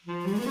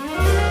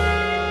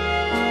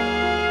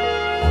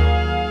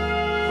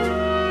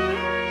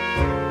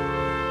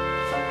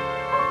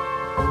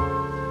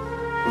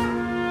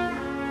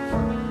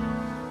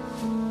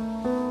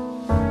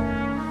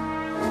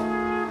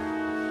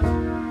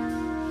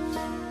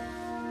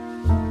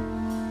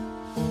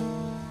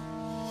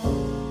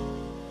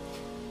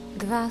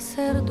Dwa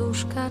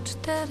serduszka,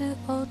 cztery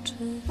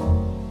oczy,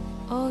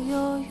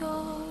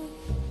 ojojoj.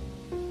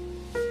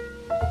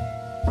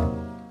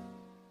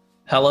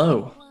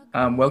 Hello,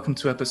 and welcome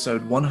to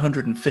episode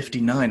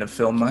 159 of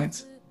Film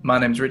Night. My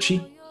name's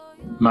Richie.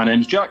 My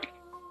name's Jack.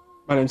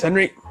 My name's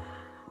Henry.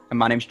 And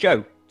my name's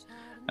Joe.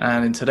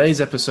 And in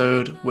today's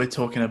episode, we're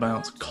talking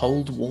about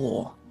Cold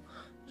War.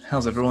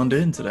 How's everyone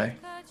doing today?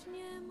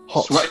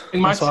 Hot.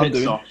 Sweating my That's what I'm tits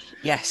doing. off.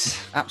 Yes,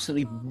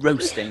 absolutely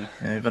roasting.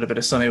 Yeah, we've had a bit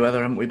of sunny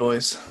weather, haven't we,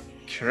 boys?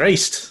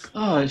 Christ.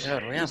 Oh, it's,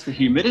 Yeah, we have. it's the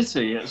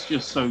humidity. It's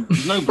just so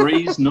there's no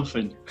breeze,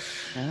 nothing.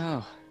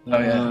 Oh. Oh,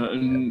 yeah.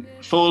 And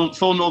for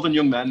northern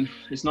young men,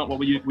 it's not what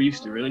we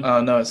used to really.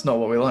 Oh, no, it's not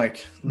what we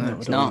like. No, No.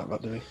 we don't not.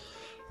 like that, do we?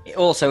 It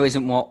also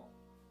isn't what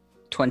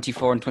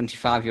 24 and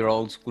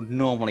 25-year-olds would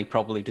normally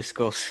probably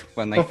discuss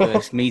when they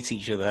first meet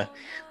each other,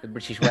 the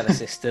British weather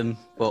system,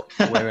 but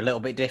we're a little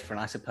bit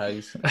different, I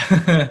suppose.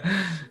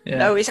 Yeah.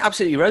 No, it's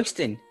absolutely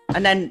roasting.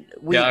 And then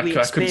we I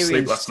couldn't sleep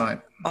experienced last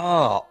night.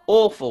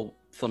 awful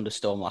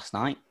thunderstorm last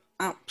night.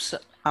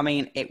 I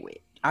mean,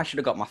 I should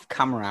have got my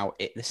camera out.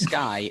 The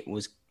sky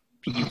was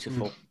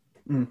beautiful.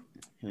 Mm.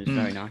 It was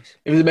very nice.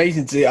 It was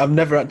amazing to see. I've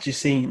never actually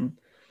seen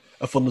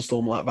a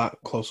thunderstorm like that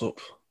close up.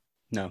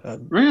 No.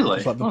 Really?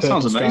 It's like the That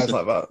sounds purple skies amazing.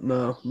 like that.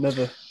 No,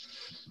 never.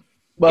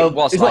 Well, It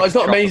was it's like not. It's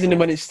not tropical. amazing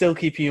when it's still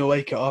keeping you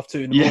awake at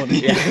 2:30 in the Yeah.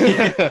 morning.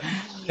 Yeah.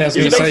 Yeah, I was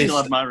You're going to say, still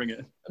admiring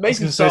it.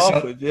 Amazing to start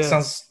off with.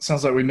 Yeah.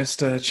 sounds like we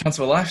missed a chance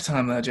of a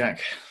lifetime there,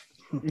 Jack.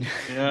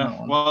 Yeah.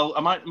 Oh. Well,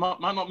 I might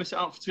not miss it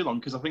out for too long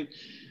because I think,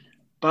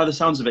 by the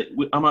sounds of it,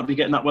 I might be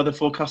getting that weather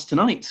forecast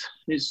tonight.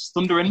 It's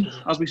thundering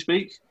as we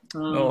speak.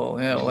 Oh,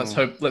 yeah. Well, let's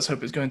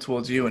hope it's going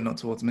towards you and not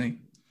towards me.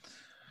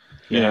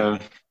 Yeah.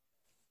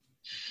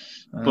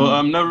 Um,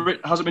 But no,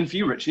 how's it been for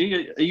you,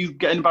 Richie? Are you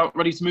getting about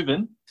ready to move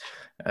in?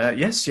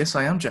 Yes,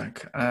 I am,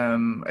 Jack.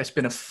 It's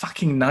been a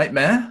fucking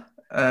nightmare.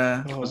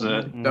 Was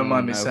it? Don't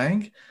mind me No.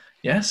 saying.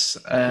 Yes.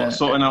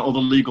 Sorting out all the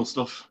legal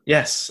stuff.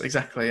 Yes,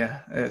 exactly.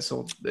 Yeah, it's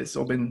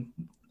all been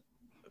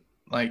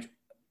like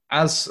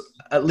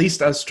at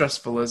least as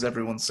stressful as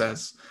everyone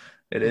says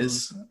it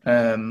is.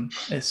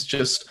 It's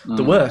just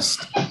the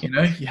worst. You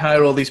know, you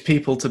hire all these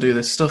people to do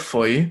this stuff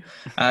for you,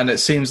 and it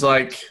seems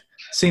like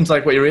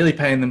what you're really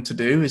paying them to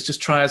do is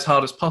just try as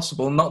hard as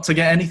possible not to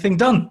get anything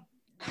done.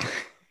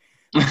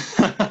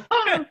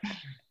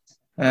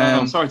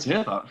 I'm sorry to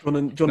hear that. Do you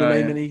want to No,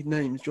 name yeah. any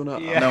names? Do you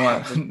want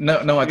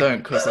to? No, I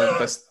don't, because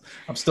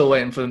I'm still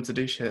waiting for them to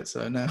do shit.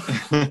 So no.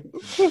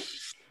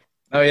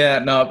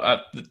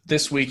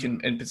 This week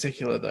in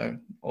particular, though,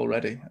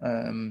 already,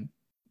 I've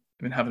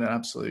been having an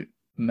absolute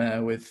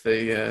mare with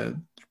the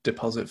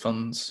deposit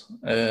funds,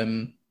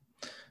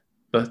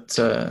 but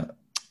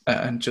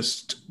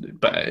it's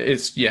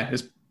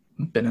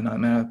been a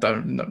nightmare. I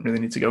don't really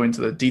need to go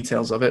into the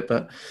details of it,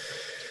 but.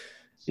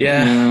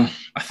 Yeah,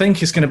 I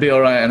think it's going to be all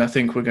right, and I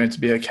think we're going to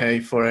be okay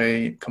for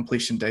a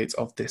completion date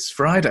of this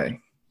Friday.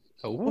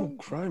 Oh,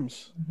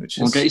 crimes! Which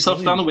Well, is get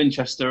yourself down to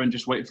Winchester and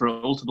just wait for it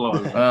all to blow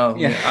over. well,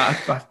 Yeah.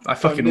 I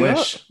fucking do that.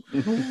 wish.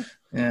 Mhm.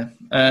 Yeah,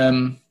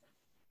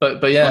 but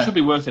That yeah. should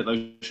be worth it,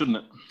 though, shouldn't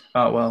it?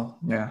 Oh well,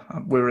 yeah,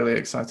 we're really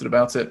excited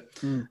about it,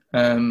 Mm.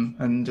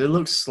 and it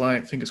looks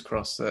like, fingers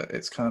crossed, that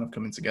it's kind of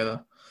coming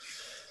together.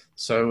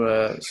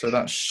 So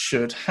that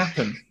should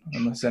happen,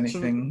 unless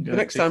anything. The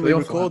next time we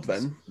particularly awful record,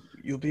 happens. then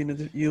you'll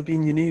be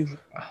in your new.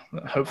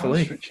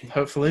 Hopefully, House, Richie.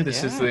 hopefully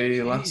this is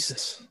Yeah, the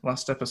Jesus.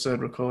 last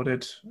episode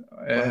recorded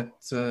at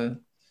this Oh,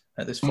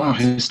 flat.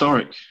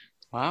 historic.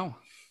 Wow.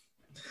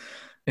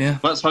 Yeah,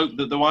 Let's hope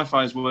that the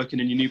Wi-Fi is working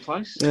in your new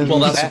place. well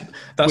that's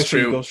Wish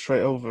we true. go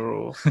straight over,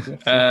 or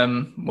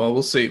Well,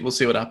 we'll see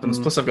what happens.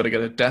 Plus, I've got to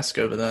get a desk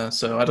over there,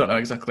 so I don't know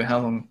exactly how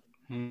long.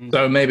 Mm.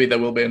 So maybe there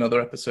will be another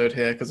episode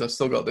here because I've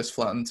still got this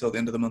flat until the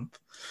end of the month.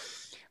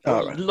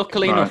 All right.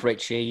 Luckily Right. enough,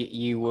 Richie,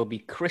 you will be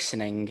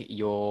christening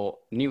your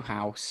new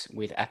house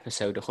with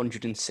episode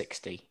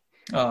 160.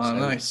 Oh, So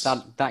nice.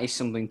 That is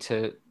something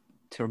to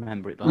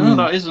remember it by. Oh,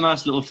 that is a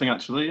nice little thing,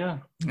 actually. Yeah.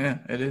 Yeah,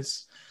 it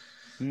is.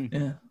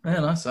 Mm. Yeah,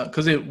 nice.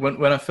 Because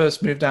when I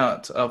first moved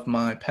out of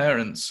my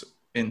parents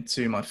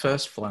into my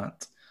first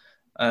flat,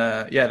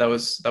 that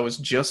was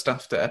just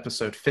after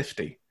episode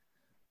 50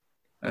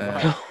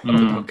 of the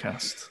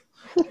podcast.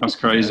 That's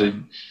crazy.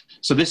 Um,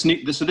 So this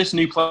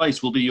new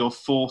place will be your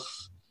fourth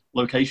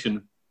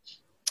location.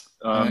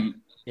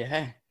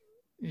 Yeah.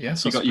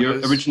 Yes, You got your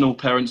original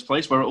parents'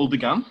 place where it all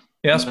began.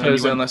 Yeah, I and then suppose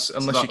you went unless to you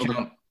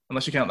that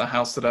other- count the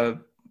house that I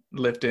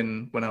lived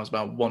in when I was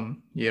about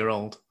 1 year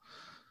old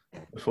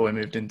before we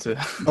moved into.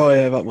 Oh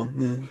yeah, that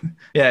one.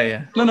 Yeah.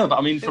 Yeah. No, but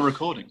I mean for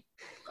recording.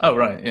 Oh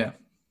right, yeah.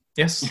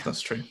 Yes,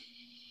 that's true.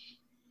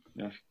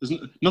 Yeah,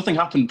 nothing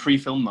happened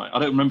pre-film night. I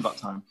don't remember that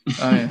time.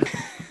 Oh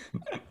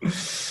yeah.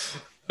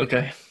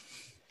 Okay.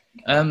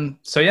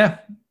 So yeah,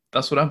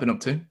 that's what I've been up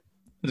to.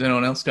 Has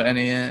anyone else got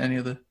any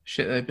other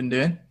shit they've been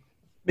doing?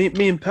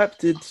 Me and Pep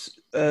did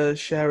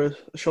share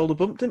a shoulder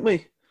bump, didn't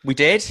we? We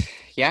did,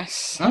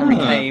 yes.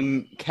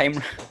 We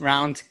came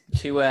round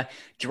to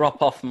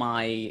drop off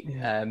my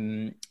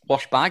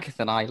wash bag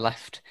that I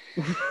left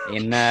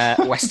in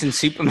Western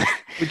Supermarket.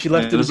 Which you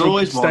left in there's the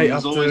always state one,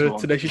 there's always after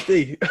one. Tenacious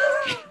D.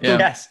 Yeah.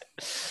 Yes.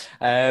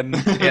 I'm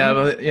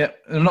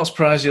not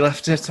surprised you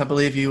left it. I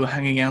believe you were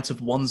hanging out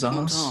of one's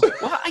arse.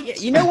 Well,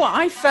 you know what?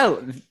 I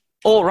felt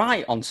all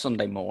right on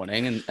Sunday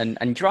morning,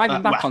 and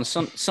driving back on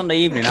Sunday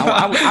evening,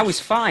 I was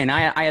fine.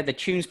 I had the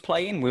tunes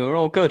playing. We were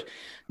all good.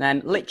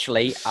 Then,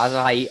 literally, as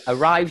I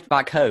arrived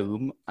back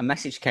home, a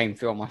message came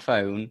through on my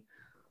phone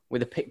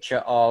with a picture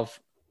of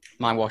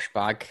my wash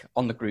bag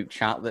on the group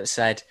chat that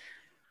said,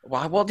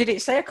 "Well, what did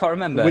it say? I can't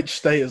remember. Which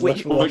state has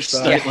left the wash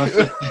bag?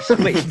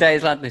 Which day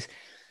is like this?"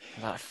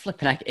 Like,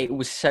 flipping heck, it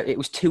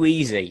was too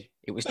easy.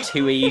 It was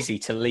too easy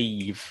to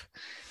leave.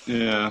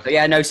 Yeah. But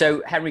yeah, no.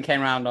 So Henry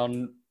came round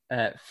on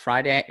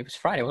Friday. It was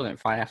Friday, wasn't it?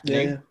 Friday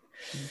afternoon.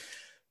 Yeah.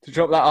 To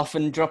drop that off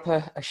and drop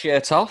a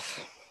shirt off.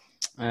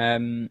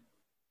 And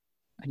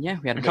yeah,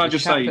 we had a bit of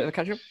a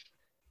catch up.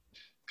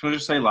 Can I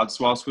just say, lads,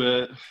 whilst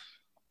we're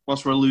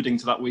alluding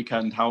to that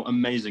weekend, how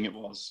amazing it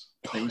was.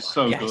 It was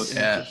so good.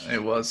 Yeah,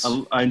 it was.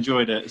 I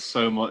enjoyed it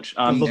so much.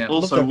 And Loved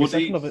also, every Woody,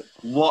 second of it.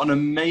 what an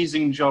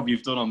amazing job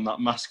you've done on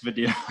that mask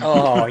video.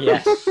 Oh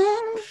yes.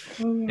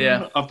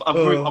 Yeah.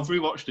 I've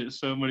rewatched it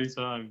so many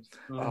times.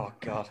 Oh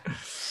god,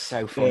 so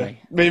Yeah. funny.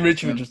 Me and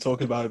Richie were just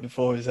talking about it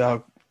before, is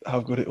how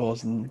good it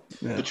was. And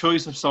The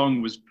choice of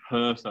song was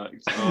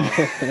perfect.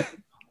 Oh.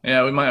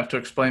 Yeah, we might have to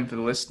explain for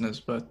the listeners,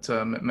 but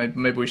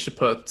maybe we should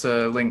put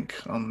a link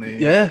on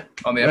the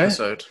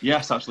episode.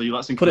 Yes, actually,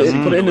 let's Put it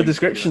in the link.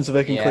 description so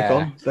they can click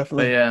on. But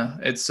Definitely. yeah,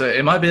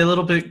 it might be a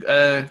little bit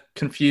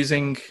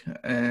confusing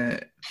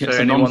It's for a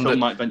anyone non-film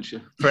night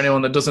venture.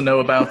 that doesn't know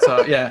about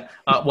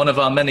one of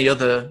our many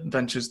other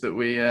ventures that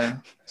we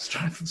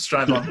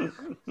strive on,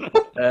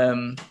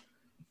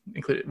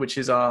 which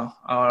is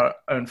our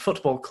own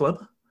football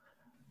club,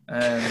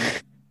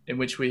 in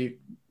which we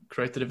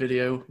created a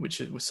video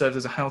which served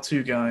as a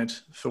how-to guide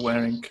for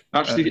wearing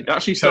Actually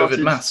COVID started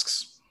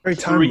masks. Very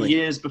 3 timely.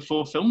 years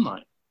before film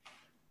night.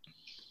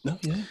 No,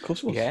 yeah, of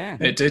course it was. Yeah.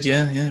 It did,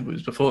 yeah. It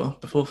was before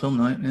film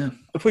night, yeah.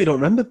 I thought you don't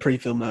remember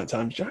pre-film night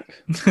times,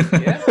 Jack.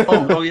 Yeah.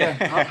 Oh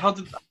yeah. How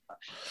did?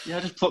 Yeah, I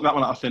just plucked that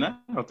one out of thin air.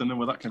 I don't know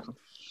where that came from.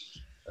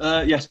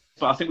 Yes,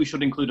 but I think we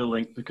should include a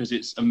link because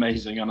it's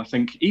amazing, and I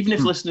think even if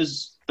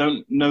listeners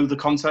don't know the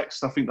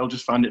context, I think they'll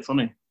just find it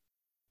funny.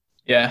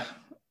 Yeah.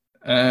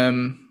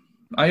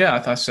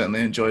 I certainly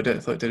enjoyed it. I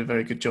thought it did a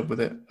very good job with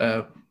it,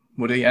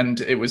 Woody.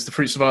 And it was the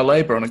fruits of our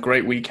labour on a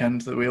great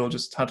weekend that we all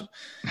just had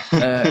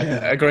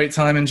a great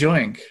time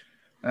enjoying.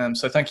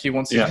 So thank you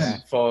once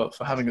again for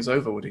having us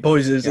over, Woody.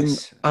 Boys, it's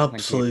Yes, an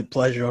absolute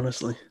pleasure,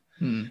 honestly.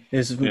 Hmm.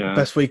 It's the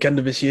best weekend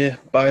of this year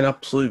by an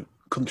absolute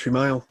country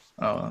mile.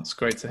 Oh, that's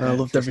great to hear. I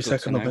loved every good to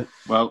second of know. it.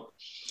 Well,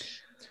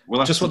 we'll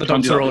have Just to what the try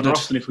and do doctor that more ordered.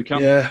 often if we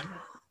can. Yeah.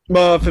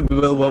 Well, I think we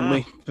will, won't we?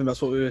 I think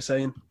that's what we were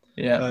saying.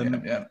 Yeah. I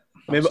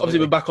mean, obviously,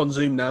 we're back on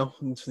Zoom now,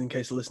 in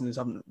case the listeners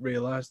haven't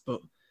realised.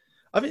 But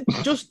I think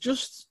just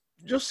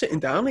sitting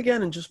down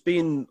again and just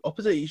being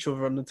opposite each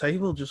other on the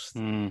table, just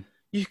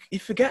you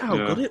forget how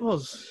good it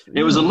was.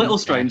 It was a little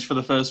strange for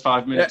the first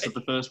 5 minutes of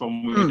the first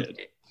one we did.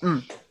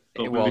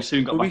 But we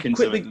soon got back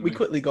into it. We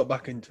quickly got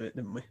back into it,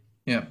 didn't we?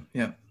 Yeah.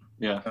 Yeah.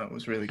 That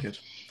was really good.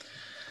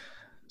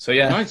 So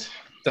yeah, Right.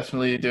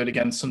 definitely do it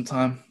again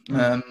sometime.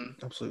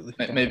 Absolutely.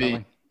 Maybe,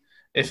 Definitely.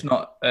 if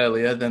not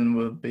earlier, then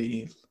we'll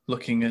be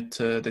looking at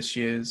this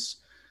year's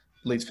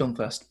Leeds Film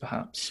Fest,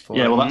 perhaps.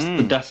 Yeah, well, that's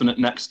the definite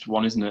next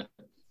one, isn't it?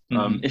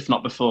 If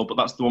not before, but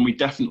that's the one we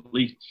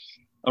definitely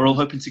are all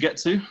hoping to get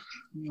to.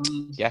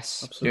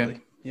 Yes.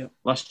 Absolutely. Yeah.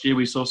 Last year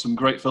we saw some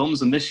great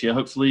films, and this year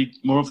hopefully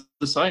more of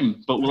the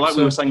same. But like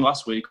we were saying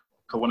last week,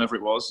 or whenever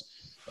it was,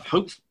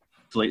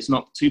 hopefully it's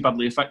not too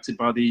badly affected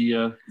by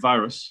the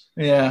virus.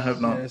 Yeah, I hope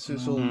not. Yeah, so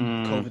it's all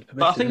COVID permitted.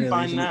 But I think really,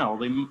 by isn't it? now,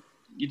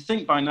 you'd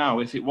think by now,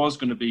 if it was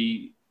going to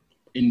be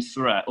in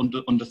threat,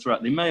 under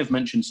threat, they may have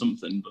mentioned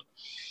something. But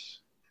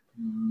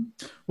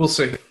We'll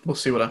see. We'll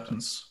see what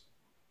happens.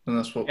 And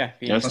that's what.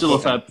 yeah, still a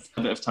fair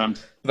bit of time.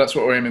 That's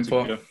what we're aiming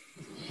for. go.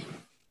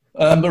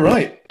 But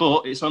right.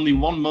 But it's only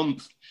 1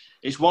 month.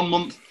 It's 1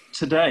 month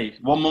today.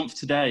 1 month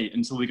today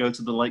until we go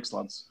to the lakes,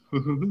 lads.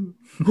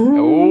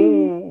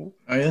 Oh,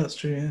 Oh yeah, that's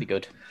true. Yeah. be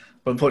good.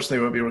 But unfortunately,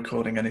 we won't be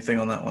recording anything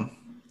on that one,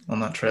 on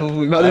that trip. Oh,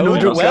 we might have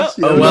another well.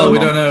 podcast. Oh well, we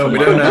don't know. We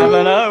don't know.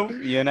 Never know.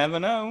 You never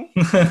know.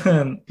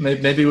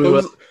 Maybe we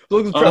will.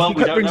 well,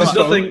 we don't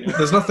know.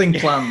 There's nothing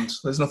planned.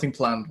 There's nothing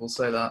planned. We'll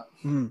say that.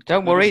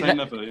 Don't worry.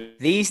 Never say never.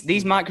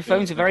 These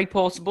microphones are very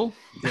portable.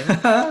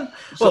 Well,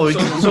 we, So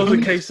it's a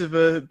case of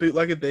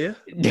bootleg a beer.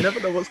 You never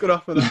know what's going to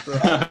happen after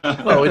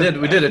that. well, we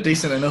did a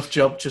decent enough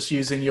job just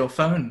using your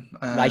phone.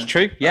 That's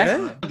true.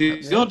 Yeah. The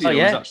audio Oh,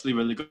 yeah. was actually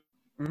really good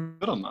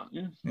on that.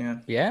 Yeah. Yeah.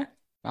 Yeah.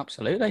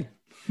 Absolutely.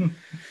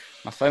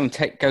 My phone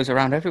goes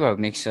around everywhere with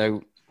me.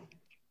 So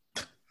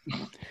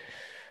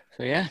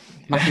yeah.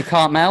 Matthew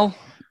Cartmel,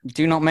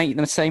 Do not make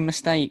the same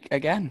mistake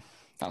again.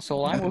 That's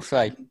all I will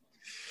say.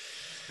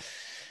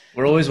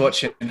 We're always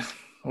watching,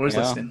 always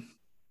listening.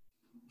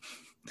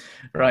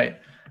 Right,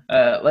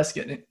 let's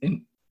get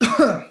in.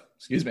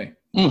 Excuse me.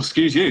 Oh,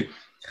 excuse you.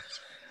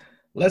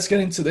 Let's get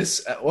into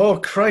this. Oh,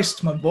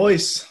 Christ, my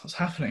voice. What's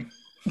happening?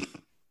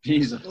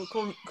 Jesus. Well,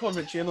 come on,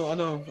 Richie. I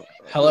know.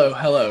 Hello.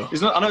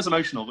 I know it's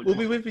emotional, but We'll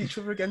be with each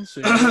other again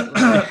soon.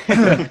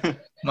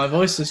 My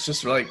voice has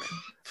just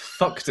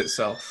fucked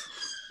itself.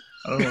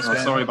 I don't know what's going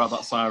sorry on. about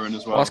that siren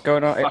as well. What's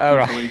going on? Back All in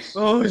right. police.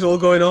 Oh, it's all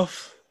going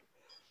off.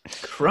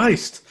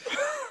 Christ.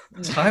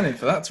 Timing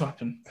for that to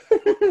happen.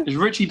 Is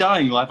Richie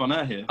dying live on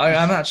air here? I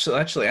am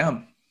actually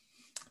am.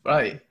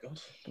 Right. God,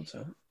 don't say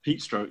that.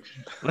 Heat stroke.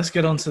 Let's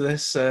get on to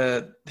this.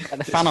 Get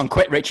the fan on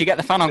quick, Richie. Get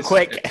the fan on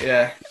quick.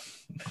 Yeah.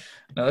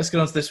 Now let's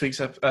get on to this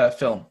week's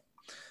film.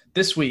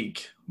 This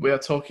week we are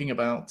talking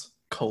about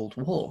Cold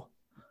War.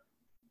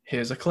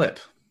 Here's a clip.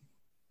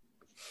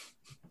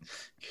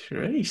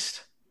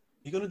 Christ.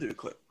 You're going to do a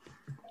clip?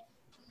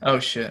 Oh,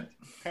 shit.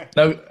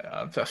 No,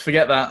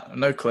 forget that.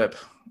 No clip.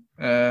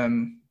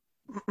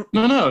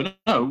 No.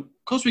 Of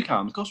course we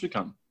can.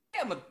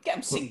 Get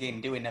him singing,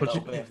 doing a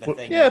little bit of the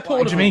thing. Yeah,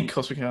 What do you mean? Of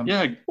course we can.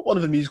 Yeah, Put one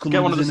of the musical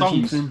Get one of the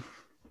numbers in or songs.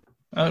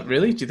 something.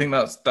 Really? Do you think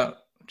that's that?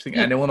 Do you think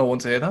anyone will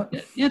want to hear that?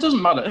 yeah, it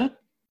doesn't matter.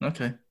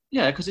 Okay.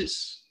 Yeah, because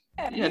it's...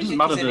 Yeah, it music doesn't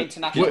matter is an that...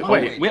 international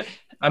Wait, language.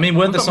 I mean,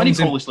 weren't We've the got many songs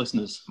in Polish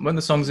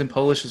listeners. in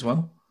Polish as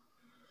well?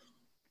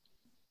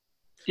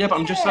 Yeah, but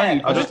I'm just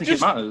saying, I don't think it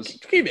matters.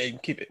 Keep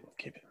it.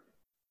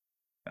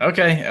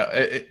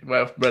 Okay.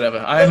 Well, whatever.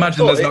 I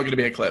imagine there's not going to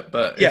be a clip,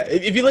 but Yeah,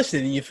 if you're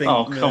listening and you think,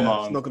 Oh, come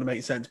on. it's not going to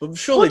make sense, but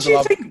surely What do you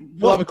we'll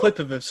think- have a clip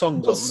of the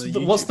songs on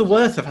the what's the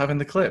worth of having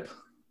the clip?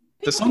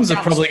 The songs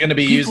are probably going to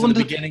be People used at the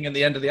under- beginning and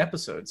the end of the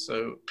episode.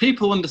 So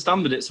People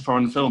understand that it's a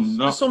foreign film.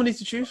 There's so many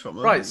to choose from.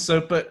 aren't right. there? So,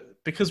 but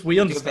because we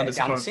understand bit it's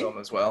of a foreign dancing. film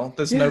as well,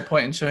 there's no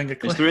point in showing a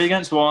clip. It's 3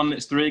 against 1.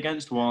 It's 3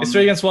 against 1. It's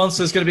 3 against 1, so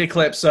there's going to be a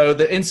clip. So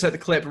insert the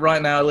clip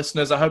right now,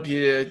 listeners. I hope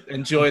you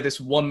enjoy this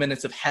 1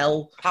 minute of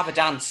hell. Have a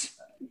dance.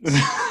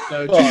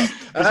 So, What?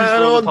 for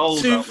all the And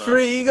polls 1, 2, out there.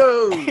 3,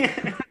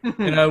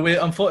 go! we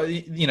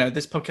unfortunately,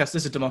 this podcast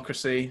is a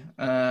democracy,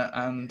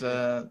 and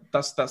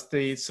that's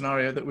the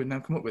scenario that we've now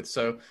come up with.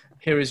 So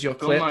here is your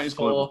clip night is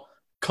for global.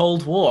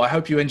 Cold War. I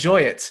hope you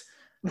enjoy it.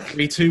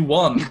 3, 2,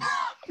 1.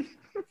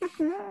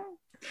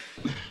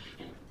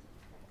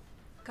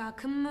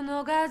 Как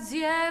много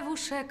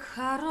девушек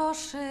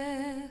хороших,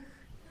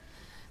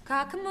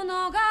 как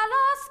много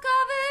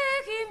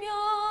ласковых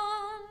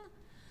имен,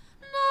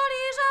 но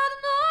лишь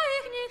одно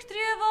их не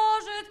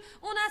тревожит,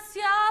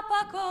 унося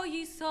покой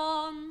и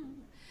сон,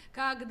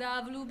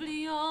 когда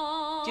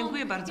влюблен.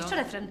 Dziękuję bardzo. Jeszcze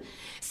refren.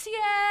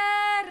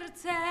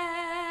 Сердце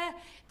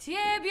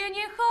тебе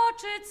не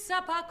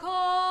хочется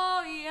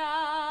покоя,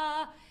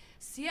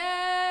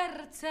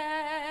 сердце,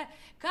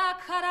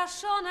 как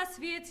хорошо на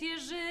свете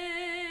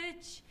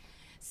жить.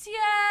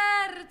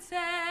 Сердце,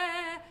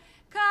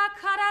 как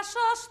хорошо,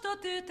 что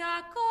ты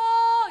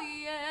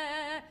такое.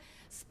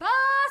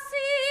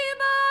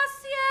 Спасибо,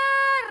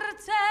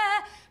 сердце,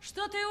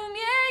 что ты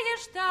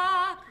умеешь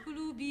так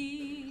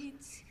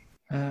любить.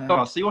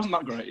 Oh, see, wasn't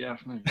that great? Yeah.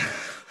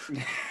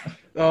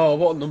 Oh,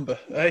 what a number!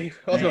 Hey,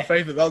 that was my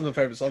favourite. That was my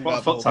favourite song. What a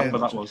that foot whole tap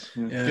band. that was.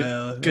 Yeah.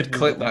 Yeah, Good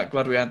clip. That.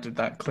 Glad we added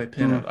that clip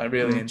in. I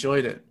really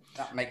enjoyed it.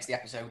 That makes the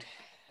episode.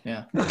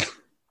 Yeah.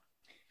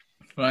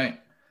 Right.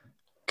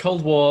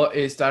 Cold War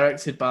is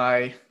directed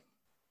by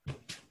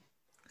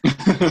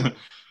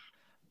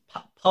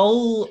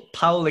Paul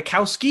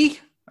Pawlikowski,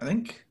 I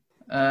think,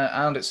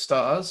 and it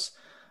stars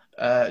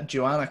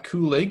Joanna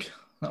Kulig.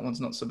 That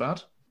one's not so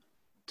bad.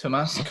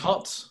 Tomasz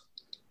Kot,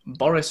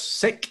 Boris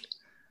Sik,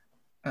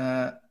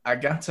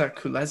 Agata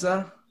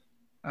Kuleza,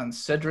 and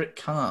Cedric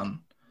Kahn.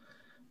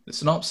 The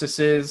synopsis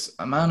is: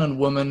 a man and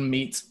woman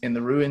meet in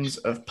the ruins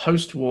of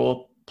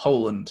post-war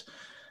Poland.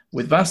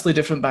 With vastly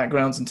different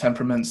backgrounds and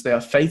temperaments, they are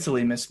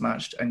fatally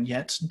mismatched and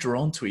yet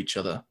drawn to each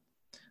other.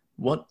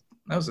 That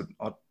was an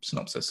odd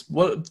synopsis.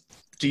 What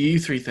do you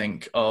three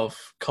think of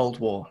Cold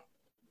War?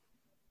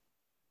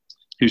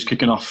 Who's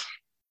kicking off?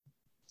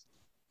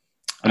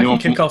 I can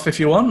kick off if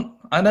you want.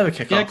 I never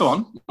kick off. Yeah, go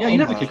on. Yeah, you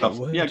never my kick off.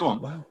 word. Yeah, go on.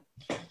 Wow.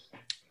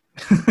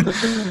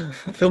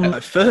 Film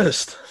like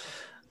first.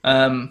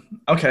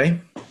 Okay.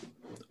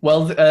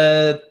 Well,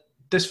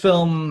 this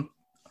film,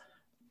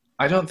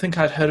 I don't think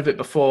I'd heard of it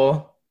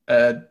before.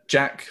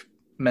 Jack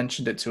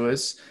mentioned it to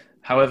us.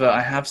 However,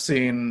 I have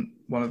seen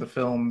one of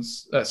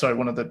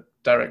the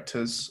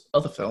director's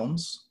other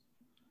films.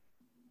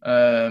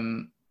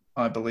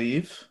 I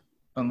believe.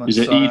 Unless, Is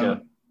it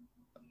Ida?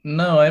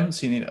 No, I haven't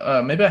seen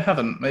Ida. Maybe I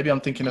haven't. Maybe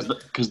I'm thinking of.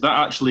 Because that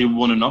actually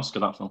won an Oscar,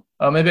 that film.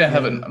 Oh, maybe I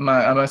haven't.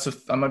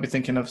 I might be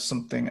thinking of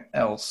something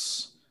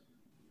else.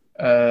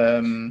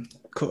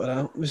 Cut it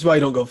out. This is why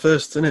you don't go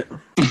first, isn't it?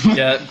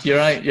 Yeah, you're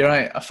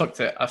right. I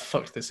fucked it. I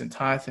fucked this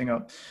entire thing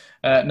up.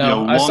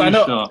 No, You're I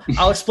know. shot.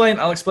 I'll explain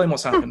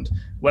what's happened.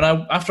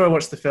 After I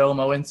watched the film,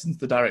 I went into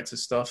the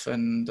director's stuff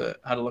and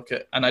had a look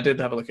at, and I did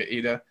have a look at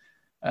Ida,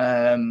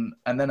 and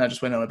then I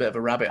just went on a bit of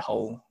a rabbit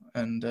hole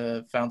and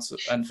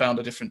found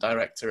a different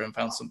director and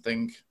found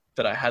something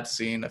that I had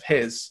seen of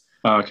his.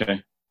 Oh,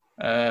 okay.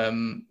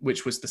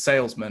 Which was The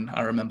Salesman.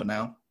 I remember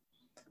now,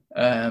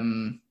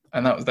 and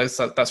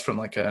that's from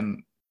like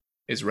an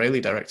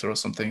Israeli director or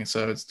something.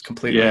 So it's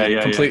completely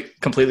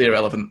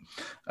irrelevant.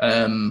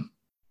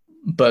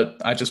 But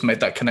I just made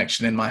that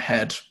connection in my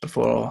head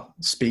before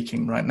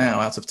speaking right now,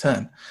 out of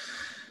turn.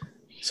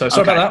 So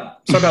sorry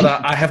about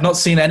that. I have not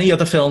seen any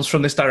other films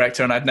from this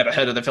director, and I've never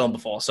heard of the film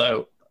before.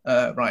 So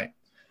right.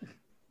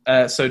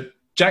 So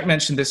Jack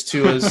mentioned this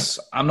to us.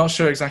 I'm not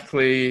sure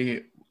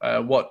exactly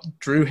what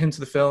drew him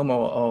to the film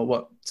or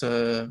what.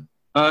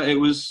 It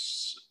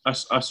was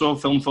I saw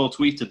Film 4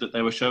 tweeted that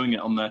they were showing it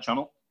on their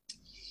channel.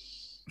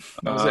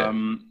 That was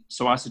it.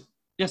 So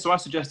I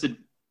suggested,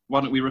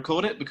 why don't we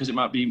record it, because it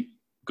might be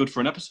good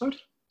for an episode.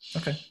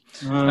 Okay.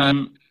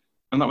 And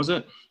that was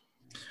it.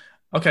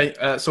 Okay.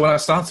 So when I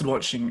started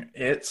watching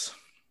it,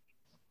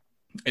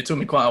 it took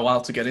me quite a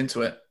while to get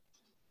into it,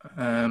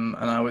 and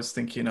I was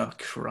thinking, oh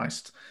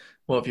Christ,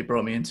 what have you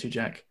brought me into,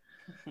 Jack?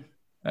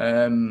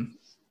 And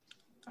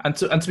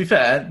to be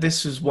fair,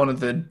 this was one of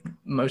the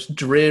most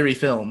dreary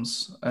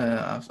films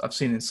I've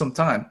seen in some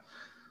time.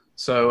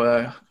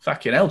 So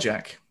fucking hell,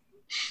 Jack.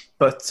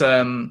 But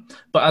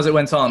as it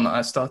went on,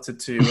 I started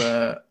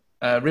to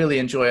really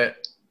enjoy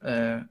it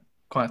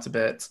quite a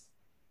bit,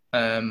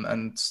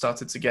 and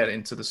started to get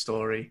into the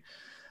story.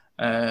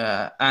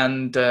 As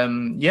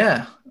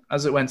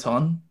it went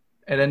on,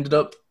 it ended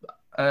up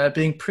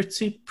being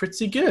pretty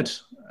good.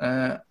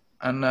 I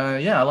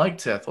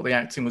liked it. I thought the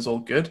acting was all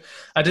good.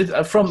 I did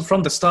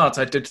from the start.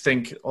 I did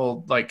think,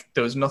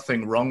 there was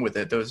nothing wrong with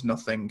it. There was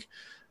nothing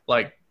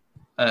like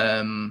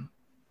bad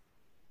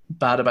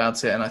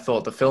about it, and I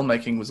thought the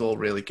filmmaking was all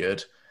really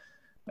good.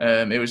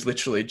 It was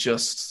literally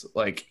just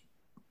like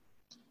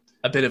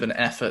a bit of an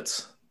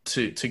effort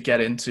to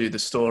get into the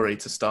story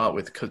to start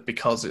with,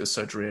 because it was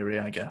so dreary,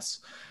 I guess.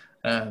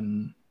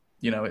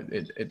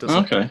 It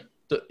doesn't. Okay.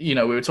 We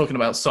were talking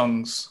about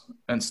songs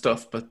and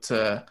stuff, but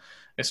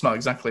it's not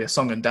exactly a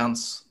song and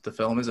dance, the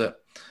film, is it?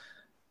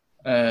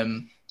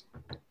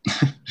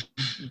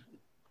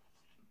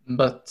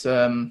 But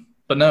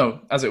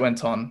no, as it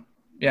went on,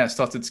 I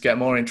started to get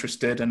more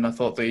interested, and I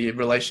thought the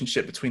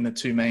relationship between the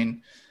two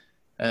main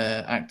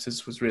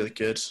actors was really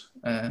good.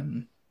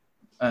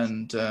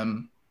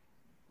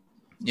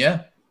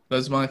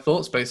 Those are my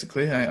thoughts,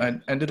 basically. I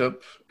ended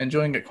up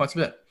enjoying it quite a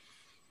bit.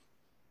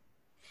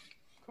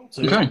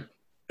 So, okay.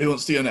 Who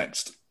wants to go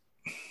next?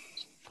 Do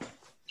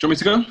you want me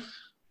to go?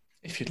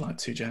 If you'd like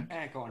to, Jack.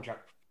 Yeah, go on, Jack.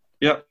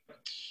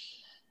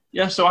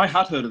 Yeah, so I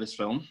had heard of this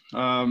film,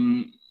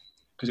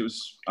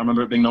 because I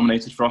remember it being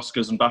nominated for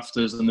Oscars and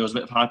BAFTAs, and there was a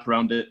bit of hype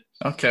around it.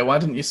 Okay, why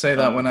didn't you say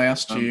that when I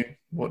asked you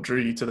what drew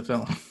you to the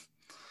film?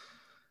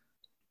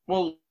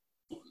 Well,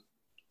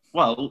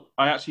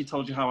 I actually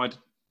told you how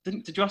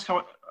did you ask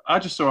how I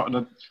just saw it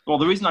the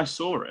reason I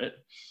saw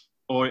it,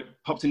 or it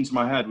popped into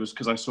my head, was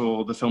because I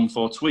saw the Film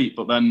 4 tweet,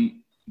 but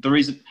then the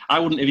reason I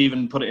wouldn't have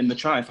even put it in the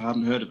chat if I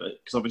hadn't heard of it,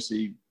 because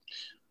obviously,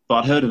 but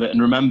I'd heard of it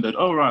and remembered,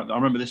 oh right, I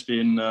remember this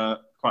being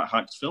quite a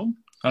hyped film.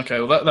 Okay,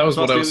 well that was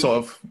what I was sort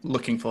of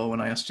looking for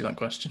when I asked you that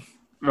question.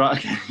 Right,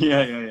 okay,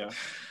 yeah.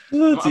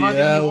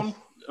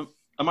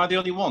 Am I the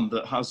only one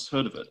that has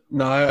heard of it?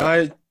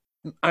 No,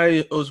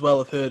 I as well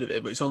have heard of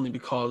it, but it's only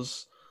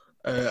because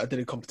I did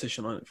a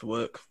competition on it for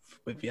work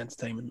with the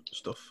entertainment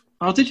stuff.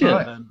 Oh, did you?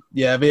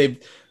 The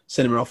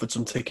cinema offered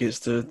some tickets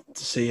to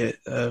see it.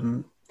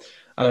 And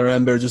I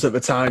remember just at the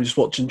time just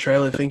watching the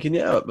trailer thinking,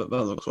 that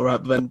looks all right,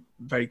 but then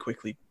very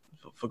quickly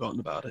forgotten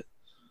about it.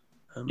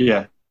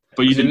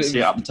 But you didn't see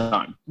it at the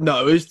time?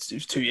 No, it was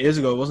 2 years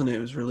ago, wasn't it? It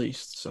was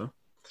released, so.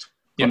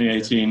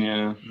 2018,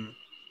 yeah.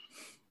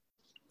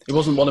 It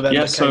wasn't one of them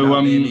that came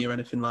out near me or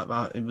anything like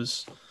that. It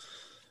was,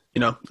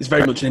 it's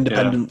very much an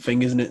independent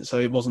thing, isn't it? So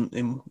it wasn't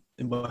in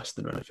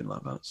Western or anything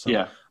like that. So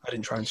I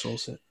didn't try and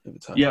source it at the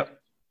time.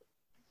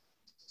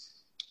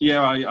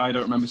 Yeah, I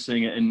don't remember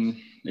seeing it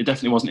it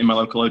definitely wasn't in my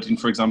local audience,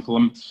 for example.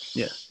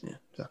 Exactly.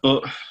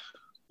 But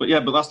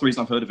that's the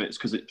reason I've heard of it, is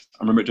because I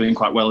remember it doing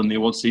quite well in the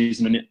awards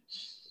season, and it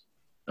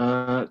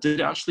did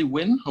it actually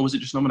win, or was it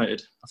just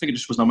nominated? I think it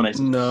just was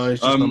nominated. No,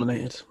 it's just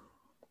nominated.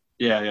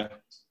 Yeah.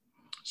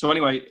 So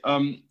anyway,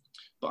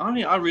 but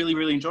I really,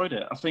 really enjoyed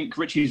it. I think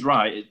Richie's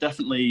right. It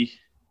definitely,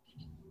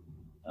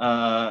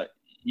 on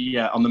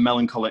the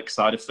melancholic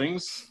side of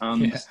things,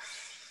 and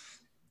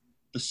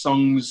the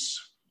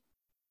songs,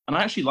 and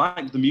I actually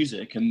like the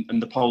music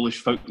and the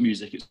Polish folk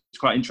music. It's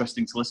quite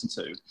interesting to listen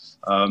to.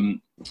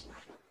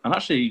 And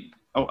actually,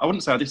 I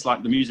wouldn't say I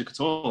disliked the music at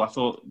all. I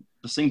thought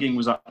the singing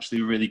was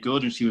actually really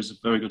good, and she was a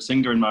very good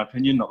singer, in my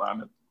opinion. Not that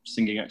I'm a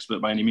singing expert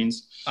by any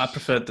means. I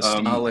preferred the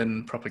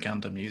Stalin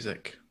propaganda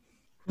music.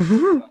 I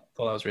thought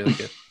that was really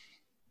good.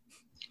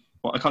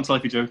 Well, I can't tell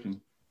if you're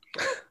joking.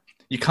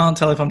 You can't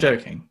tell if I'm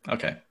joking?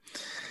 Okay.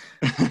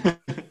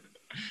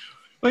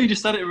 Well, you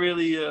just said it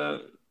really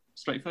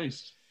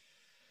straight-faced.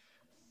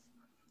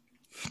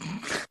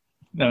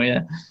 No,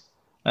 yeah.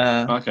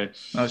 Okay.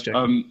 I was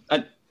joking.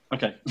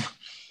 Okay.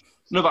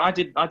 No, but I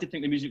did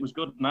think the music was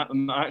good,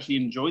 and I actually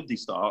enjoyed the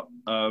start.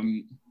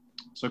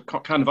 So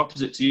kind of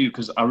opposite to you,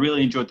 because I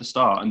really enjoyed the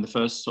start and the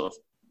first sort of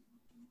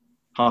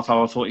half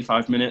hour,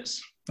 45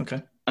 minutes.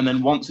 Okay. And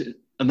then once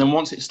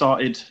it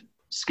started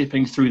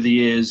skipping through the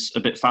years a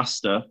bit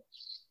faster,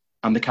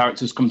 and the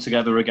characters come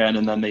together again,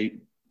 and then they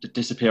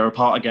disappear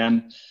apart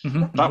again.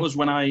 That was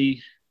when I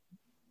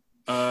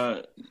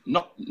was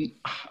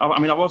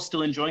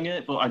still enjoying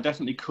it, but I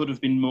definitely could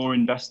have been more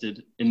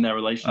invested in their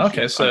relationship.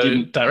 Okay,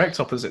 so direct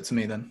opposite to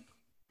me then.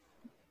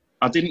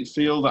 I didn't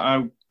feel that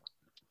I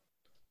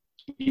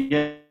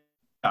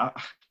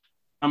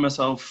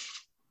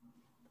myself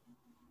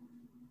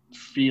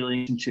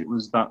feeling it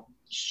was that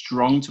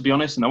strong, to be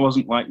honest, and I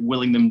wasn't like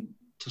willing them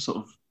to sort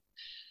of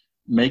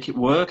make it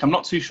work. I'm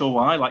not too sure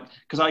why,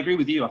 because I agree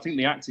with you. I think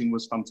the acting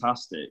was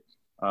fantastic.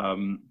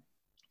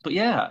 But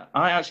yeah,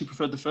 I actually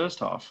preferred the first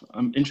half.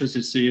 I'm interested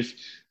to see if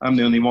I'm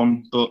the only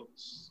one,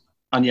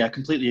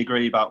 completely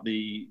agree about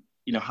the,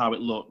 how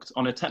it looked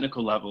on a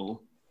technical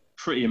level,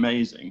 pretty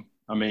amazing.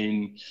 I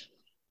mean,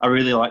 I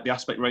really like the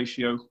aspect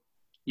ratio.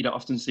 You don't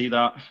often see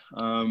that.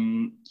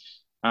 And,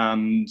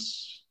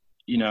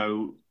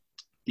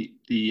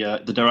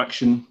 the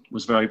direction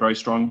was very, very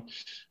strong.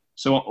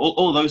 So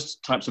all those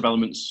types of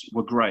elements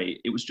were great.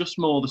 It was just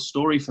more the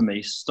story for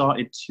me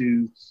started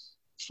to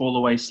fall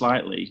away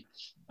slightly.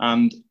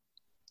 And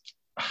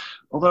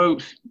although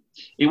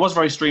it was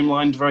very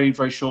streamlined, very,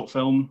 very short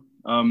film.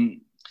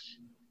 And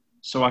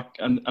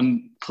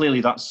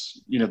clearly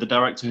that's, the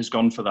director has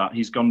gone for that.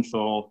 He's gone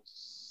for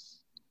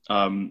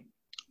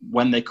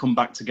when they come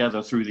back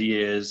together through the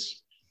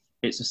years,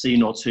 it's a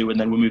scene or two, and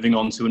then we're moving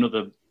on to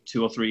another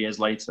 2 or 3 years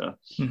later.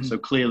 So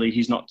clearly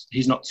he's not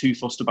too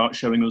fussed about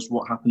showing us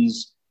what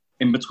happens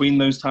in between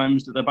those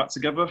times that they're back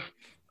together.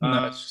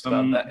 No, it's just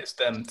about that. It's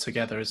them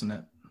together, isn't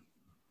it?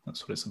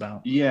 That's what it's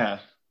about. Yeah.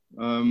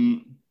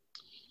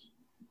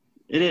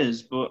 It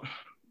is, but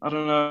I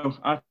don't know.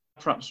 I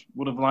perhaps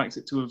would have liked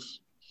it to have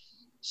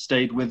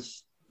stayed with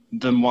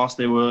them whilst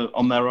they were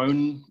on their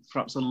own,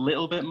 perhaps a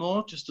little bit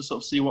more, just to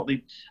sort of see what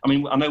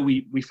I know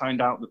we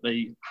find out that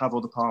they have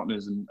other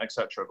partners and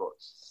etc. But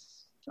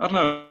I don't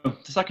know.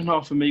 The second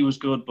half for me was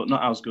good, but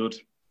not as good.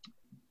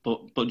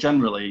 But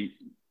generally,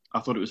 I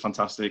thought it was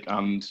fantastic.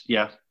 And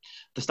yeah,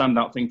 the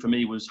standout thing for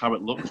me was how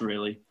it looked,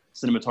 really,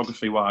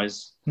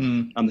 cinematography-wise.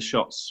 And the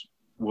shots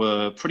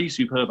were pretty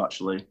superb,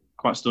 actually.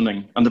 Quite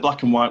stunning. And the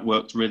black and white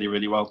worked really,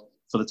 really well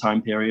for the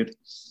time period.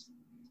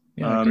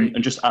 Yeah,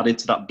 and just added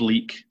to that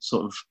bleak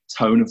sort of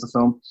tone of the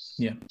film.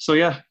 Yeah. So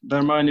yeah,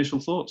 they're my initial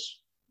thoughts.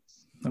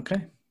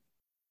 Okay.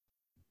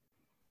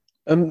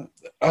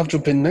 I'll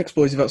jump in next,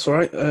 boys, if that's all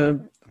right.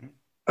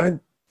 I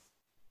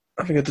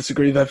think I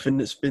disagree with everything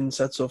that's been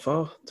said so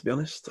far, to be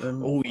honest.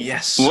 Oh,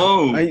 yes.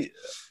 Whoa. I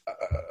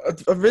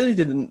really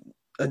didn't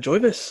enjoy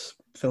this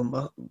film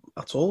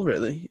at all,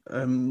 really.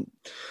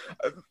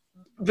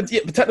 But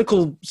yeah, the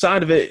technical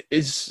side of it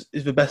is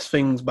the best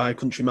things by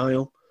Country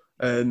Mile.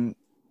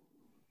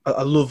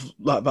 I love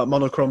like that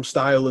monochrome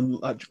style, and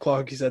like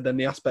Clarky said, then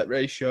the aspect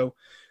ratio,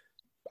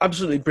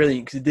 absolutely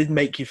brilliant, because it did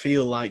make you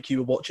feel like you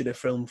were watching a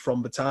film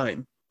from the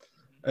time.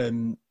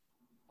 And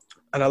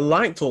I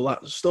liked all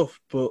that stuff,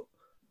 but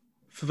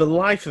for the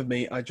life of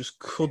me, I just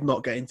could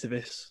not get into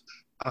this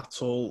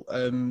at all.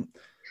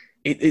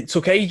 It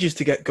took ages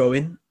to get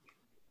going,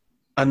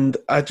 and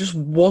I just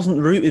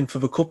wasn't rooting for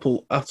the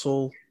couple at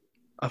all.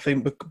 I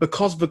think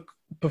because the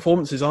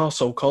performances are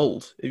so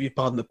cold, if you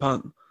pardon the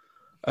pun,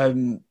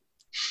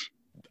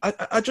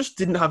 I just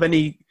didn't have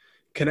any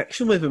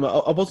connection with them.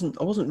 I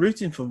wasn't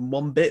rooting for them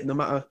one bit, no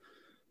matter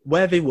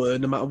where they were,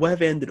 no matter where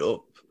they ended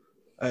up.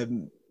 I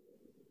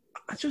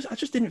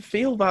just didn't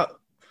feel that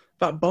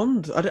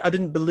bond. I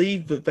didn't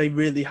believe that they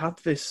really had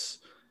this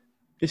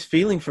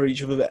feeling for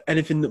each other,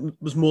 anything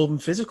that was more than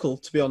physical,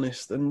 to be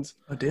honest. And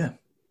oh dear.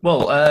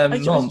 Well,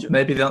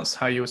 maybe that's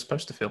how you were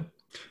supposed to feel.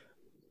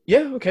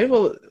 Yeah, okay,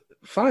 well,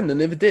 fine, I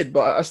never did,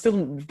 but I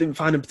still didn't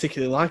find them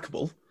particularly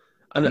likeable.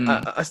 And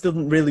I still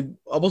didn't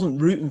I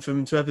wasn't rooting for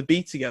them to ever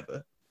be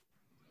together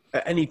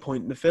at any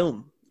point in the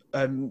film.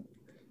 I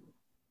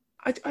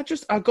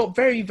got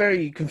very,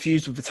 very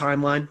confused with the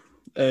timeline.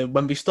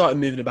 When we started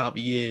moving about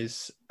the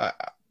years,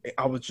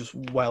 I was just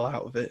well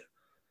out of it.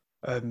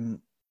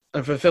 And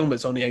for a film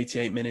that's only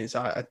 88 minutes,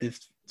 I did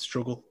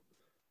struggle.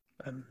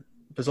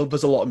 There's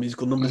a lot of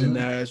musical numbers in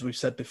there, as we've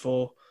said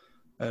before.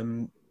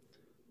 And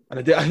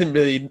I didn't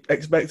really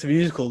expect a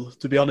musical,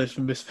 to be honest,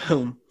 from this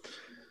film.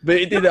 But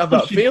it did have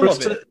that feel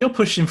of it. You're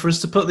pushing for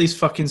us to put these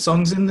fucking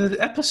songs in the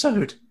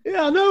episode.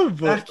 Yeah, I know,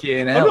 but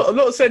I'm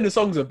not saying the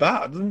songs are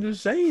bad. I'm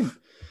just saying.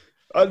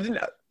 I didn't...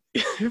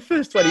 The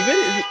first 20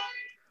 minutes...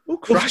 Oh,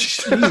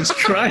 Christ. Jesus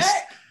Christ.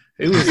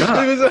 Who was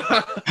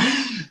that?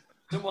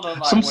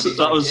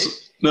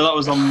 That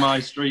was on my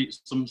street.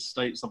 Some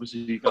states, obviously,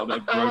 you got a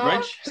bit of road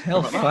rage.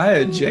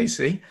 Hellfire,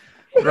 JC.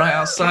 Right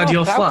outside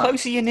your flat. How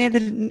close are you near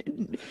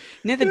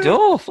the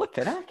door? Flip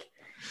it, heck.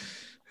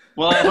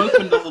 Well, I've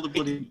opened all the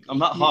bloody. I'm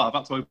that hot. I've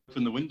had to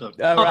open the window.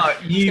 Right. I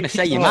was going to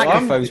say your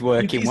microphone's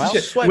working well.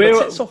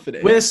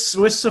 We're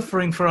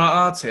suffering for our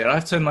art here.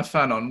 I've turned my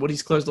fan on.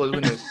 Woody's closed all the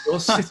windows. You're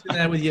sitting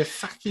there with your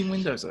fucking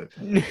windows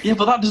open. Yeah,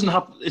 but that doesn't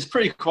happen. It's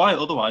pretty quiet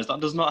otherwise.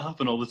 That does not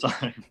happen all the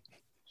time.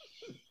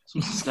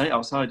 Stay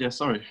outside. Yeah,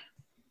 sorry.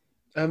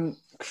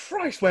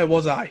 Christ, where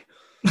was I?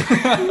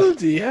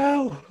 Bloody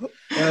hell!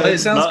 It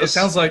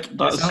sounds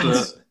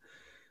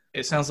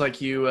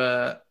like you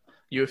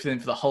were feeling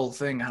for the whole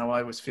thing how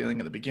I was feeling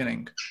at the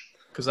beginning,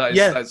 because that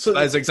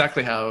is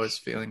exactly how I was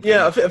feeling.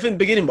 Yeah, I think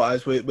beginning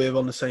wise we're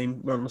on the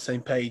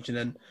same page, and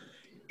then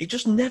it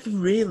just I never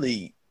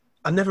really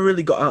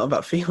got out of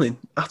that feeling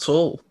at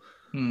all,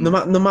 no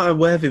matter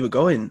where they were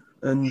going,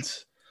 and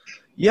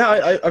yeah,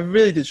 I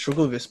really did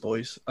struggle with this,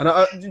 boys. And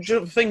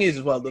the thing is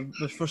as well,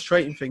 the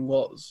frustrating thing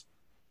was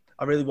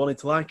I really wanted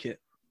to like it,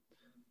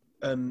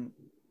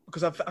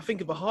 because I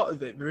think at the heart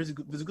of it there's a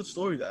good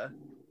story there.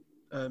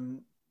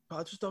 But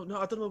I just don't know.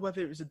 I don't know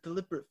whether it was a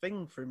deliberate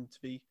thing for him to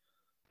be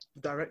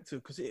the director,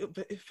 because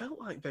it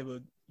felt like they were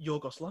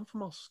Yorgos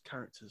Lanthimos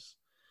characters.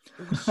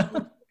 They were so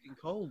fucking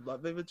cold.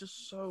 Like they were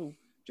just so.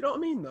 Do you know what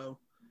I mean? Though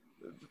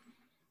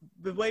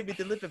the way they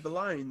delivered the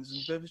lines,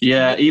 and they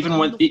were even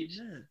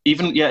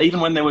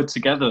when they were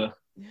together,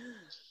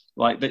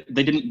 like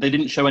they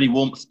didn't show any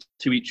warmth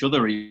to each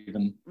other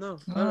even. No,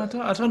 I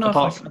don't know.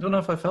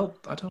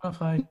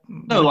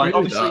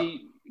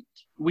 Obviously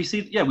we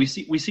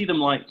see them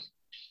like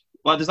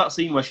there's that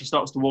scene where she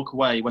starts to walk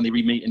away when they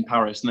re-meet in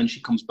Paris, and then she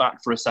comes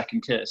back for a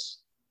second kiss.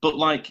 But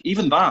like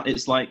even that,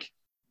 it's like,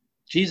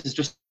 Jesus,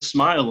 just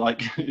smile.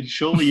 Like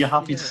surely you're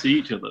happy to see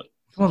each other.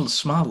 Come on,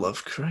 smile,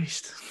 love,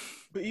 Christ.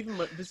 But even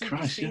there's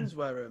scenes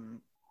where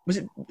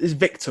it's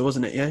Victor,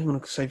 wasn't it? Yeah, you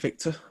want to say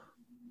Victor?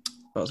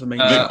 That was the main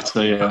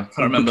Victor. Yeah, I can't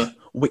remember.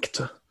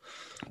 Victor.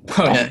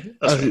 Oh yeah,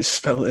 as it's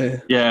spelled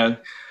here. Yeah,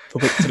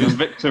 Victor. It was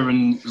Victor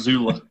and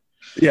Zula.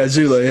 Yeah,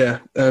 Zula. Yeah.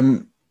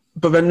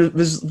 But then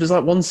there's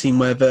like one scene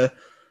where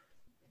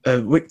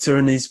Victor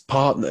and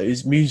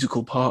his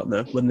musical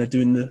partner, when they're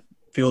doing the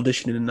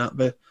auditioning and that,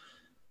 they're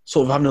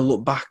sort of having a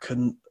look back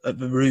at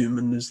the room,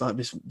 and there's like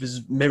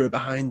this mirror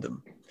behind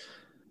them,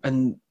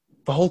 and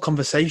the whole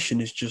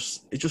conversation is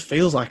just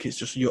feels like it's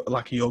just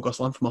like a Yorgos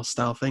Lanthimos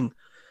style thing.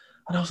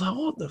 And I was like,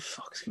 what the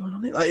fuck's going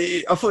on here? Like,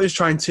 I thought he was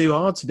trying too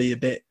hard to be a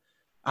bit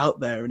out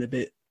there and a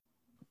bit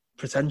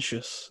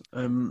pretentious.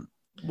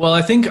 Well,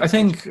 I think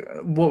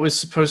what we're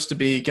supposed to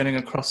be getting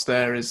across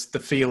there is the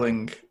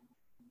feeling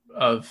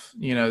of,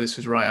 this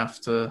was right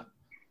after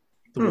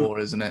the war,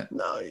 isn't it?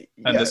 No,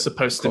 and there's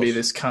supposed to be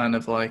this kind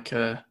of like,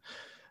 I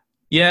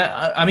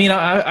mean,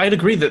 I'd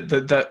agree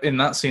that in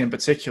that scene in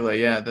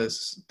particular,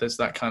 there's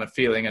that kind of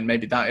feeling, and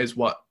maybe that is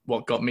what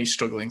got me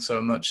struggling so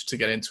much to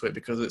get into it,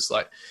 because it's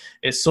like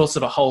it's sort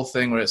of a whole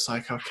thing where it's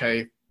like,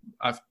 okay,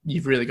 I've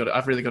really got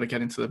to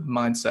get into the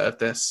mindset of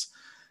this,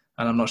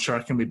 and I'm not sure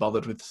I can be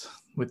bothered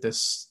with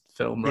this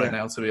film right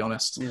now, to be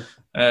honest. Yeah.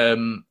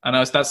 And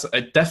that's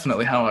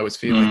definitely how I was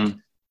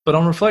feeling. But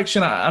on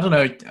reflection, I don't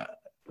know.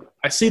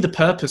 I see the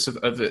purpose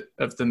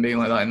of them being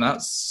like that in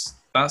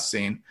that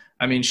scene.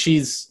 I mean,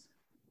 she's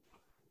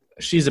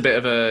a bit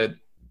of a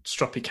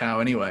stroppy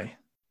cow anyway,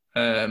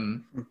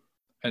 and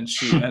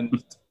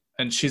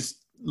she's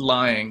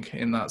lying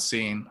in that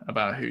scene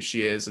about who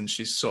she is, and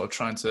she's sort of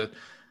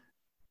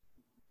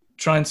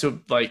trying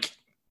to like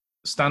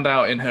stand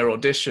out in her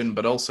audition,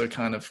 but also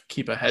kind of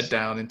keep her head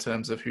down in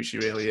terms of who she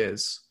really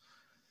is.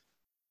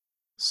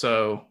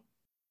 So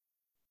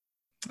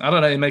I don't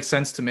know. It makes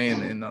sense to me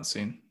in that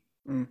scene.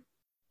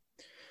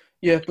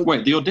 Yeah. But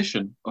wait, the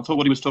audition? I thought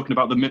what he was talking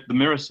about the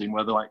mirror scene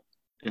where they're like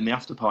in the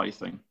after party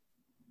thing.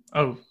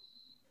 Oh.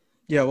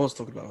 Yeah, I was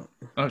talking about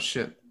it. Oh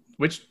shit.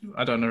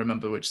 I don't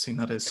remember which scene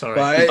that is. Sorry.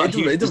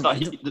 Does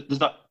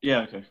that?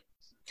 Yeah. Okay.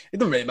 It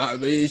doesn't really matter.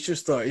 But it's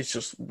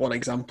just one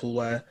example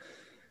where.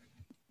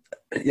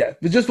 Yeah,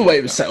 but just the way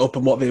it was set up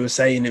and what they were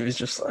saying, it was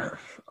just like...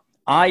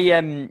 I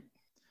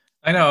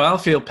know, I'll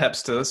feel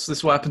peps to this. This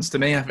is what happens to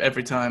me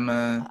every time,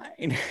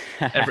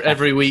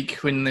 every week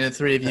when the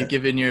three of you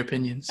give in your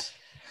opinions.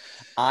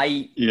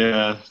 I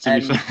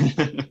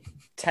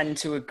tend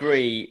to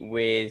agree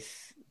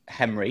with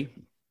Henry.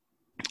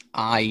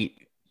 I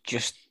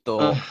just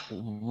thought,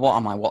 what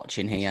am I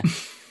watching here?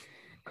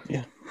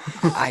 Yeah.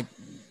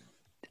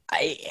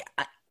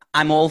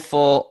 I'm all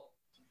for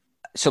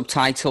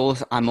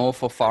subtitles. I'm all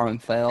for foreign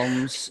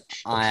films.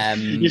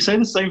 You say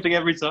the same thing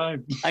every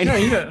time. I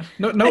know.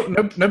 No,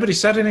 nobody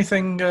said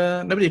anything.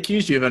 Nobody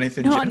accused you of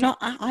anything. No,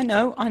 I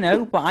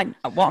know. But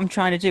what I'm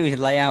trying to do is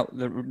lay out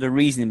the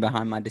reasoning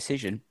behind my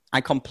decision.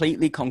 I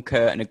completely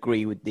concur and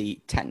agree with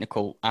the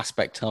technical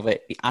aspect of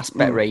it, the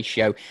aspect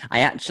ratio.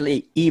 I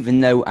actually,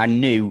 even though I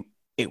knew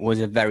it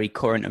was a very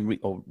current and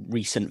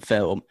recent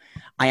film,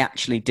 I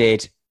actually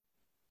did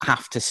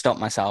have to stop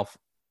myself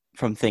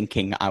from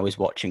thinking I was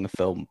watching a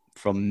film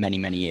from many,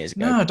 many years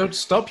ago. No, don't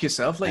stop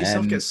yourself. Let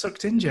yourself get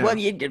sucked in, Joe. Well,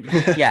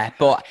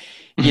 but,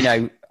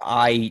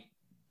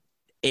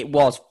 it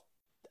was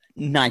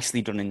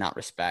nicely done in that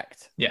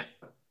respect. Yeah.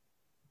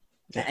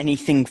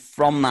 Anything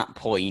from that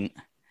point,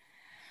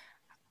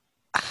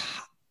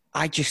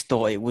 I just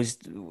thought what's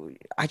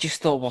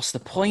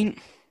the point?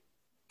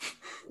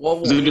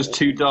 Was it just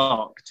too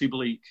dark, too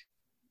bleak?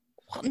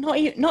 Well,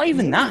 not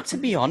even that, to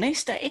be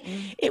honest.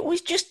 It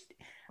was just.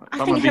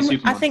 I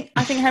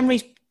think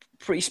Henry's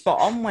pretty spot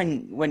on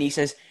when he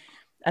says,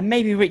 and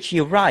maybe Richie,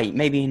 you're right.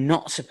 Maybe you're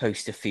not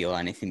supposed to feel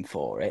anything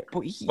for it,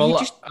 but you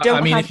just don't.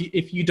 I mean,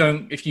 if you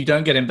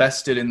don't get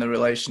invested in the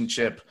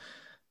relationship,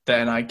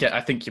 then I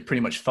think you're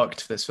pretty much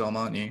fucked for this film,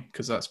 aren't you?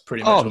 Because that's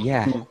pretty much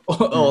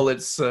all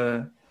it's.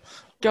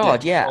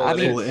 God, yeah. I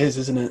mean, all it is,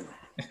 isn't it?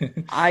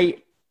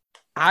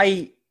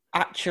 I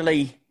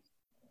actually,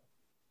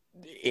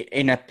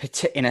 in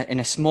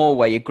a small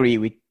way, agree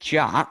with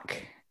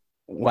Jack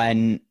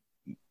when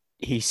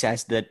he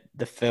says that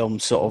the film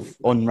sort of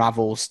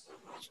unravels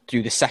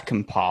through the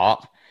second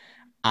part,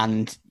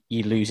 and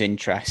you lose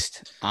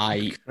interest.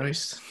 I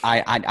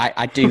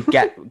do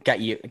get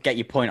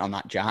your point on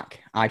that, Jack.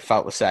 I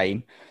felt the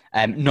same.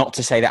 Not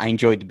to say that I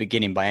enjoyed the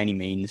beginning by any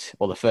means,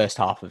 or the first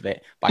half of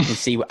it, but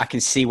I can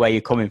see where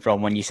you're coming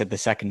from when you said the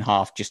second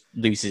half just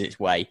loses its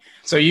way.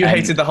 So you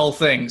hated the whole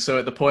thing. So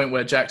at the point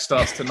where Jack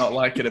starts to not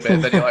like it a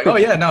bit, then you're like, oh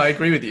yeah, no, I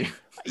agree with you.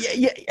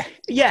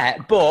 Yeah,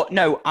 but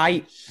no,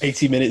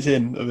 80 minutes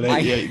in of an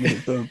 88-minute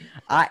film.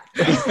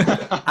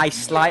 I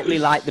slightly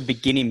like the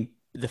beginning,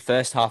 the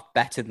first half,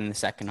 better than the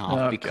second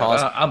half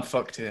because I'm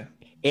fucked here.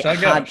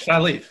 Should I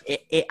leave?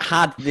 It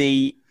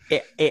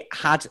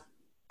had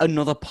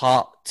another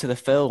part to the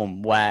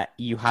film where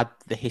you had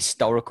the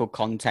historical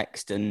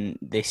context and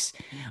this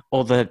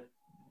other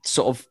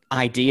sort of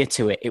idea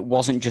to it. It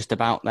wasn't just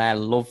about their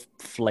love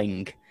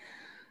fling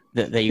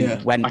that they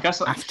went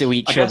after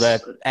each other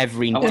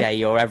every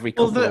day or every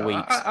couple of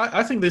weeks.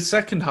 I think the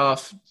second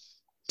half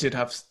did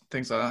have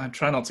things like that. I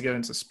try not to go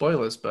into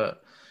spoilers,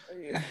 but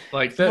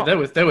like there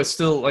was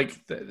still like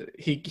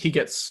he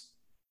gets,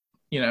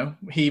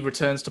 he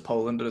returns to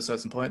Poland at a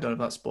certain point. Don't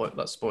know if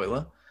that's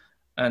spoiler.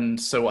 And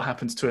so what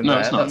happens to him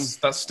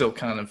that's still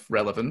kind of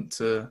relevant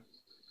to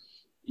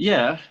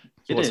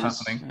what's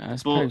happening. I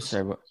suppose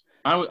so.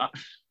 But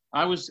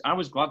I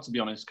was glad, to be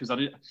honest, because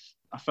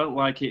I felt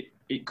like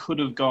it could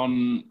have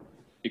gone.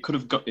 It could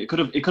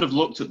have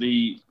looked at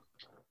the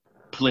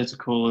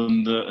political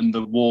and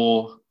the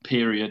war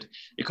period.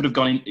 It could have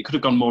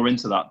gone more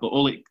into that. But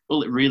all it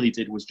really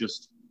did was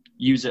just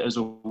use it as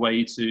a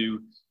way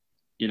to,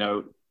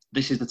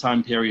 this is the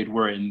time period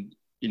we're in.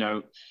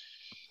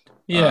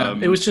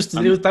 It was just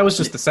that was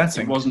just the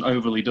setting. It wasn't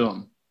overly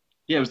done.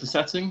 Yeah, it was the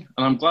setting,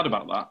 and I'm glad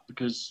about that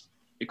because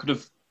it could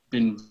have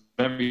been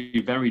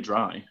very, very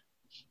dry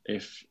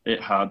if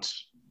it had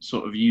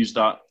sort of used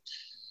that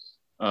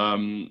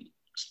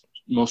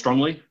more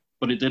strongly,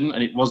 but it didn't,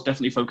 and it was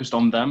definitely focused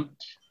on them.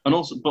 And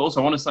also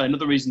I want to say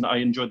another reason that I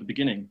enjoyed the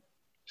beginning,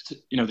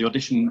 the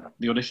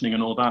auditioning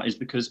and all that, is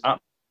because at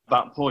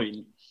that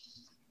point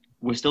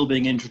we're still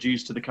being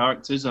introduced to the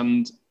characters,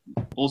 and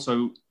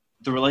also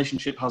the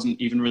relationship hasn't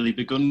even really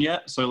begun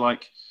yet. So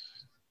like,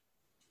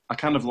 I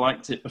kind of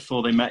liked it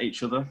before they met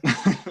each other.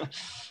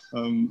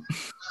 And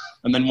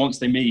then once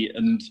they meet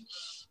and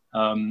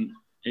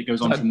it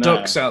goes on from there.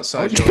 Ducks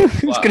outside. I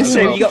was going to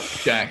say,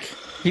 Jack.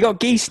 You got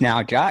geese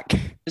now, Jack.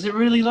 Is it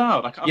really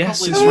loud?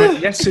 Yes,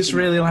 it's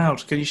really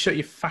loud. Can you shut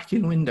your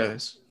fucking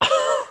windows?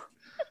 I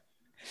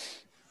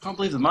can't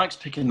believe the mic's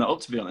picking that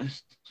up, to be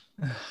honest.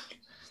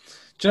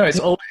 Do you know, it's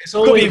always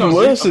got even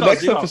worse the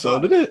next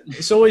episode, isn't it?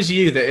 It's always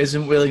you that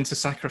isn't willing to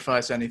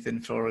sacrifice anything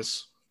for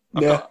us.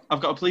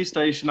 I've got a police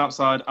station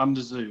outside and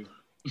a zoo.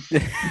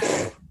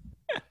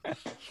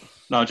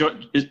 No,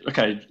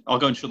 okay, I'll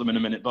go and shut them in a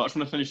minute, but I just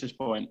want to finish this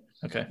point.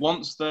 Okay.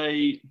 Once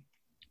they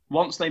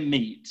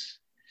meet,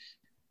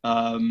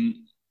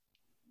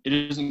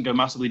 it doesn't go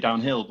massively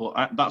downhill,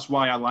 but that's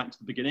why I liked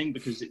the beginning,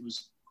 because it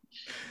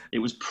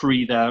was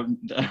pre their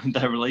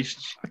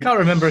relationship. I can't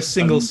remember a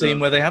single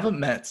scene where they haven't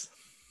met.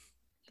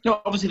 No,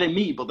 obviously they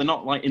meet, but they're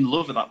not like in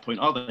love at that point,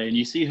 are they? And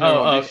you see her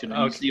audition,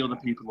 and you see other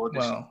people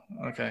audition. Well,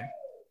 okay.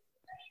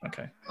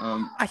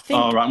 I think.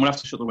 All right, I'm gonna have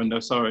to shut the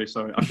window. Sorry.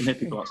 I can hear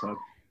people outside.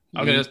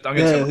 I'm gonna.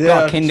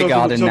 Got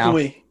kindergarten so now.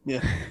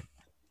 Yeah.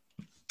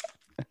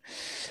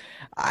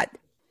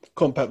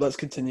 Come on, Pep. Let's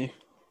continue.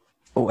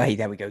 Oh, hey,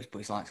 there we go. Put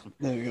his lights on.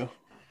 There we go.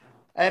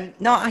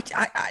 No,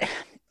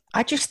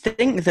 I just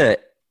think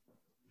that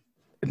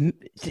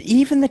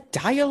even the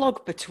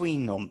dialogue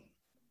between them,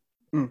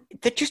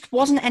 there just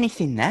wasn't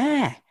anything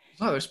there.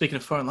 Oh, they're speaking a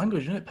foreign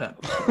language, isn't it,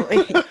 Pep?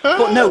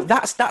 But no,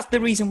 that's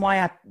the reason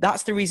why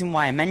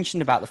I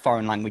mentioned about the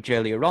foreign language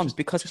earlier on,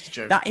 because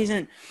that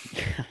isn't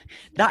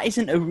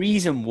a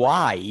reason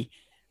why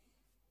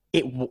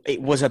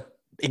it was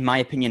in my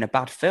opinion, a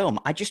bad film.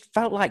 I just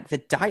felt like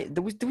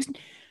there was.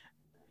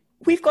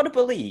 We've got to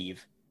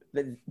believe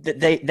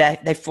that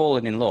they've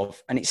fallen in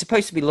love, and it's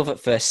supposed to be love at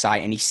first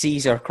sight. And he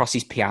sees her across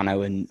his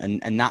piano,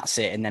 and that's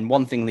it. And then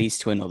one thing leads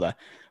to another.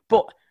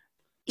 But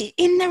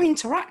in their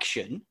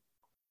interaction,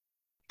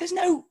 there's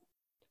no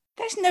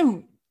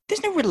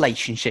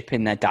relationship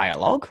in their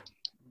dialogue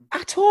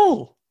at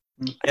all.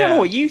 I don't know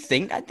what you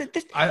think. I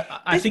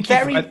think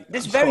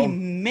there's very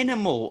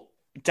minimal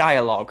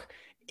dialogue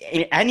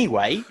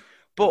anyway.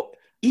 But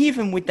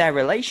even with their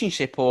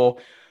relationship, or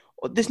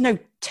there's no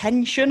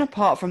tension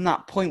apart from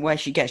that point where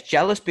she gets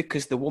jealous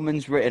because the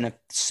woman's written a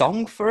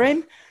song for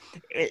him.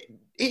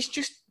 It's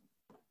just,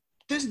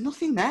 there's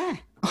nothing there.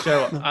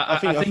 Joe, I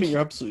think you're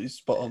absolutely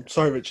spot on.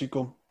 Sorry, Richard, go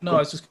on. No, I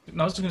was just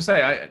going to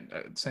say,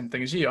 same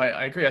thing as you.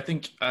 I agree. I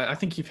think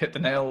you've hit the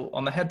nail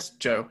on the head,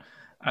 Joe.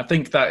 I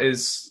think that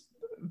is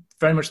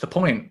very much the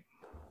point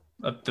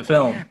of the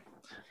film.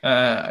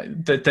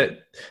 The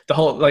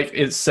whole, like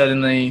it's said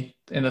in the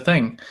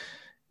thing,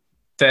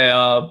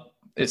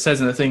 it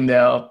says in the thing they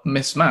are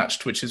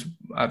mismatched, which is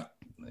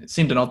it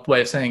seemed an odd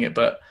way of saying it,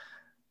 but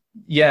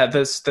yeah,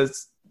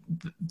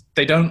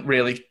 they don't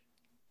really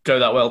go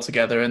that well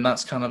together, and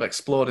that's kind of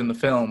explored in the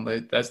film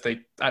as they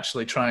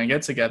actually try and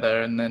get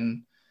together. And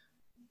then,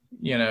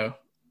 you know,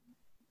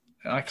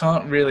 I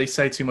can't really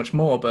say too much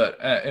more, but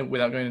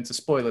without going into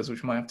spoilers,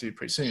 which we might have to do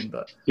pretty soon.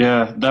 But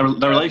yeah, their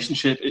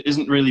relationship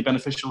isn't really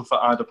beneficial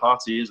for either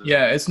party, is it?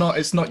 Yeah, it's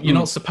not. You're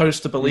not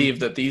supposed to believe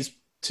that these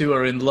two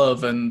are in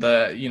love, and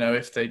you know,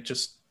 if they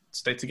just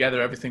stay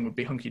together, everything would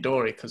be hunky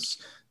dory, because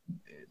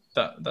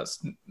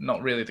that's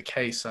not really the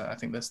case. I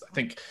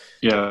think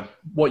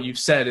what you've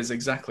said is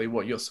exactly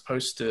what you're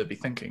supposed to be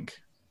thinking.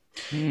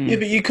 Yeah,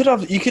 but you could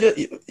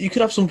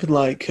have something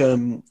like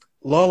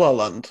La La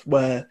Land,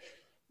 where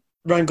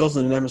Ryan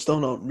Gosling and Emma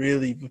Stone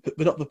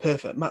they're not the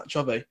perfect match,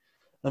 are they?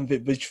 And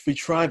they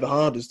try the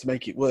hardest to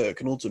make it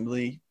work, and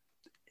ultimately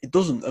it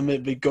doesn't. I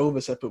mean, they go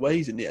their separate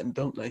ways in the end,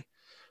 don't they?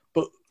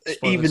 But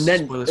even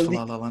then, spoilers for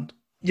La La Land.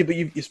 Yeah, but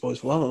you spoilers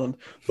for La La Land.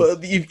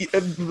 But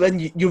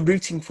then you're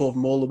rooting for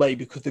them all the way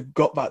because they've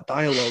got that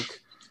dialogue,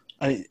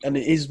 and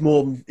it is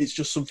more. It's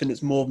just something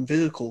that's more than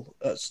physical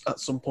at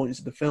some points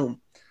of the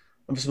film.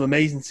 And there's some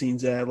amazing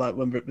scenes there, like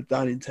when we're at the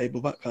dining table,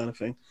 that kind of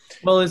thing.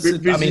 Well, it's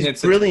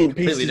brilliant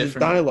pieces of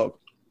dialogue.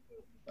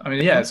 I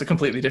mean, yeah, it's a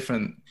completely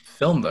different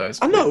film, though.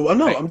 I know.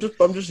 I'm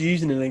just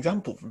using an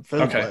example from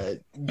film where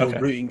you're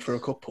rooting for a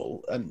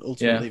couple, and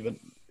ultimately,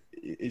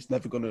 it's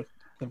never gonna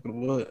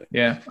work.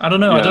 Yeah, I don't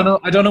know. Yeah.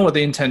 I don't know what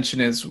the intention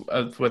is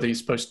of whether you're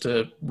supposed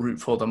to root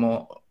for them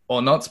or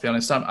not. To be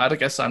honest, I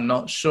guess I'm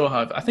not sure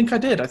how. I think I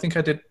did. I think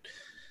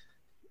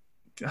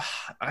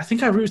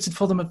I rooted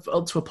for them up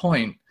to a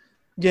point.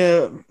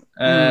 Yeah.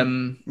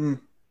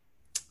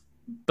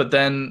 But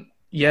then,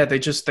 yeah, they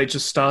just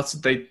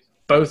started. They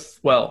both,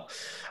 well,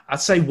 I'd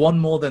say one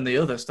more than the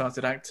other,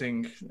 started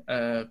acting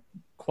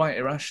quite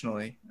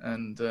irrationally,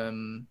 and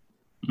that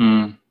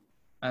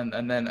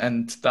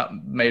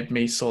made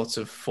me sort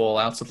of fall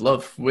out of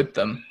love with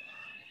them.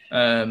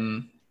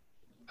 And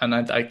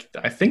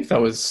I think that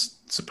was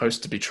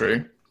supposed to be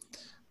true.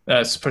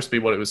 Supposed to be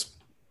what it was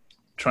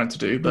trying to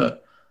do,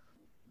 but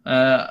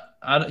I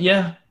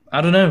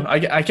don't know.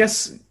 I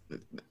guess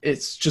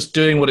it's just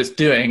doing what it's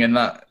doing, and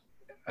that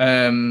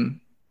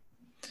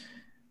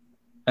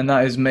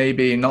is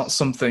maybe not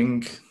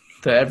something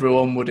that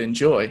everyone would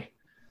enjoy.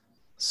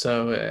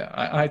 So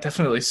I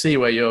definitely see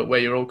where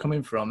you're all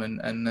coming from,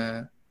 and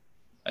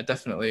I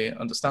definitely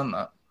understand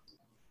that.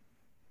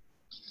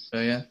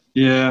 So yeah.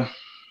 Yeah,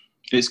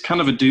 it's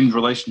kind of a doomed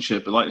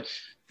relationship. But like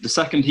the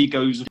second he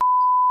goes,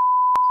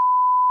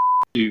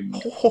 and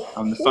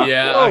the fact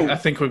I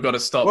think we've got to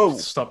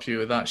stop you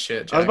with that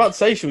shit, Jack. I was about to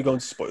say, should we go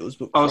into spoilers?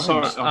 But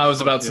sorry. I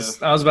was about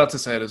to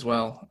say it as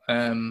well.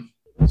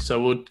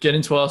 So we'll get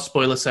into our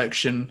spoiler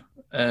section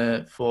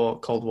for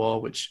Cold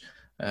War, which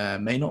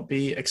may not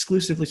be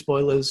exclusively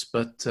spoilers,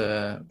 but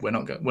we're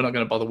not going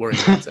to bother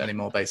worrying about it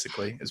anymore.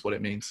 Basically, is what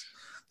it means.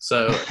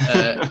 So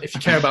if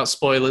you care about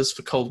spoilers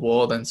for Cold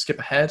War, then skip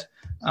ahead.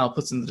 I'll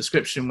put in the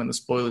description when the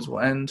spoilers will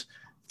end.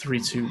 3,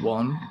 2,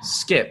 1,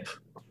 skip.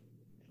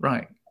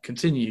 Right,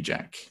 continue,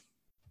 Jack.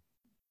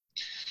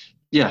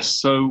 Yes.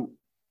 So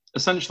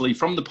essentially,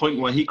 from the point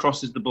where he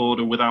crosses the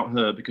border without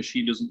her because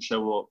she doesn't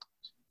show up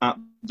at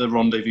the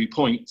rendezvous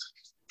point,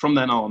 from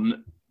then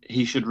on,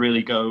 he should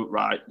really go,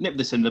 right, nip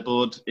this in the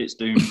bud, it's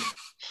doomed.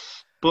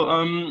 But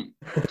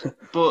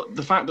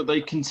the fact that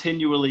they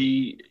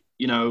continually,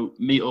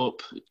 meet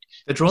up.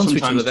 They're drawn to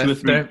each other.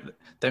 They're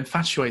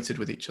infatuated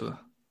with each other.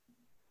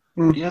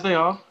 Yeah, they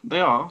are.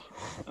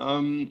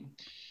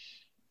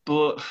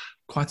 But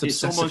quite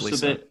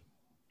obsessively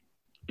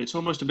it's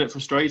almost a bit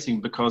frustrating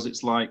because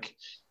it's like,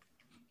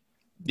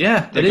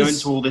 yeah, they're going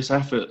to all this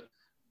effort.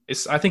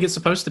 I think it's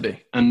supposed to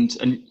be.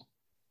 And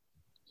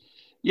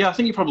yeah, I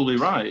think you're probably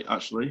right.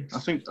 Actually, I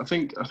think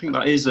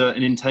that is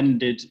an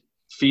intended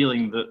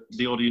feeling that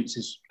the audience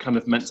is kind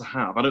of meant to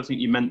have. I don't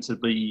think you're meant to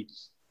be.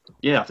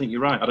 Yeah, I think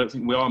you're right. I don't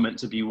think we are meant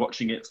to be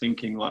watching it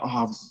thinking like, oh,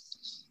 I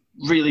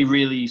really,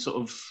 really sort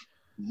of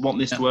want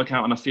this to work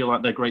out, and I feel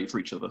like they're great for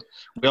each other.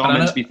 We are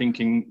meant to be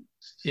thinking.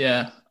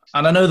 Yeah,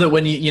 and I know that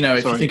when you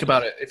you think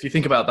about it, if you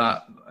think about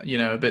that,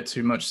 a bit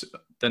too much,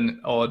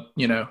 then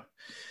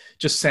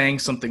just saying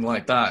something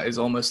like that is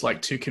almost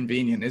like too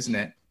convenient, isn't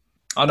it?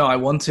 Oh no, I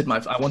wanted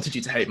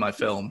you to hate my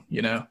film,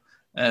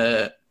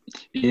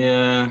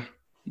 Yeah.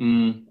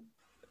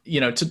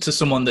 To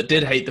someone that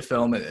did hate the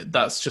film,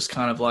 that's just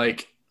kind of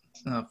like,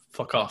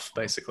 fuck off,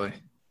 basically.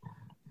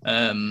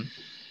 But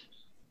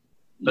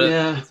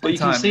you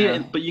can see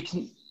it. But you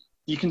can.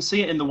 you can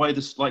see it in the way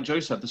this, like Joe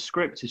said, the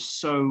script is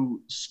so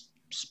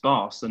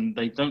sparse and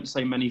they don't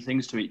say many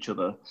things to each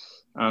other,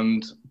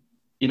 and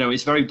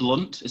it's very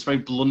blunt. It's a very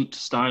blunt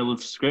style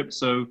of script.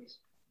 So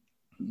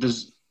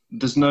there's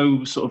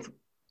no sort of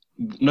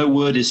no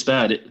word is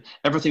spared.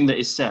 Everything that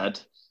is said,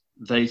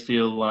 they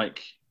feel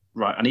like,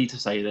 right, I need to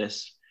say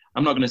this.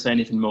 I'm not going to say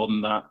anything more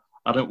than that.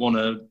 I don't want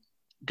to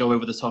go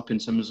over the top in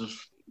terms of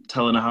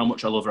telling her how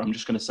much I love her. I'm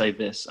just going to say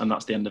this, and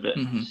that's the end of it.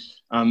 Mm-hmm.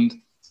 And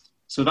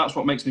so that's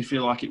what makes me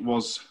feel like it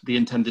was the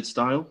intended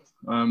style.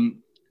 And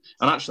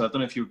actually, I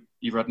don't know if you've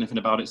read anything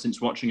about it since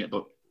watching it,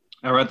 but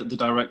I read that the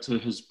director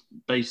has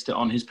based it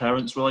on his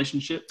parents'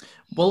 relationship.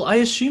 Well, I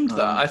assumed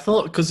that. I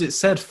thought, because it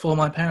said "for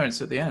my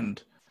parents" at the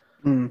end.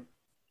 Mm.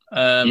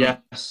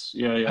 Yes,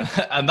 yeah.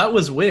 And that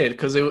was weird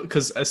because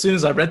as soon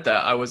as I read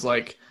that, I was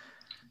like,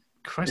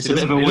 Christ, he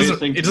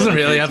doesn't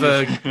really have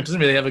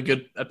a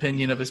good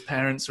opinion of his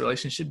parents'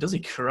 relationship, does he?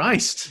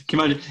 Christ. Can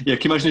you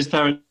imagine his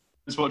parents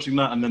watching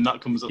that, and then that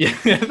comes up?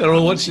 Yeah, they're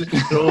all watching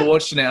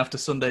it after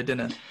Sunday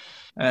dinner.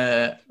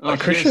 And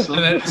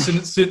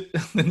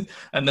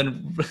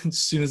then as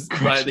soon as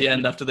right at the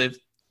end, after they've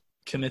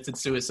committed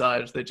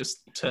suicide, they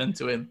just turn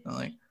to him. I'm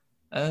like,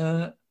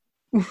 that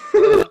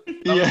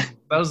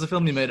was the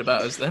film you made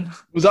about us then.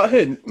 Was that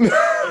him?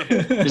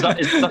 Is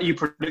that you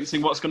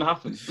predicting what's going to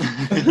happen?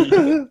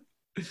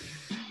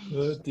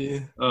 Oh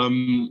dear.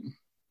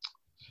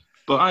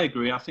 But I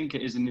agree. I think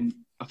it is.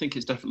 I think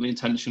it's definitely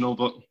intentional,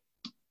 but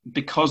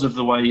because of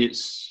the way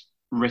it's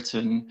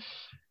written,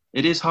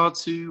 it is hard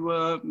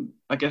to,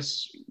 I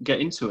guess, get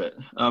into it.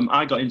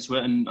 I got into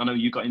it, and I know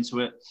you got into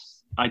it.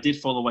 I did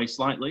fall away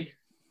slightly,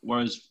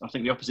 whereas I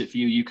think the opposite for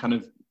you. You kind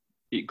of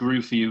it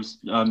grew for you.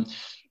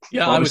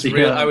 I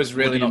was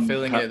really not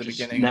feeling it at the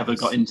beginning. Never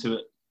got into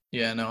it.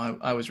 Yeah, no,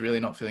 I was really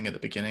not feeling it at the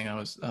beginning. I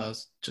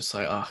was just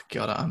like, oh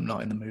God, I'm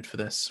not in the mood for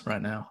this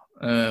right now.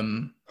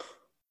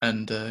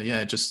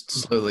 Just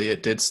slowly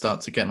it did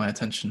start to get my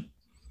attention.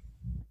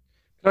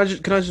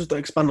 Can I just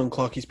expand on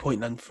Clarky's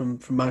point then from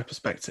my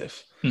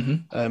perspective?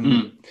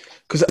 Mm-hmm.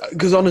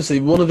 Because honestly,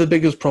 one of the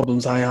biggest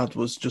problems I had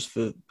was just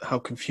for how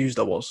confused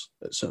I was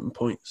at certain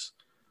points.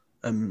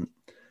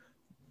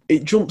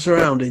 It jumps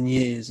around in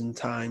years and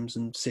times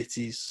and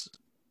cities,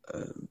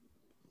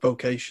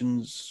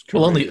 vocations.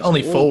 Well,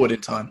 only forward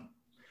in time.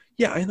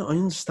 Yeah, I know, I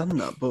understand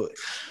that, but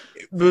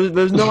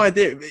there's no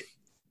idea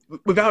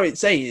without it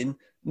saying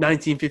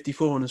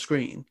 1954 on the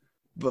screen.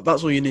 But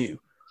that's all you knew.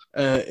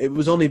 It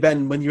was only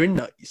then when you're in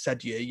that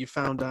said year you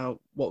found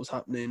out what was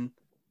happening,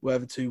 where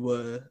the two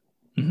were,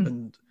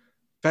 and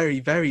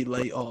very, very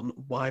late on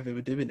why they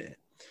were doing it.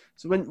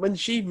 So when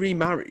she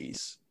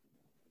remarries,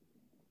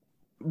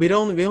 we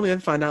only then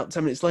find out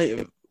 10 minutes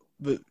later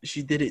that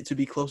she did it to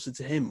be closer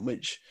to him,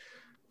 which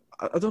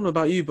I don't know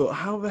about you, but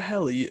how the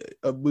hell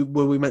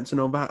were we meant to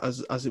know that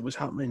as it was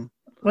happening?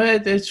 Well,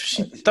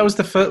 that was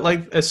the first,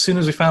 like, as soon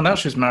as we found out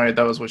she was married,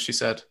 that was what she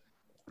said.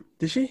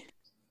 Did she?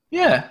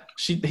 Yeah,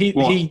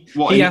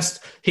 he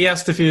asked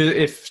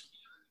if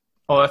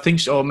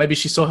or maybe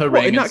she saw her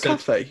ring in that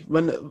cafe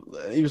when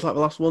he was like the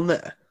last one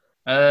there.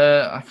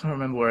 I can't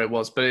remember where it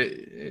was, but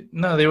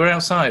no, they were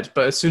outside.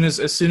 But as soon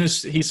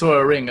as he saw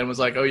her ring and was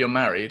like, "Oh, you're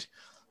married,"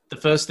 the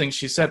first thing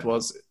she said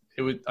was,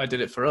 "I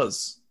did it for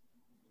us,"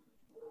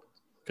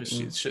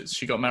 because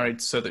she got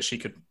married so that she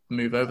could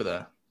move over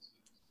there.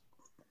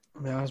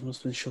 My eyes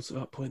must have been shut at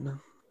that point then.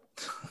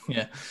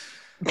 Yeah.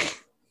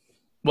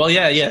 Well,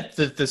 yeah.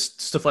 The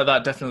stuff like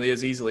that definitely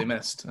is easily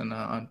missed, and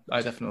I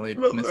definitely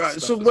missed.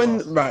 Right. So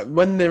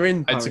when they're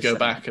in Paris, I had to go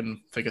back and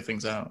figure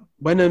things out.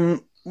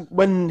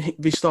 When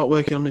they start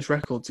working on this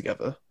record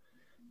together,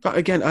 but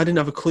again, I didn't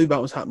have a clue about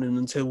what was happening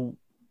until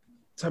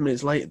 10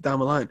 minutes later down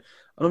the line.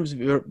 And obviously,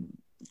 we were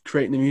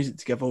creating the music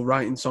together, or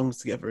writing songs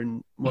together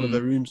in one of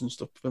their rooms and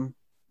stuff. And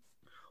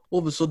all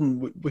of a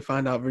sudden, we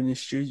find out we're in the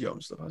studio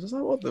and stuff. I was just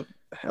like, what the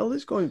hell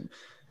is going?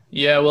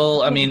 Yeah,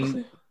 well, I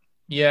mean.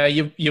 Yeah,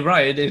 you're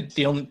right.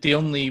 The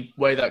only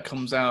way that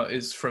comes out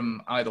is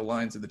from either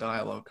lines of the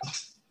dialogue.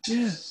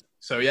 Yeah.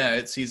 So yeah,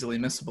 it's easily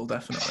missable,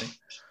 definitely.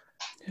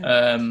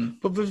 Yeah.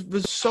 But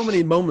there's so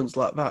many moments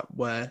like that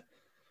where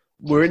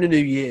we're in a new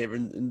year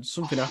and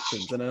something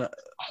happens, and I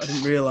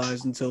didn't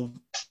realise until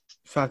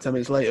 5-10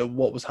 minutes later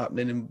what was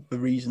happening and the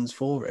reasons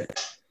for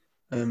it.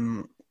 I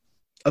don't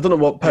know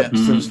what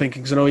Pepster was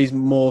thinking, because I know he's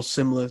more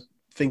similar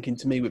thinking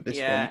to me with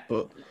this one,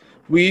 but.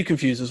 Were you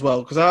confused as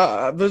well?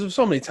 Because there's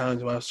so many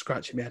times where I was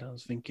scratching my head. I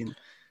was thinking,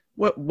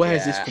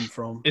 where's this come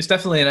from? It's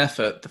definitely an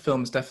effort. The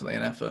film is definitely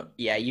an effort.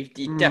 Yeah, you've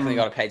definitely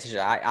got to pay attention.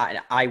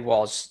 I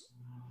was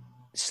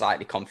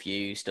slightly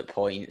confused at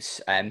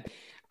points. I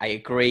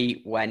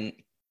agree when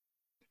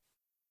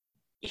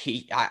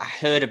I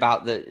heard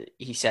about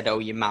he said, "Oh,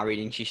 you're married,"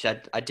 and she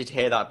said, "I did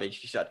hear that," but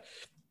she said,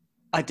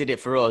 "I did it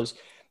for us."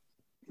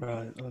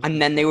 Right.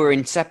 And then they were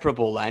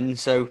inseparable then,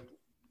 so...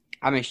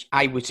 I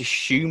was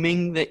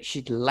assuming that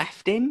she'd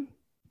left him,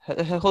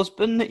 her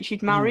husband that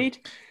she'd married.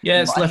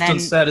 Yeah, it's left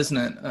unsaid, isn't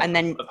it? And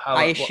then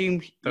I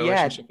assumed, the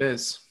relationship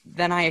is.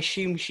 Then I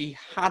assumed she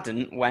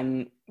hadn't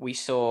when we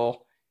saw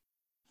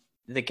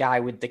the guy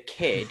with the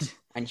kid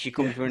and she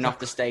comes running off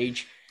the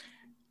stage,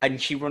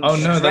 and she runs. Oh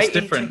no, that's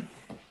straight different.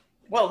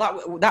 Well,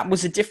 that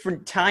was a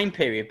different time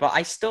period, but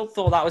I still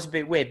thought that was a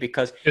bit weird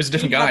because It was a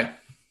different guy.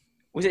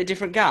 Was it a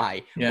different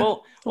guy? Yeah.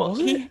 Well,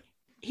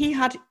 he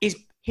had his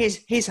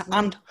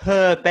and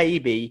her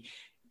baby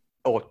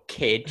or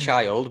kid,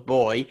 child,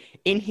 boy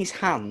in his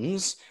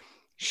hands.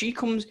 She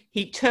comes,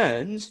 he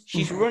turns,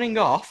 she's running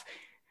off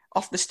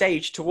the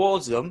stage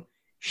towards them.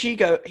 He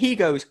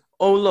goes,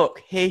 "Oh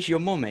look, here's your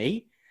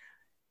mummy."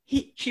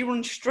 She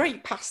runs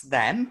straight past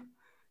them,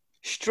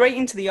 straight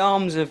into the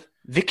arms of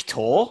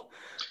Victor,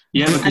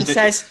 and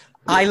says,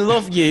 "I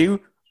love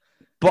you,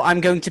 but I'm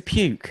going to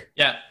puke."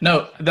 Yeah,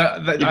 no,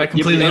 I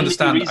completely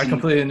understand. I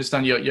completely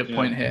understand your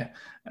point here.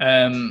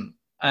 And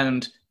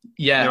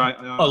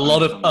a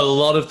lot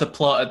of the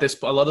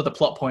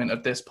plot point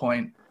at this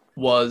point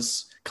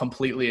was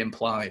completely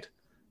implied.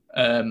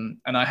 And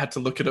I had to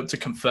look it up to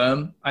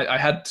confirm. I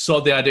had sort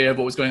of the idea of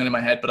what was going on in my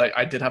head, but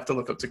I did have to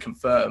look up to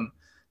confirm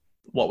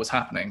what was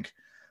happening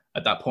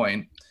at that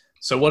point.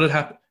 So what had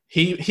happened?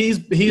 He's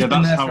been there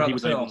how throughout he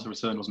was the film. able to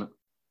return, wasn't it?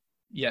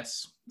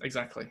 Yes,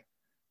 exactly.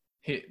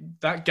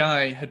 That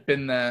guy had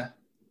been there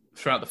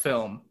throughout the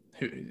film.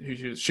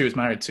 Who she was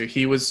married to.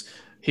 He was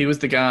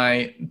the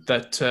guy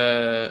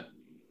that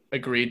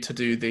agreed to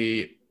do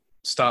the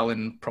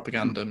Stalin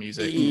propaganda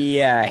music.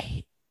 Yeah.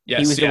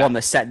 Yes, he was the one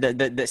that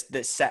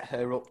set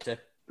her up to.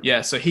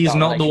 Yeah, so he's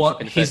not the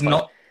one. He's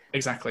not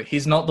exactly.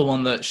 He's not the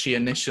one that she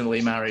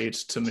initially married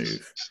to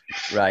move.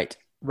 Right.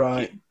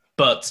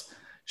 But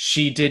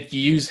she did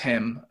use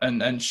him,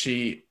 and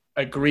she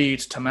agreed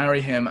to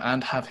marry him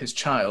and have his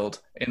child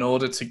in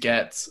order to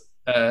get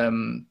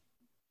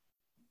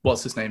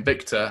what's his name,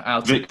 Victor,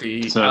 out of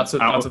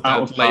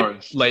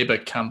that labor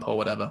camp or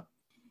whatever.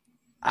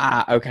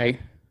 Ah, okay.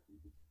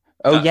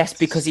 Oh yes,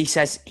 because he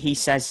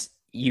says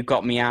you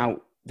got me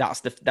out.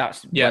 That's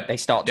what they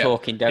start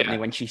talking, don't they,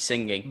 when she's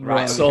singing?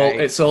 Right.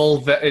 It's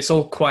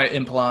all quite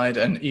implied,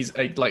 and he's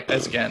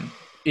again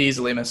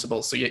easily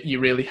missable. So you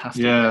really have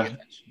to pay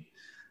attention.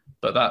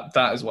 But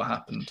that is what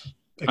happened.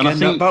 Again, and I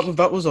think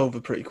that was over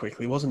pretty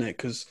quickly, wasn't it?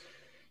 Because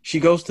she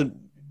goes to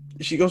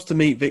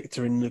meet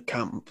Victor in the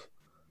camp,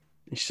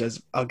 and she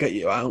says, "I'll get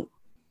you out."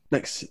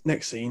 Next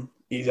scene,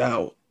 he's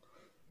out.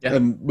 Yeah.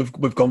 And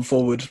we've gone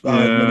forward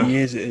many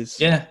years it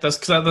is. Yeah, that's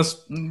what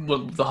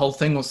the whole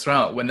thing was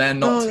throughout. When they're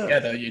not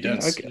together, you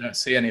don't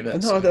see any of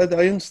it. No,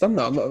 I understand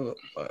that.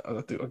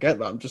 I get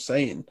that. I'm just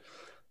saying.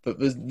 But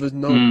there's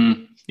no...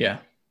 Yeah,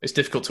 it's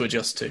difficult to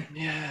adjust to.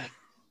 Yeah.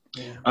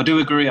 I do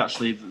agree,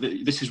 actually.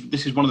 This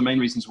is one of the main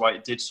reasons why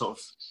it did sort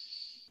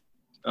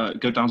of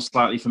go down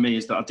slightly for me,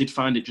 is that I did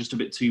find it just a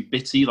bit too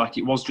bitty, like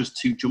it was just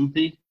too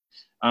jumpy.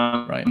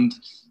 Right. And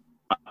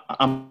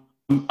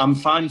I'm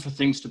fine for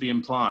things to be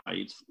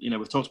implied. You know,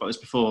 we've talked about this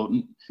before.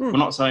 We're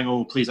not saying,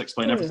 "Oh, please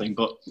explain everything,"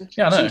 but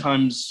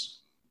sometimes,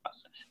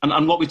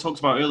 and what we talked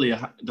about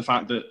earlier, the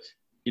fact that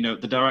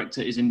the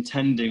director is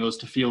intending us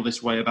to feel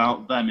this way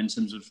about them in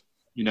terms of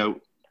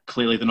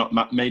clearly they're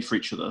not made for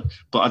each other.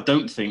 But I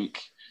don't think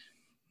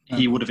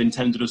he would have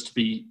intended us to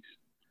be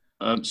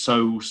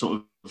so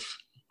sort of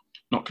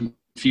not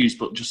confused,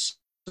 but just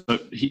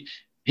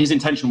his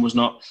intention was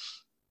not,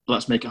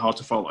 let's make it hard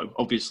to follow,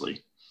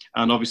 obviously.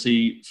 And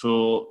obviously,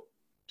 for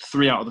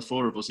 3 out of the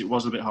 4 of us, it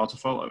was a bit hard to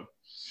follow.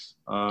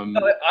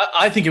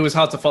 I think it was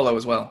hard to follow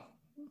as well.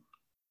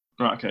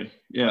 Right. Okay.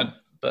 Yeah.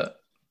 But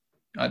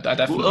I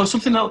definitely.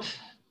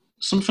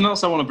 Something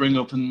else I want to bring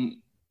up, and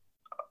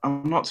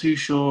I'm not too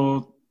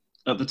sure.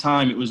 At the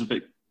time, it was a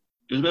bit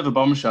of a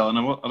bombshell, and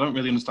I don't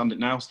really understand it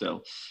now.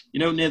 Still,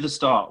 near the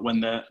start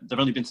when they've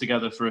only been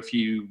together for a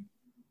few.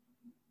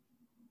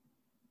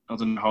 I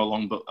don't know how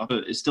long, but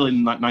it's still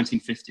in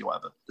 1950 or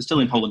whatever. They're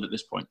still in Holland at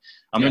this point.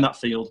 I'm in that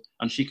field,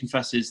 and she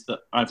confesses that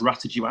I've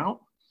ratted you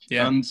out.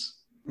 Yeah. And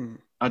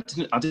I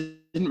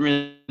didn't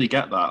really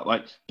get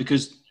that,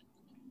 because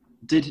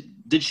did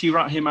she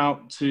rat him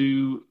out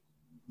to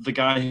the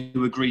guy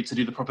who agreed to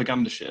do the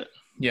propaganda shit?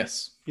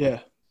 Yes.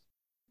 Yeah.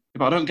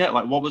 But I don't get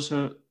what was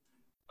her.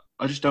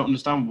 I just don't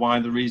understand why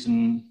the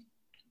reason.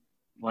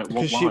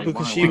 Because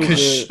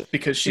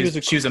she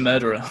was a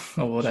murderer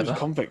or whatever. She was a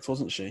convict,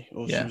 wasn't she?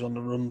 Or she was on the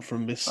run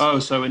from this. Oh,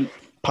 so in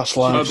past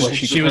life where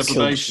she was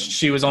killed.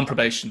 She was on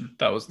probation.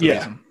 That was the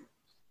reason.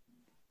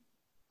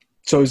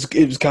 So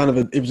it was kind of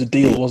a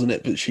deal, wasn't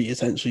it? But she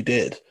essentially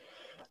did.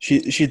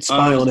 She'd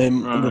spy on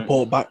him and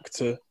report back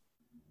to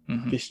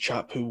this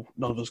chap who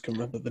none of us can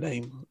remember the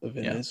name of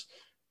him is,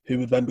 who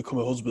would then become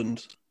a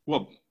husband.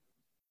 What?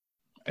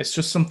 It's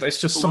just something.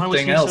 It's just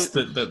something else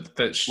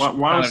that.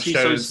 Why was he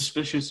so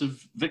suspicious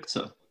of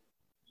Victor?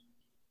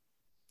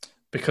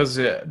 Because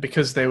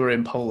they were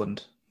in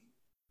Poland,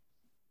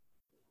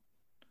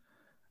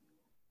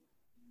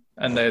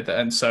 and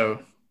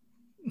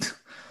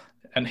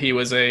he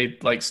was a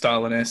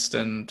Stalinist,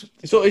 and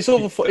it's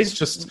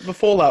just the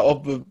fallout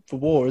of the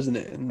war, isn't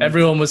it? And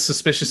everyone was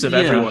suspicious of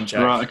everyone,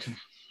 Jack. Right. Okay.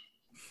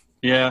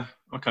 Yeah.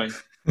 Okay.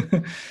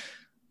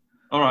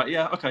 All right.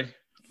 Yeah. Okay.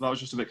 That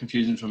was just a bit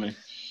confusing for me.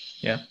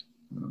 Yeah,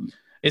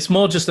 it's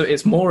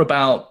more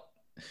about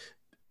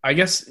I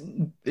guess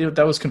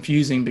that was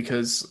confusing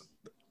because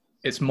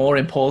it's more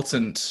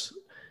important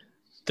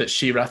that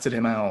she ratted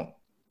him out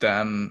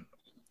than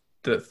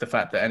the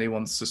fact that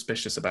anyone's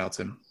suspicious about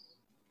him.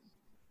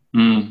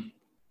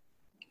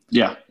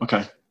 Yeah.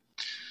 Okay.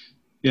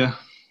 Yeah.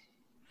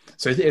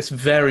 So it's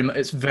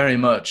very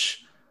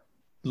much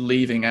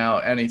leaving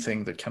out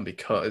anything that can be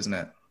cut, isn't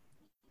it?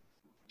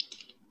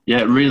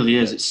 Yeah, it really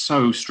is. It's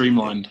so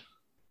streamlined.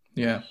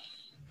 Yeah.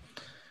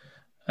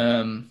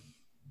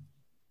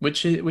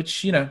 Which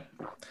you know,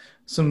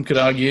 some could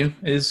argue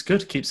is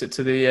good. Keeps it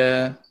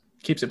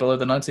below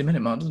the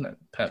 90-minute mark, doesn't it,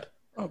 Pep?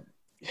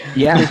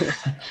 Yeah.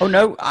 Oh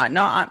no,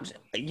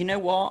 you know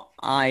what?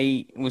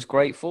 I was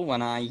grateful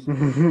when I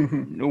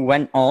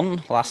went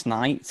on last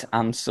night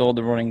and saw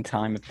the running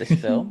time of this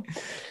film.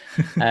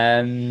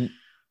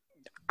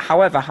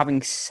 However,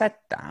 having said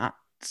that,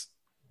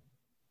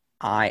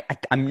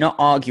 I'm not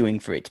arguing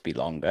for it to be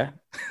longer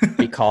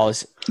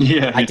because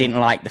I didn't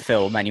like the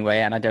film anyway,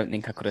 and I don't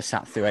think I could have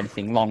sat through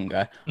anything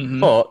longer.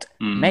 But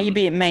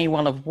maybe it may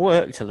well have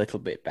worked a little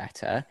bit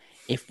better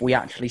if we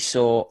actually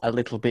saw a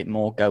little bit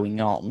more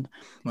going on.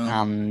 Well,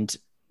 and,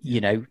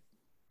 you know,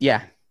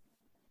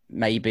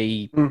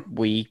 maybe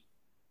we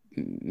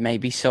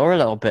saw a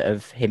little bit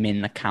of him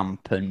in the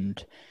camp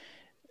and,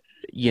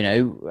 you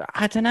know,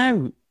 I don't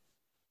know.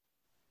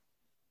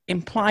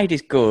 Implied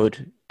is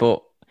good,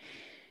 but,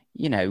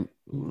 you know,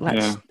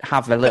 let's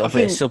have a little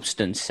bit of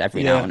substance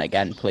every now and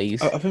again,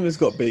 please. I think there's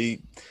got to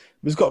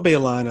be a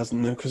line,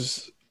 hasn't there?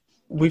 Because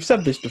we've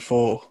said this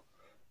before,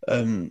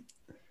 and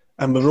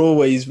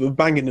we're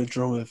banging the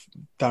drum of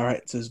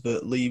directors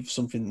that leave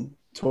something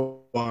to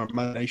our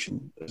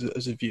imagination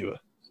as a viewer,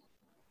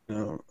 you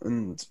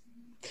know.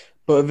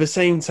 But at the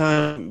same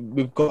time,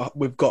 we've got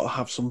to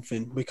have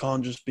something. We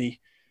can't just be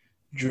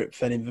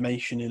drip-fed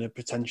information in a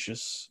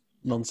pretentious,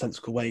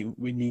 nonsensical way.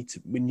 We need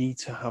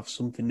to have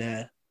something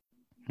there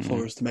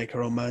for us to make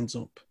our own minds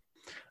up.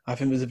 I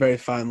think there's a very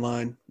fine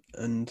line,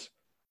 and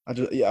I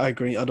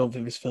agree. I don't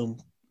think this film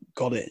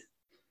got it.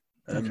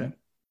 Okay.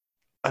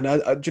 And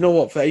do you know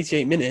what? For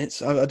 88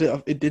 minutes,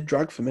 it did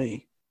drag for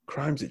me.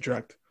 Crimes, it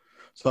dragged.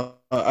 So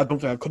I don't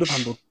think I could have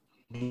handled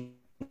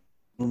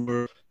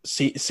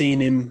seeing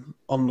him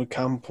on the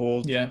camp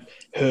or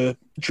her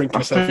drinking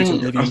herself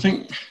into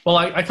oblivion. Well,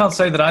 I can't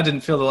say that I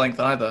didn't feel the length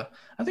either.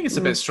 I think it's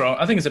a bit strong.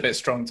 I think it's a bit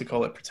strong to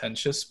call it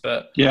pretentious,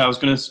 but yeah, I was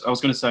gonna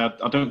say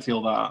I don't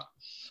feel that.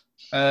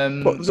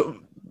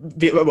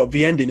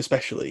 The ending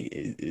especially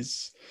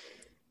is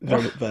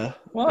very up there.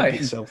 Why?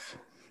 Itself.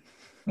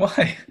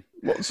 Why?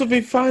 So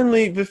they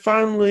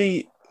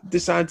finally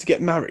decide to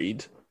get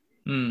married,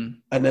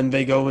 and then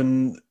they go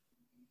and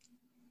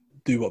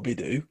do what they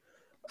do.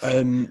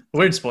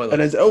 Weird spoiler.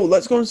 And then,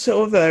 let's go and sit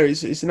over there.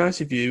 It's a nice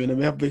view, and then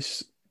we have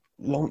this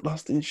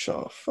long-lasting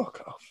shot.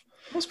 Fuck off.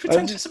 What's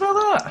pretentious about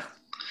that?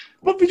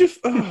 What we just?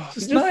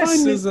 It's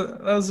nice.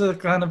 That was a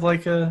kind of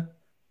like a.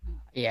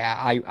 Yeah,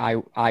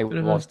 I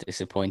was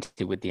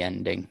disappointed with the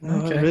ending.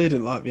 No, I really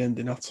didn't like the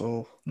ending at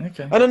all.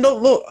 Okay. And I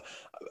don't look.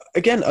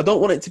 Again, I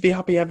don't want it to be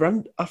happy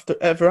ever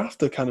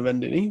after kind of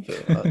ending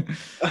either.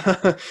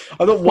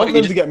 I don't want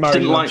them to get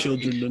married and have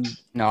children.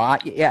 No,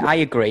 I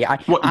agree.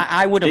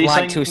 I would have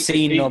liked to have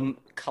seen them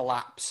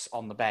collapse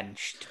on the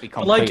bench. To be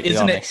completely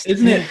honest,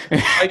 isn't it?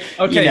 Like,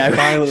 okay, you know,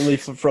 violently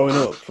for throwing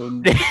up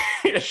and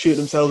shoot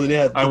themselves in the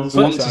head. I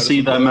want to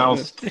see their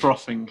mouth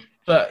frothing.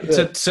 But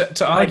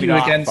to argue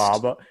against.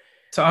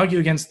 To argue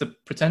against the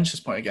pretentious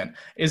point again,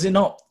 is it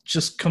not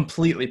just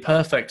completely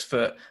perfect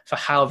for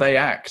how they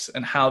act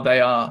and how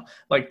they are?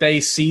 Like, they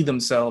see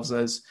themselves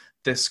as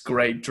this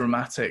great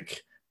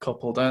dramatic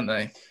couple, don't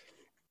they?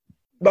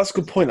 That's a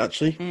good point,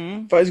 actually.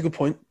 Mm-hmm. That is a good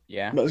point.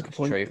 Yeah, that is a good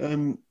point.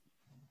 True.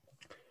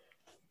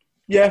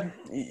 Yeah,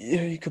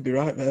 you could be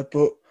right there,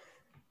 but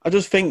I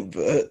just think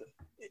that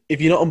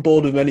if you're not on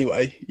board with him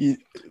anyway, you're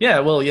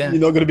not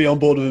going to be on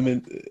board with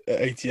him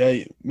at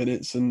 88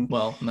 minutes. And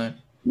no.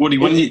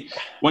 Woody,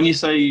 when you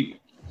say,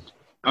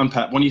 and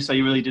Pep, when you say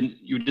you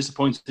were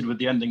disappointed with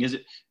the ending, is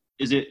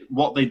it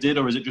what they did,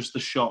 or is it just the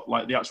shot,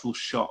 like the actual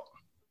shot?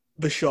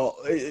 The shot.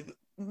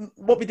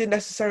 What we did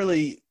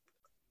necessarily,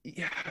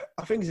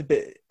 I think it's a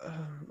bit.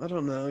 I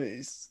don't know.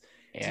 I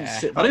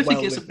don't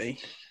think it's a. Me.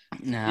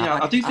 No,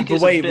 I do think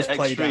it's a bit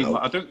extreme.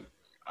 Like,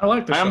 I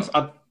like the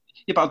shot.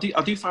 But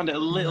I do find it a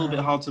little bit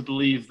hard to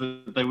believe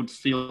that they would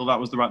feel that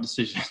was the right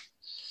decision.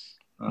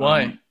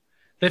 Why?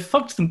 They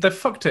fucked them. They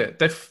fucked it.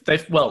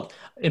 They've. Well,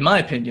 in my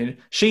opinion,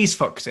 she's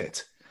fucked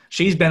it.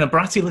 She's been a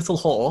bratty little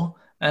whore,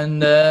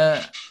 and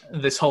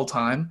this whole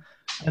time,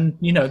 and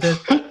you know they're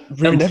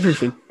ruined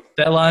everything.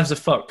 Their lives are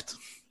fucked.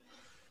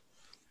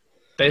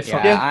 They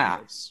fucked. Get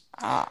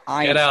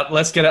out.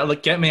 Let's get out.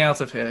 Look, get me out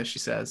of here. She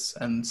says,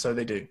 and so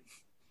they do.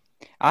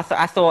 I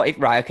thought,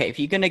 if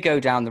you're going to go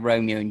down the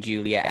Romeo and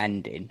Juliet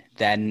ending,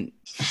 then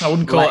I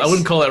wouldn't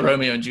call it a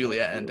Romeo and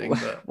Juliet ending.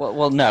 But...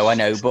 Well, no, I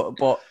know, but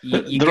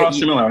there are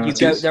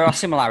similarities. There are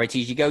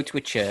similarities. You go to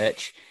a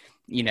church,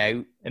 you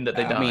know, in that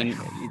they die. I mean,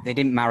 they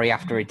didn't marry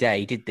after a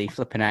day, did they?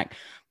 Flipping heck.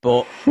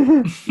 But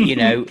you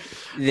know,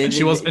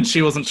 she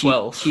wasn't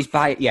 12. She's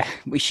by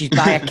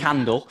a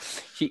candle.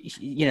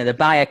 They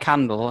buy a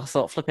candle. I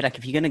thought, flip it, heck,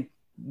 if you're gonna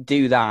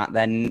do that,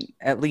 then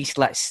at least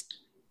let's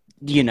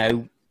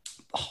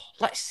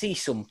see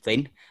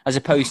something, as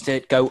opposed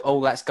to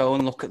let's go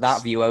and look at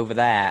that view over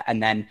there,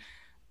 and then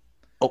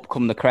up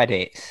come the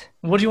credits.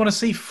 What do you want to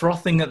see?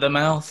 Frothing at the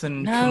mouth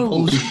and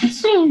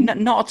compulsions?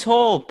 Not at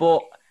all.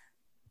 But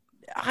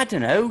I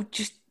don't know.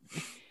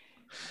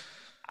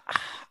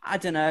 I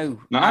don't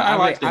know. No, I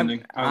liked the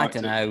ending. I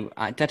don't know.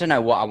 I don't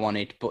know what I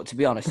wanted, but to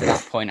be honest, at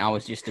that point, I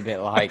was just a bit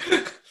like,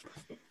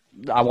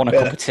 I want a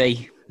cup of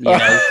tea. You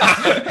know,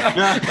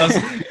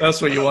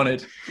 that's what you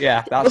wanted.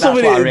 Yeah, that's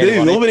what I really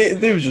wanted. All we need to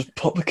do was just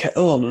pop the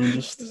kettle on and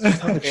just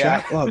have a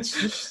chat,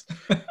 lads.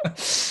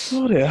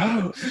 Bloody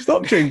hell!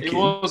 Stop drinking. It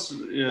was,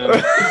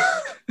 yeah.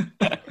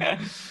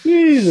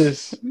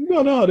 Jesus,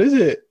 not hard, is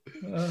it?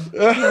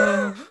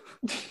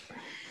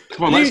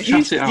 Come on, let's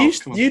chat it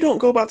out. You don't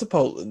go back to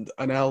Poland,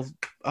 and I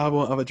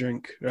won't have a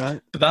drink,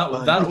 right?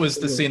 But that was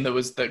the scene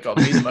that got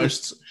me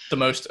the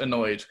most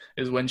annoyed,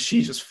 is when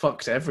she just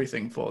fucked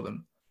everything for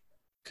them,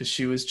 because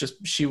she was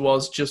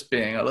just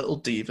being a little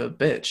diva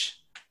bitch.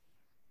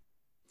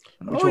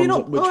 You're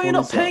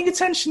not paying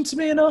attention to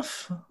me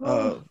enough.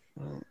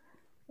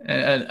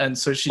 And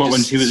so she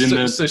when she was in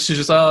the... So she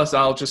just asked,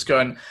 I'll just go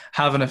and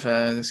have an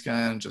affair with this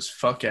guy and just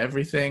fuck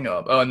everything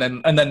up. Oh, and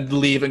then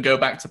leave and go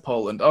back to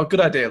Poland. Oh,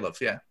 good idea, love.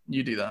 Yeah,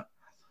 you do that.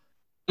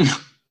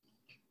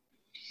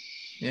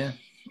 Yeah,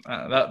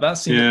 that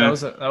seemed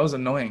that was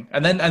annoying.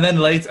 And then then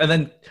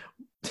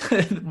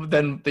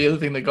the other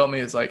thing that got me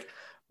is like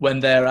when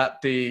they're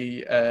at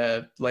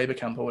the labor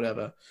camp or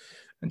whatever,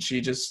 and she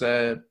just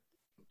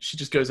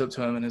goes up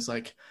to him and is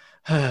like,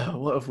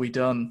 "What have we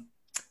done?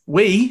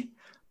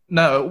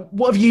 No,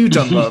 what have you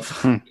done,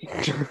 love?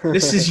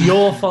 This is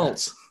your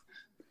fault."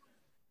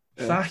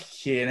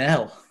 Fucking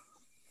hell.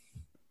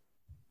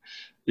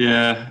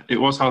 Yeah, it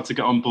was hard to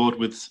get on board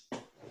with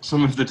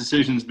some of the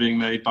decisions being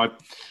made by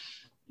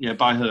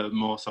her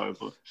more so.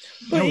 But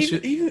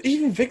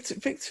even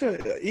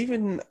Victor,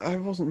 even I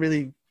wasn't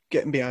really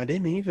getting behind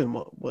him. Even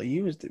what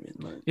he was doing.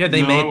 Like. Yeah,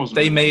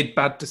 they made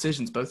bad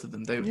decisions. Both of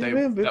them. They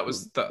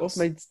both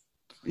made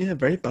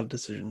very bad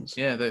decisions.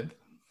 Yeah,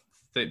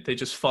 they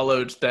just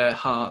followed their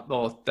heart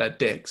or their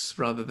dicks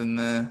rather than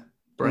their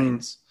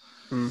brains.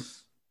 So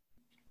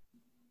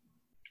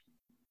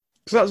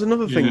that's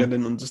another thing I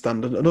didn't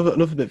understand.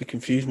 Another bit that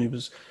confused me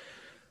was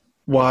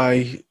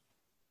why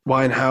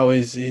and how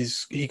he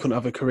couldn't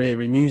have a career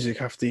in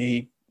music after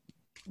he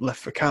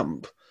left for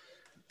camp.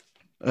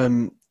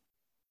 And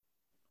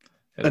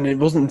it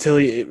wasn't until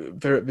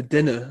they're at the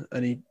dinner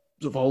and he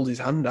sort of holds his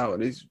hand out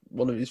and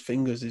one of his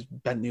fingers is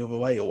bent the other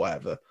way or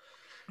whatever.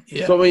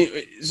 Yeah. So I mean,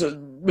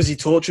 was he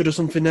tortured or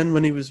something then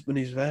when he was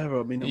there? Or,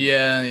 I mean,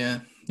 yeah.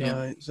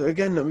 Right. So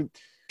again, I mean,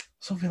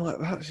 something like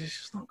that is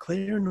just not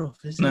clear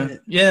enough, is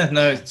it? Yeah,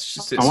 no. It's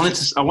just.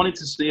 I wanted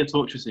to see a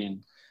torture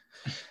scene.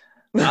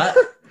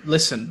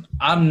 Listen,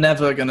 I'm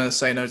never gonna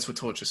say no to a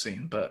torture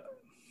scene, but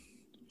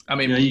I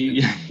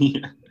mean,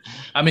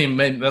 I mean,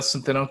 maybe that's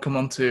something I'll come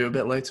on to a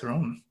bit later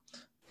on.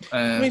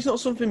 I mean, it's not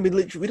something we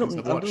don't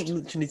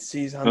literally need to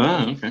see his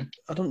hand. Okay.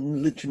 I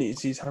don't literally need to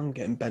see his hand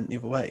getting bent the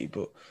other way,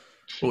 but.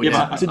 I'll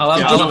have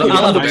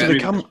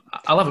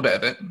a bit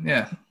of it,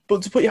 yeah.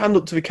 But to put your hand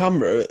up to the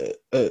camera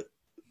at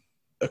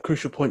a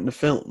crucial point in the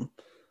film,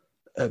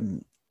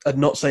 and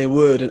not say a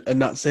word,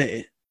 and that's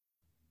it.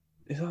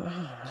 It's like,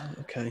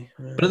 okay.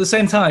 But at the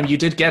same time, you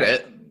did get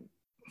it.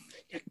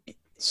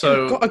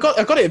 So I got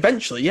it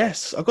eventually.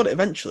 Yes, I got it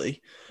eventually.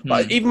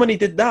 But even when he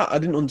did that, I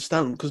didn't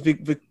understand because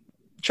the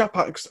chap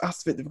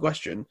asked Vic the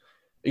question, "Are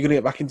you going to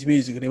get back into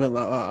music?" And he went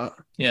like that.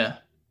 Yeah.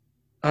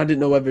 I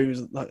didn't know whether he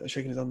was like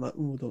shaking his hand, like,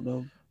 "Oh, I don't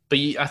know." But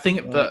I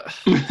think that.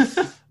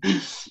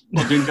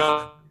 What, doing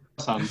jazz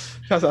hands?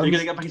 Are you going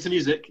to get back into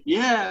music?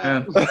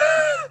 Yeah.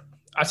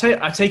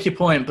 I take your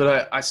point,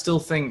 but I still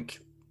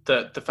think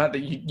that the fact that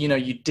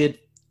you did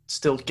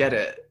still get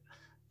it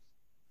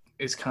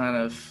is kind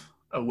of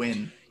a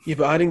win. Yeah,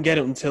 but I didn't get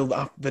it until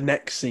the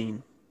next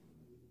scene.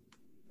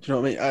 Do you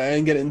know what I mean? I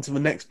didn't get it until the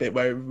next bit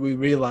where I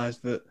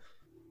realised that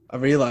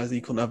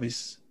he couldn't have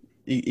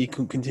he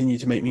couldn't continue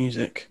to make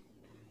music.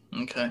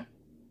 Okay.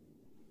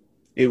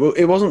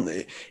 It wasn't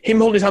him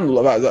holding his hand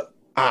like that.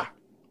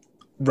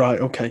 Right,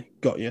 okay,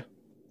 got you.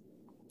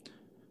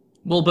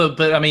 Well, but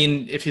I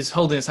mean, if he's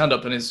holding his hand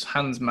up and his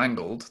hand's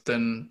mangled,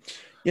 then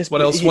yes.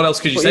 What else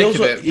could you say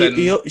to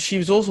it? She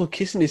was also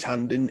kissing his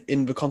hand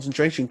in the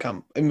concentration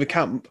camp. Yeah,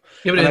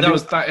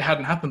 but that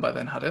hadn't happened by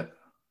then, had it?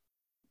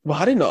 Well,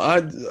 I didn't know. I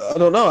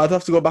don't know. I'd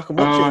have to go back and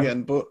watch it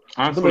again. But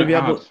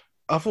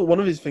I thought one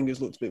of his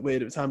fingers looked a bit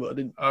weird at the time, but I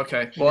didn't.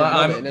 Okay, well,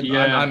 I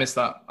missed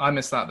that. I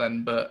missed that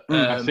then, but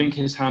I think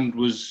his hand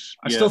was.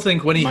 I still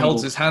think when he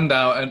holds his hand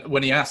out and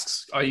when he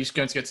asks, "Are you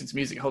going to get into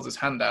music?" holds his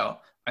hand out.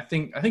 I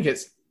think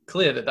it's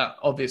clear that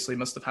obviously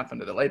must have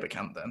happened at the labour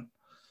camp then.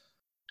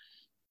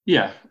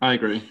 Yeah, I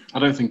agree. I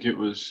don't think it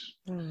was.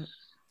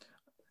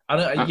 I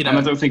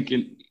don't think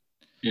it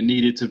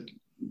needed to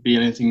be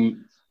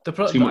anything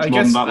too much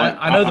more than that. Like,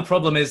 I know the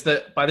problem is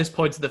that by this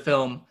point of the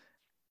film,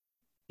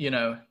 you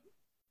know,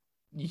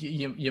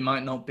 you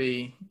might not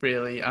be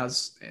really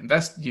as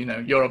invested. You know,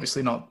 you're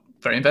obviously not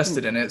very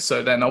invested in it,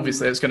 so then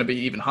obviously it's going to be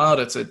even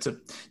harder to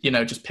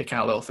just pick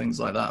out little things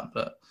like that.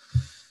 But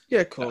yeah,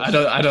 of course.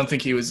 I don't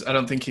think he was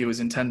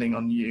intending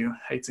on you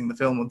hating the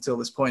film until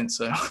this point.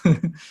 So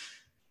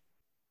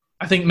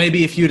I think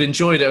maybe if you'd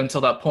enjoyed it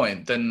until that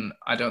point, then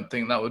I don't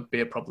think that would be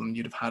a problem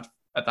you'd have had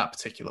at that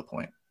particular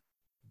point.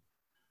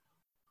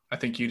 I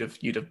think you'd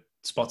have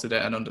spotted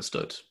it and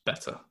understood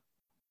better.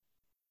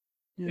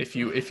 Yeah. If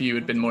you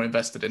had been more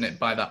invested in it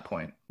by that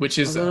point, which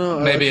is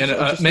maybe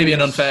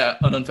an unfair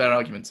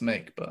argument to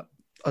make, but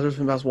I just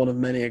think that's one of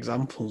many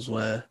examples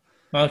where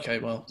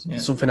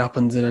something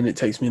happens and then it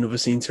takes me another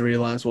scene to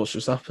realise what's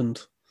just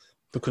happened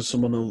because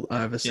someone will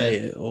either say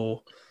it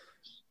or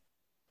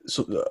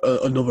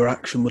another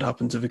action would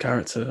happen to the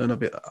character and I'd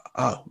be like,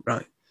 oh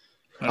right.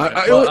 Okay.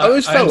 I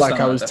always felt like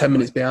I was 10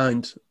 minutes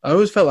behind. I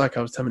always felt like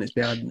I was 10 minutes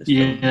behind in this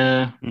film.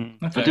 Yeah,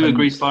 okay. I do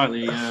agree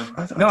slightly. Yeah,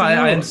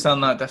 I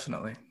understand that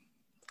definitely.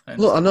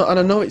 Look, I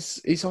know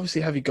it's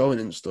obviously heavy going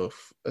and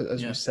stuff,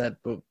 as you said,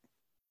 but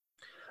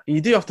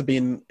you do have to be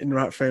in the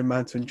right frame of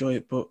mind to enjoy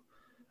it. But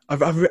I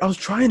was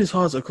trying as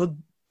hard as I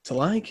could to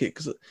like it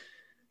because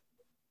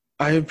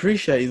I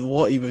appreciated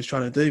what he was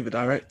trying to do. The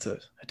director,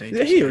 is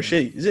it he or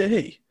she? Is it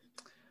he?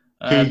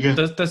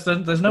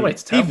 There's no way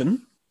to tell.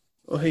 Even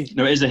or he?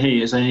 No, it is a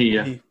he. It's a he.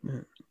 Yeah.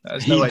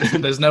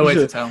 There's no way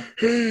to tell.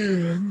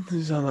 You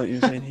sound like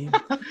you're saying he.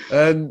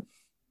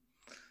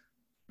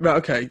 Right.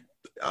 Okay.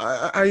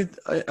 I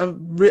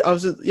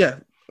was I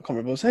can't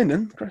remember what I was saying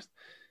then. Christ.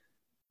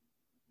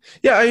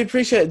 Yeah, I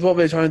appreciated what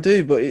they were trying to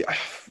do, but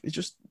it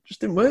just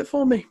didn't work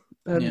for me.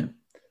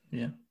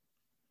 Yeah.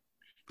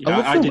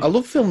 I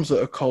love films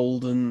that are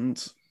cold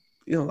and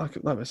like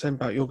I was saying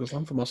about Yorgos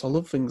Lanthimos. I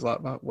love things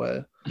like that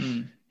where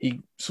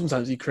he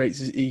creates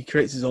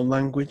his own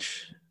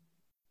language.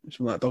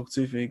 Something like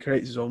Dogtooth, he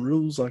creates his own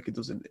rules like he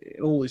does in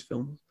all his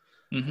films.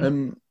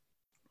 Mm-hmm.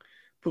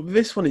 But with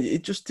this one,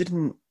 it just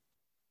didn't.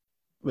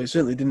 Well, it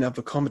certainly didn't have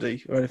the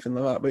comedy or anything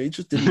like that, but it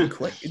just didn't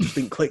click. It just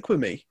didn't click with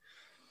me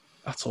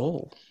at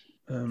all.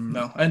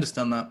 No, I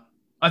understand that.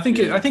 I think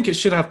it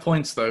should have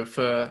points though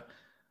for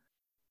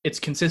its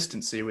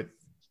consistency with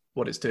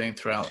what it's doing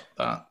throughout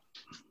that.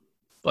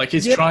 Like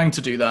he's trying to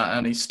do that,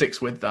 and he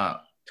sticks with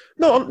that.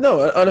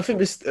 No, and I think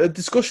this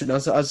discussion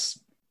it's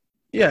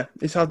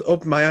had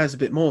opened my eyes a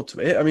bit more to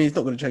it. I mean, it's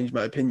not going to change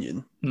my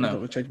opinion. No, it's not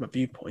going to change my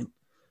viewpoint.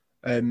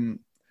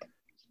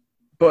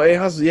 But it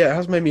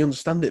has made me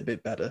understand it a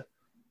bit better.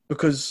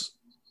 Because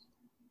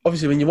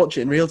obviously, when you watch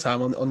it in real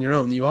time on your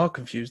own, you are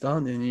confused,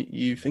 aren't you? And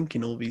you're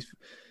thinking all these.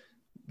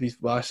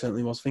 Well, I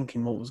certainly was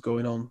thinking what was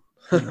going on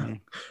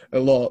a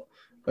lot.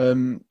 But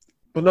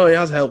no, it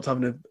has helped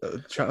having a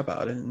chat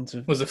about it.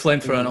 Was the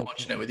flamethrower not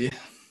watching it with you?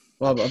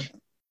 Well,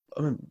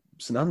 I'm in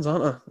St Anne's,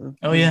 aren't I?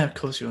 Oh yeah, of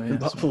course you are. Yeah, in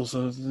Blackpool,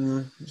 so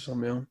just on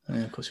my own.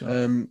 Yeah, of course you are.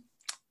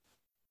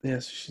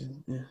 Didn't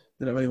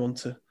have anyone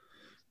to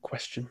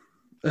question.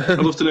 I'd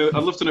love to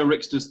know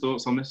Rickster's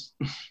thoughts on this.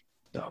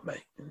 Oh,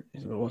 mate,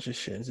 he's not watched this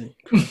shit, is he?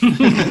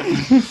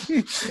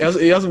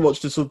 He hasn't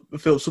watched a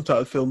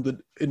subtitled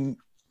film in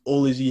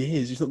all his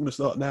years. He's not going to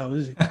start now,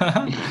 is he?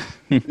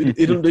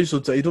 He doesn't do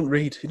subtitles. He doesn't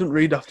read. He doesn't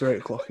read after 8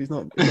 o'clock. He's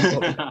not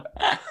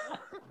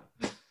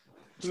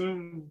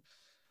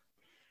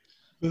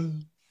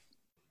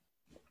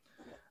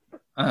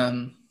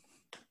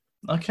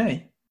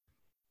Okay.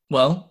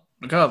 Well,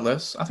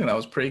 regardless, I think that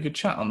was a pretty good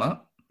chat on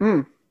that.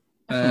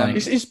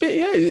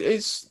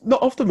 It's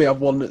not often we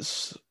have one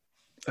that's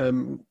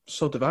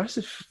so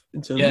divisive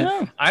in terms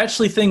of... I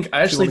actually think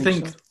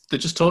that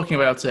just talking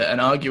about it and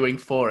arguing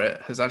for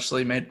it has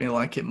actually made me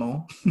like it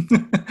more.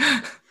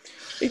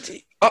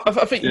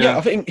 I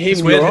think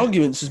hearing your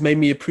arguments has made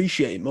me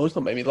appreciate it more. It's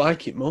not made me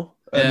like it more.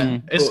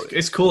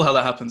 It's cool how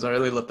that happens. I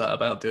really love that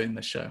about doing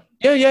this show.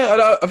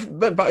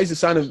 That is a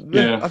sign of...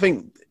 I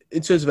think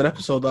in terms of an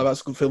episode,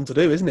 that's a good film to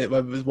do, isn't it?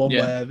 Where there's one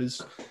where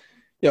there's...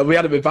 we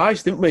had it with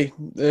Vice, didn't we?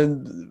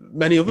 And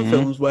many other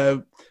films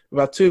where we've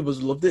had 2 of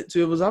us loved it,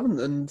 2 of us haven't,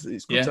 and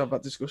it's good to have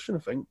that discussion, I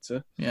think,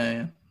 to get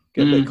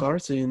a bit of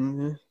clarity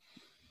and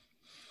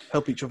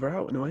help each other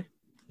out in a way.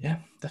 Yeah,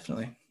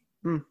 definitely.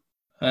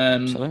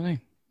 Absolutely.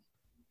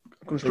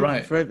 I'm going to struggle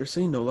for favourite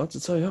scene, though, lads,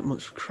 to tell you that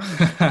much.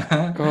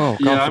 God,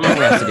 we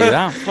have to do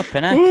that.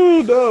 Flipping it.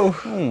 Oh,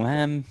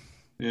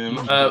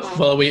 no.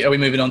 Well, are we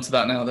moving on to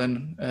that now,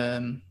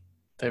 then?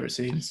 Favourite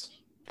scenes?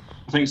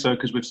 I think so,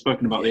 because we've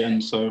spoken about the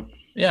end, so...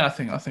 Yeah, I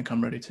think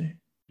I'm ready to.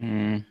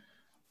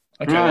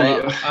 Okay,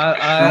 right.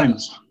 Well,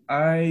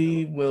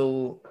 I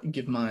will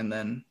give mine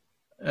then,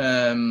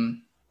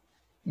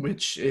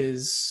 which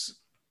is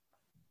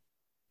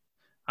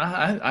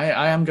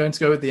I am going to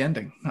go with the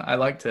ending. I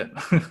liked it,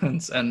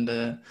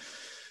 and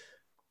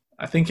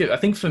I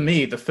think for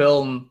me the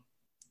film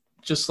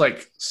just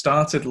like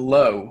started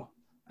low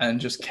and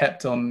just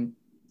kept on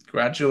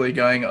gradually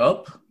going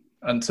up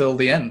until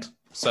the end.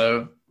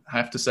 So I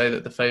have to say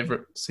that the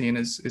favorite scene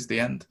is the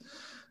end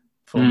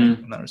for me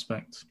in that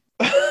respect.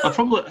 I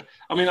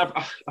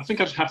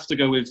think I just have to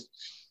go with,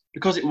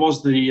 because it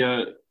was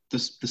the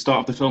start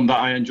of the film that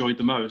I enjoyed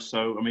the most.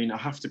 So I mean, I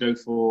have to go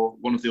for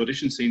one of the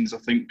audition scenes. I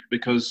think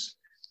because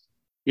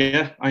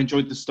I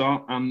enjoyed the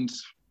start, and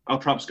I'll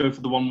perhaps go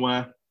for the one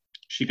where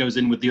she goes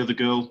in with the other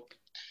girl,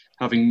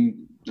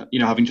 having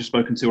just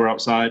spoken to her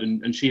outside,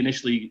 and she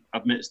initially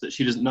admits that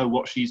she doesn't know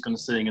what she's going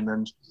to sing, and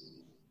then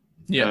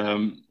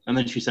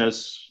she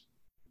says,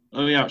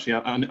 "Oh yeah, actually,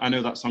 I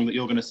know that song that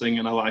you're going to sing,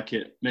 and I like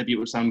it. Maybe it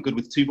would sound good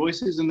with two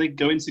voices." And they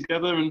go in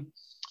together, and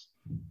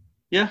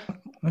yeah.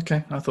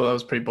 Okay, I thought that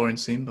was a pretty boring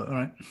scene, but all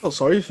right. Oh,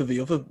 sorry for the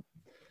other.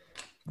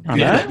 I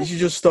know. You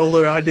just stole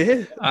her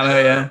idea. I know,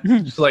 yeah.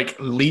 Just like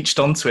leached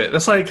onto it.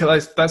 That's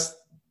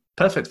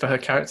perfect for her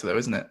character, though,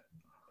 isn't it?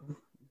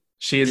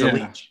 She is a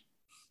leech.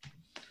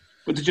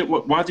 But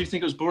why do you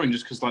think it was boring?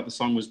 Just because like the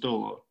song was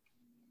dull? Or?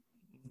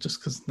 Just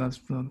because there's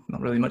not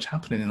really much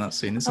happening in that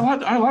scene, is there?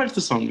 I liked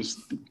the songs.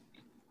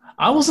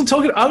 I wasn't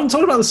talking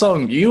about the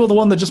song. You were the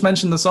one that just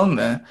mentioned the song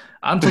there.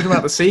 I'm talking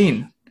about the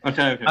scene.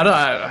 Okay. I didn't.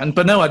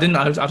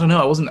 I don't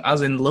know. I wasn't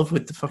as in love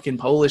with the fucking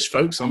Polish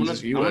folk songs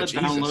as you were. I'm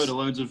gonna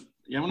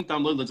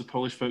download loads of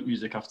Polish folk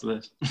music after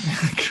this.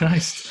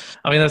 Christ.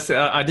 I mean,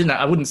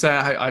 I wouldn't say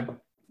I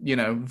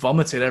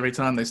vomited every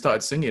time they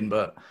started singing,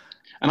 but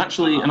I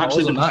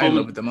wasn't that in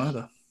love with them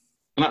either.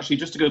 And actually,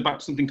 just to go back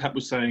to something Pep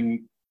was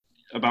saying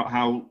about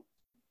how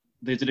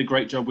they did a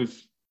great job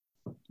with,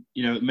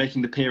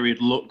 making the period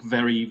look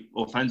very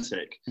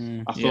authentic.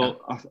 I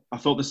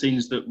thought the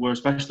scenes that were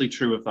especially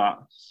true of that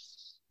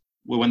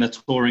were when they're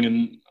touring,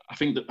 and I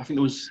think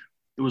there was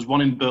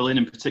one in Berlin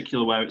in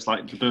particular where it's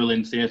like the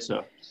Berlin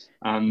Theatre,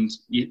 and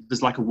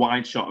there's like a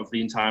wide shot of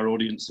the entire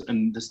audience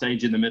and the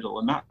stage in the middle,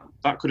 and that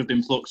could have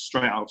been plucked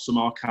straight out of some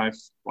archive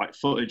like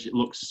footage. It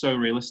looks so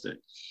realistic.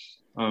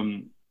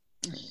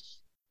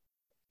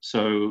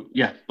 So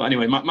yeah, but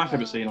anyway, my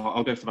favourite scene,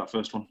 I'll go for that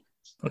first one.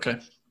 Okay.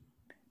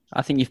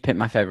 I think you've picked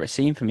my favourite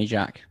scene for me,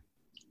 Jack.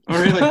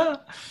 Oh really? To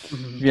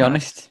be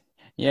honest.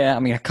 Yeah, I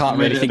mean, I can't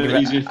really think of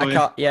it. You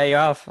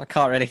have. I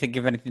can't really think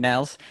of anything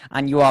else.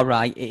 And you are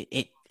right.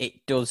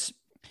 It does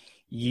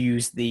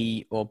use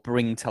or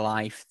bring to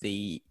life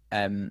the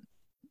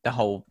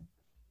whole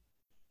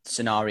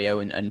scenario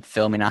and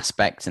filming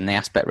aspects and the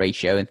aspect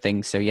ratio and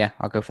things. So yeah,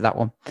 I'll go for that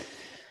one.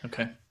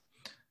 Okay.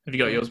 Have you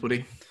got yours,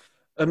 Woody?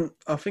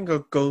 I think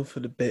I'll go for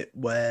the bit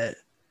where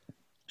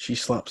she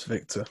slaps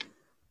Victor.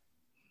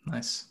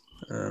 Nice.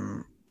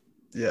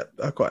 Yeah,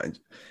 I quite.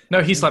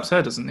 No, he slaps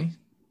her, doesn't he?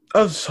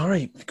 Oh,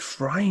 sorry,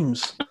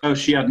 crimes. Oh,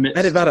 she admits.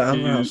 Edit that out.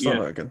 I'll start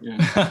that again.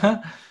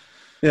 Yeah,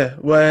 yeah,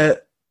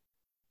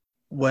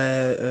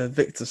 where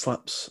Victor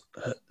slaps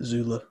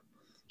Zula.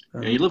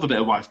 Yeah, you love a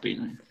bit of wife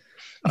beating.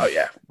 Oh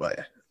yeah, well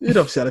yeah. He'd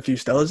obviously had a few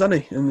Stellas,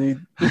 hadn't he? And he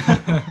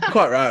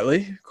quite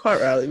rightly,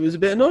 was a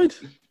bit annoyed.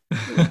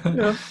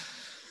 Yeah.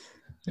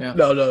 Yeah.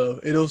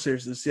 No. In all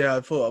seriousness, yeah, I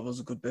thought that was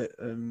a good bit.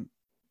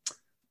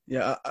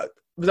 Yeah,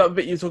 was that a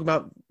bit you were talking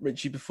about,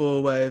 Richie,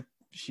 before, where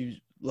she was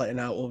letting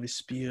out all this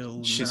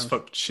spiel? She's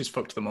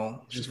fucked them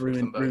all. She's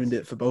ruined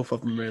it for both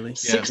of them, really.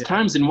 6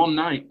 times in one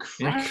night.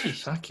 Christ. Yeah,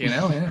 fucking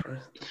hell, yeah.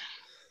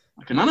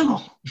 Like an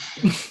animal.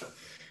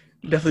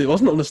 Definitely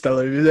wasn't on the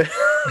Stella, was it?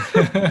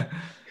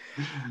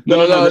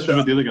 No, this was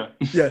with the other guy.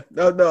 Yeah,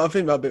 no, I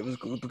think that bit was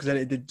good because then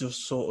it did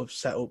just sort of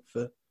set up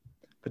for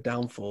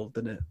downfall,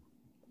 didn't it?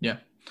 Yeah.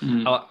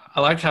 Mm. I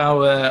like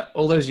how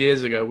all those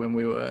years ago when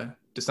we were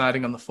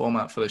deciding on the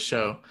format for the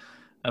show,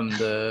 and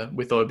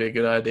we thought it'd be a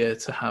good idea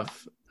to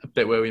have a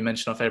bit where we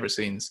mention our favourite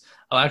scenes.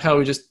 I like how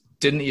we just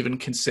didn't even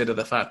consider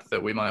the fact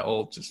that we might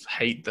all just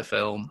hate the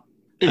film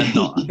and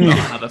not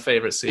have a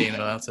favourite scene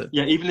about it.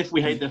 Yeah, even if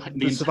we hate the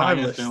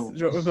entire film. Do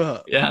you remember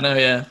that? Yeah, no,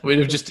 yeah.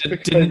 We just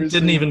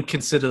didn't even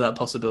consider that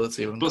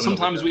possibility. But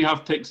sometimes we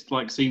have picked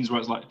like scenes where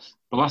it's like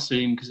the last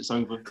scene because it's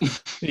over.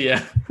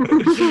 Yeah.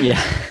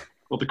 Yeah.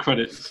 Or the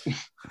credits.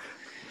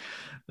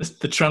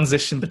 The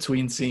transition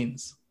between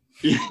scenes.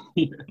 Yeah.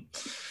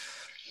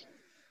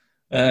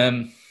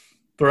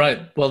 But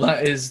right, well,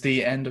 that is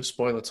the end of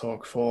spoiler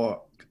talk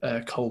for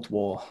Cold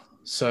War.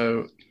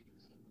 So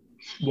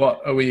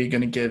what are we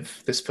going to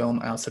give this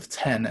film out of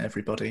 10,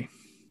 everybody?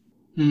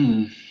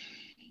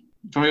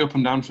 Very up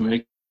and down for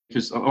me,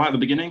 because I like the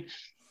beginning.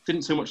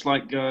 Didn't so much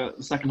like the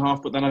second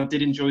half, but then I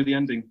did enjoy the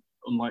ending,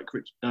 unlike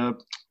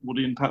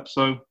Woody and Pep.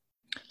 So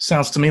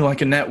sounds to me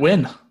like a net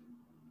win.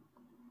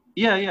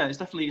 Yeah, it's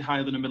definitely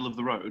higher than the middle of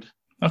the road.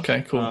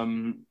 Okay, cool.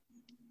 And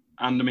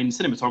I mean,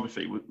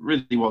 cinematography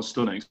really was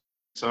stunning.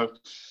 So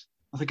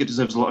I think it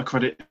deserves a lot of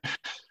credit.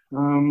 But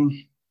I'm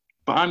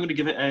going to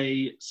give it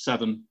a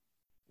 7.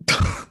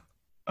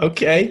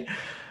 Okay.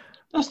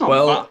 That's not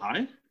that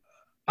high.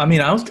 I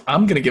mean,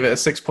 I'm going to give it a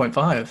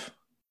 6.5.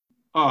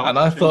 Oh, and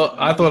I thought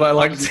I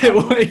liked it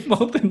way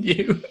more than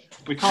you.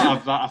 We can't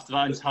have that after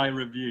that entire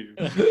review.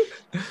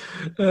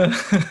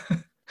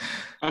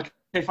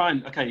 Okay,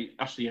 fine. Okay,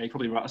 actually, yeah, you're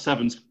probably right. A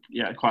 7's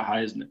quite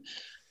high, isn't it?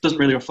 Doesn't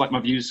really reflect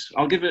my views.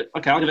 I'll give it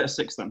a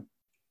 6 then.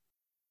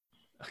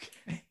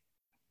 Okay.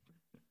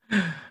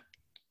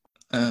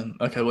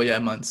 Okay, well, yeah,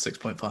 mine's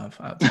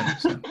 6.5 out of 10.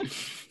 So.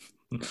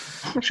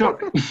 Sure.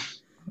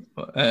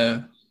 What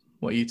are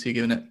you two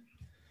giving it?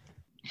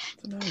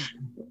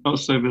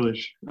 That's so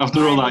village.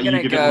 After all that, you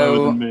give it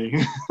lower than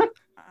me.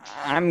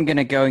 I'm going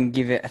to go and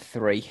give it a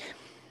 3.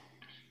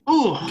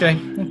 Oh,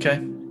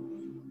 Okay.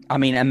 I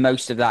mean, and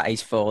most of that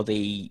is for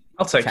the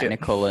I'll take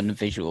technical and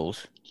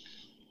visuals.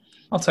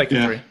 I'll take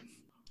a 3.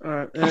 All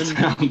right.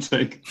 I'll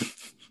take.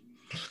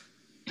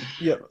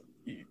 Yeah,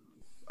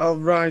 I'll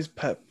rise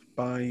Pep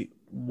by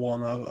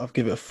 1. I'll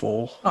give it a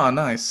 4. Oh,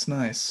 nice.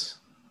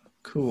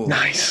 Cool.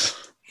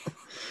 Nice.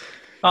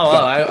 Oh,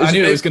 well, I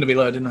knew it was going to be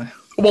low, didn't I?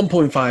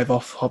 1.5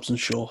 off Hobson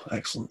Shaw.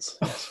 Excellent.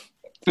 Yes.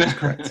 That's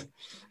correct.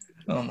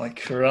 Oh my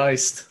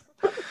Christ.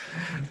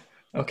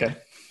 Okay.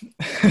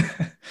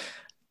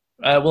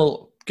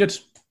 Well, good.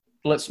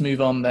 Let's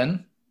move on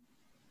then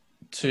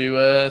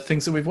to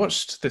things that we've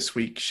watched this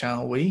week,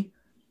 shall we?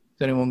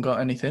 Has anyone got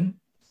anything?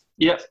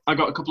 Yeah, I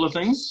got a couple of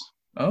things.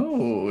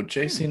 Oh,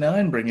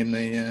 JC9 bringing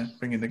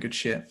the good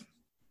shit.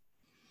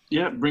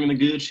 Yeah, bringing the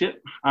good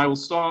shit. I will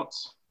start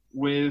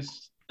with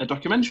a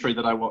documentary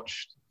that I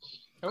watched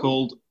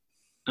called,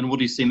 and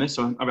Woody's seen this,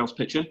 so I'll be able to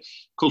picture,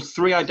 called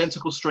 3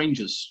 Identical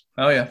Strangers.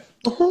 Oh, yeah.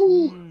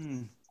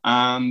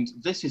 And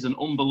this is an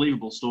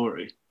unbelievable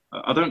story.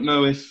 I don't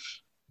know if,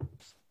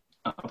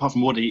 apart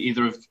from Woody,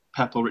 either of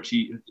Pep or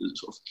Richie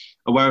sort of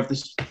aware of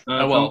this.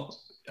 Well,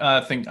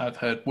 I think I've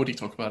heard Woody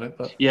talk about it,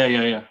 but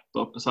Yeah.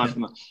 But aside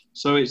from that,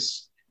 so it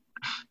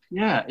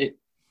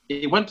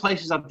went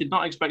places I did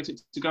not expect it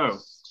to go,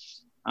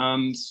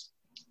 and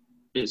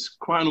it's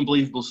quite an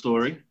unbelievable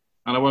story.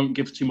 And I won't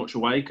give too much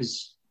away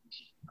because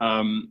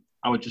I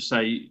would just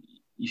say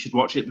you should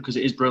watch it because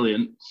it is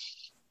brilliant.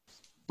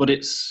 But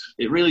it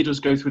really does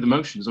go through the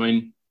motions. I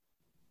mean,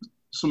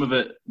 some of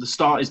it, the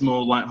start is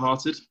more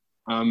lighthearted.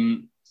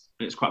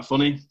 It's quite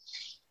funny,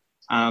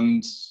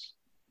 and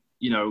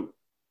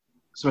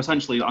so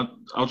essentially,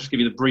 I'll just give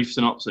you the brief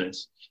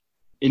synopsis.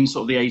 In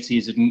sort of the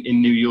 80s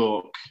in New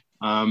York,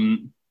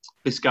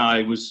 this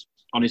guy was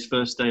on his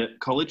first day at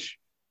college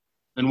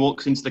and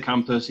walks into the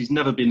campus. He's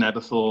never been there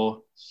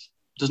before,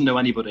 doesn't know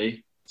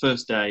anybody,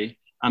 first day,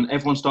 and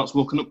everyone starts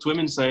walking up to him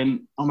and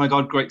saying, "Oh my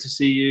God, great to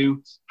see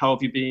you. How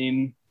have you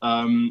been?"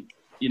 And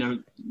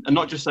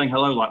not just saying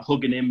hello, like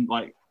hugging him,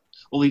 like,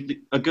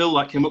 a girl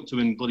like came up to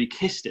him and bloody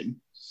kissed him.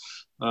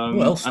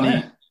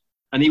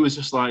 And he was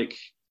just like,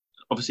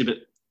 obviously a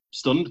bit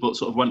stunned, but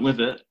sort of went with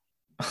it.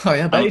 Oh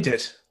yeah, but he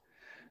did.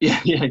 Yeah,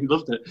 he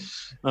loved it.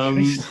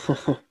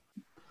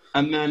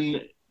 And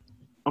then,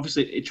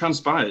 obviously, it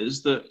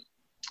transpires that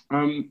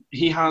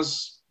he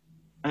has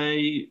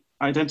a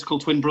identical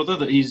twin brother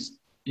that he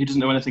doesn't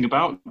know anything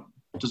about,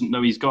 doesn't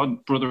know he's got a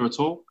brother at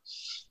all.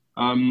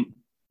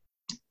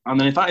 And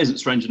then if that isn't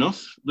strange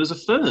enough, there's a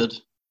third.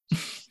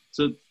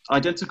 So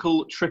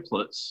identical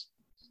triplets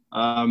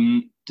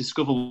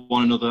discover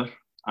one another,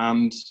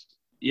 and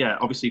yeah,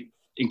 obviously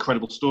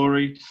incredible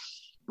story.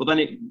 But then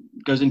it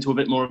goes into a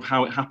bit more of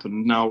how it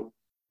happened. Now,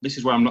 this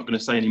is where I'm not going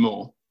to say any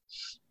more.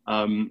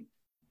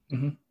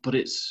 But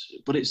it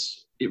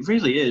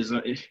really is.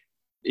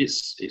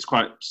 It's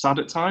quite sad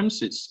at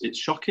times. It's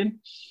shocking,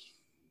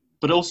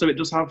 but also it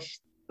does have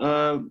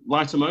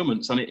lighter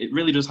moments, and it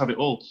really does have it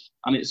all.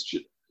 And it's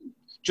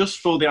just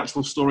for the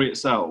actual story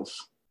itself.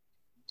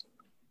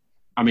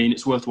 I mean,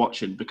 it's worth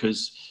watching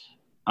because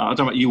I don't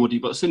know about you, Woody,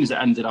 but as soon as it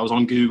ended, I was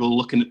on Google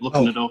looking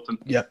it up. And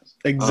yeah,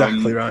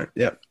 exactly right.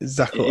 Yeah,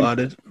 exactly what I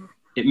did.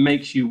 It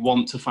makes you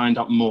want to find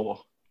out more.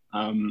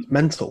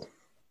 Mental.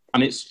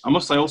 And I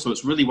must say also,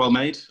 it's really well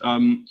made.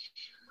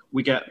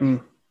 We get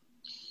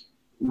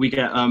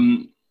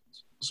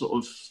sort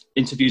of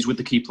interviews with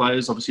the key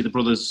players, obviously the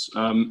brothers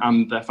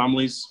and their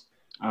families.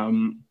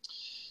 And,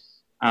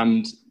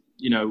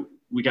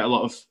 we get a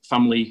lot of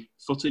family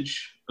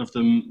footage of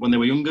them when they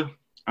were younger.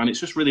 And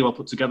it's just really well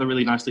put together,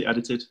 really nicely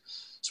edited.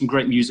 Some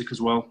great music as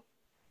well.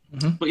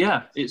 But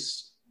yeah,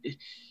 it's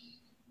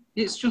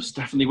just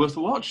definitely worth a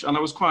watch. And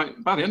I was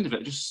by the end of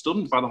it, just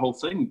stunned by the whole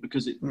thing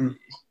because it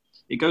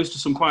goes to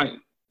some quite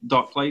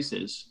dark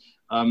places.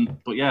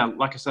 But yeah,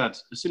 like I said,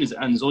 as soon as it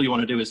ends, all you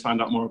want to do is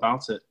find out more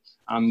about it.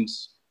 And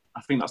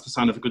I think that's the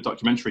sign of a good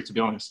documentary, to be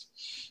honest.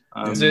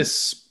 Is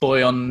this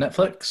boy on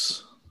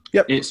Netflix?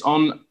 Yep. It's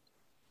on...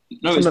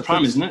 No, it's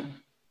Prime, isn't it?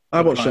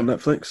 I watched it on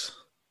Netflix.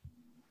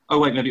 Oh,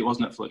 wait, maybe it was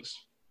Netflix.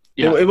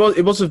 Yeah.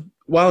 It was a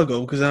while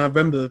ago because I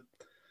remember...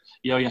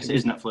 Yeah, yes, it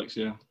is Netflix,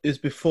 yeah. It's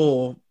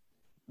before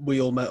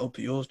we all met up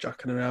at yours,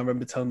 Jack, and I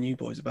remember telling you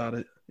boys about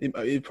it.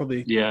 It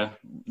probably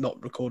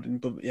not recording,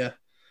 but yeah.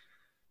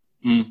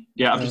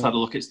 Yeah, I've just had a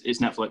look.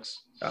 It's Netflix.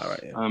 All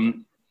right, yeah.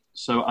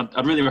 So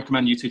I'd really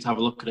recommend you two to have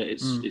a look at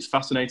it. It's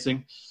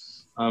fascinating.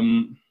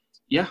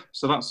 Yeah,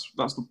 so that's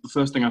the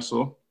first thing I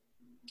saw.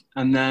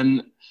 And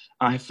then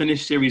I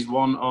finished series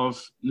 1 of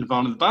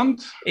Nirvana the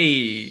Band.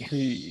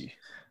 Hey.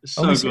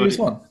 So only good. series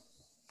 1?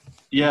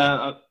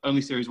 Yeah,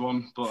 only series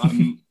 1. But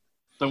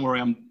don't worry,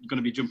 I'm going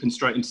to be jumping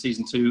straight into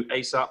season 2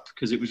 ASAP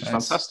because it was just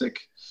fantastic.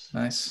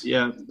 Nice.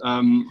 Yeah.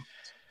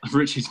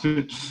 Richie's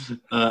been,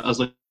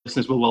 as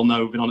listeners will well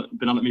know, been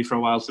on at me for a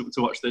while to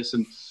watch this,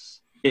 and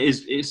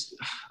it's.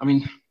 I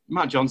mean,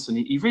 Matt Johnson,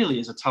 he really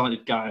is a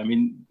talented guy. I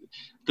mean,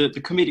 the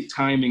comedic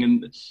timing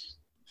and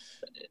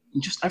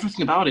just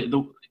everything about it.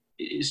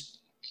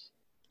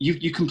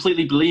 You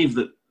completely believe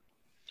that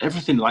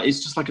everything, like,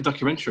 it's just like a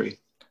documentary.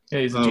 Yeah,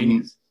 he's a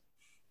genius.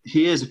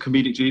 He is a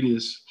comedic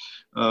genius.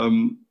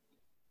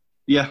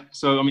 Yeah,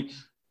 so I mean,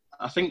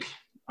 I think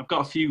I've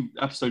got a few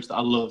episodes that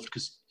I loved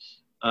because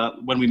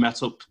when we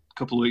met up a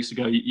couple of weeks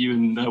ago, you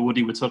and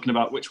Woody were talking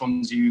about which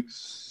ones you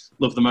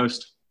love the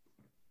most.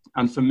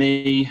 And for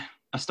me,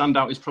 a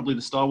standout is probably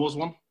the Star Wars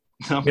one.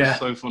 That was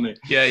so funny.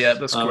 Yeah,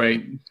 that's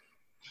great.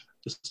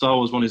 The Star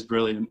Wars one is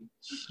brilliant.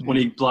 When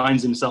he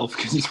blinds himself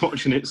because he's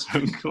watching it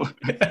so cool.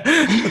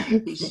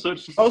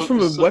 That was from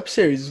a web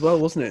series as well,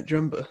 wasn't it? Do you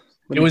remember?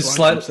 It was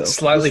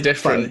slightly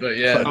different, but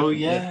yeah. Oh,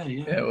 yeah.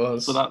 It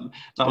was. So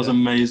that was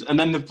amazing. And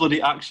then the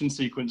bloody action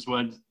sequence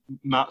when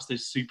Matt's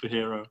this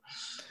superhero.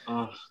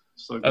 Oh,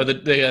 so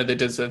good.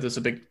 There's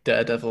a big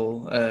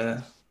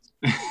Daredevil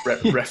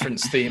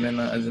reference theme in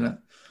that, isn't it?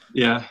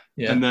 Yeah.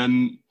 And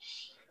then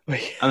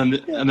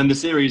the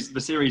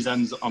series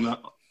ends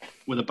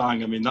with a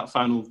bang. I mean, that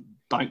final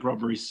bank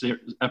robbery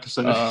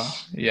episode.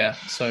 Yeah,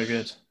 so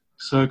good.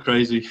 So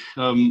crazy.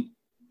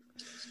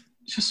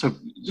 It's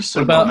just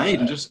so well made.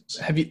 And just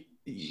have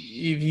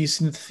you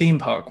seen the theme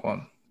park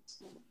one?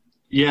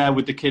 Yeah,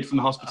 with the kid from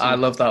the hospital. I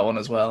love that one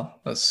as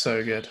well. That's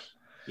so good.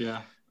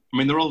 Yeah, I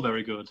mean, they're all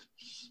very good.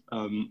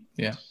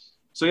 Yeah.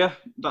 So yeah,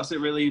 that's it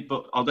really.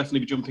 But I'll definitely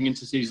be jumping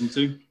into season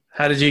 2.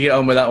 How did you get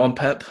on with that one,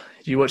 Pep?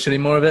 Did you watch any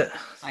more of it?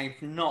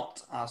 I've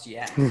not as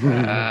yet.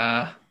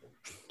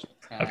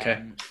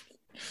 Okay.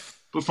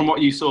 But from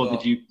what you saw,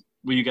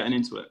 were you getting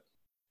into it?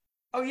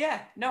 Oh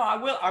yeah, no,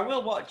 I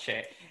will watch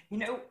it.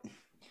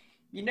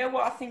 You know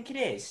what I think it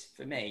is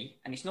for me,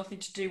 and it's nothing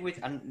to do with.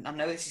 And I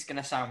know this is going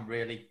to sound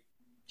really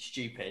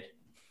stupid,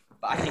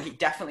 but I think it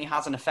definitely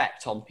has an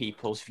effect on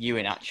people's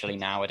viewing actually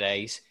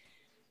nowadays.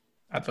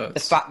 Adverts. The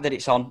fact that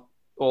it's on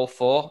All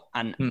 4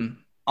 and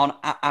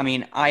I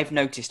mean, I've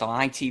noticed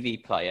on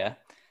ITV Player,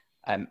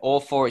 All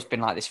 4 it's been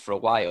like this for a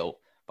while,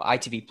 but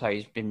ITV Player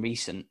has been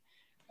recent.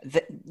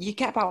 That you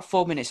get about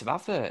 4 minutes of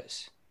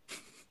adverts.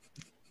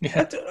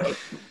 Yeah.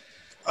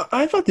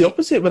 I've had the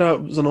opposite when I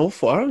was on All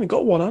 4. I only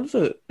got one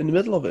advert in the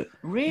middle of it.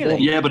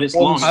 Really? Yeah, but it's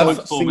long.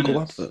 It's 4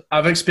 minutes. Advert.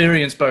 I've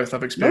experienced both.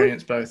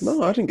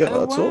 No, I didn't get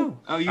that at all.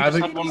 Oh, you just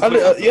had one.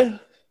 Yeah.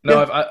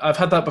 No, I've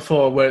had that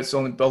before where it's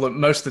only,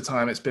 most of the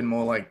time it's been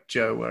more like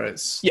Joe, where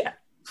it's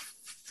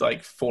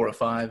like 4 or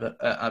 5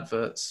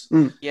 adverts.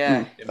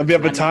 Yeah. And we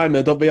have a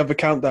timer, don't we have a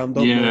countdown,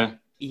 don't we?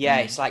 Yeah,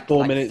 it's like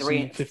 4 minutes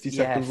and 50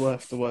 seconds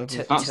left or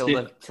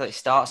whatever. Till it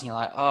starts and you're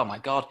like, oh my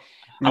God.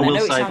 I will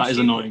say that is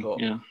annoying.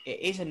 Yeah. It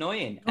is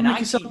annoying. And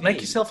make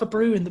yourself a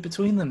brew in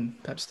between them,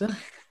 Pepster.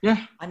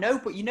 Yeah. I know,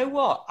 but you know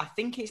what? I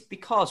think it's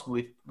because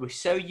we're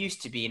so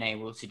used to being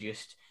able to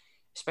just,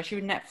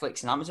 especially with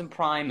Netflix and Amazon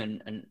Prime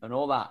and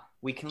all that,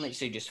 we can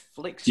literally just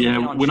flick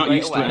something on. We're not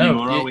used to it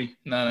anymore, are we?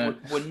 No.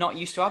 We're not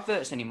used to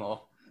adverts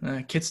anymore.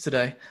 Kids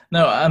today.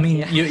 No, I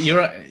mean, you're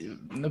right.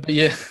 But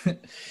yeah.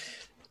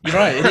 You're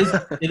right.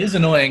 It is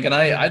annoying, and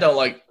I don't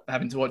like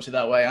having to watch it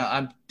that way.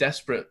 I'm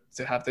desperate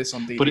to have this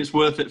on DVD, but it's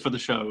worth it for the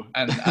show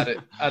and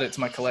add it to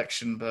my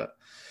collection. But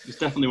it's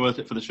definitely worth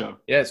it for the show.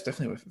 Yeah, it's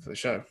definitely worth it for the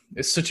show.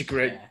 It's such a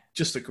great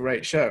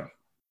show.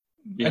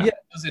 Yeah, and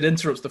it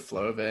interrupts the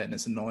flow of it, and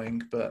it's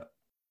annoying. But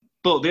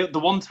the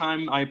one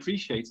time I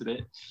appreciated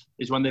it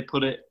is when they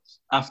put it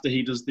after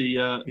he does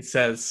the. He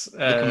says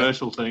the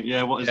commercial thing.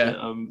 Yeah, what is it?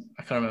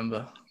 I can't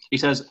remember. He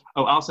says,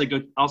 "Oh, I'll say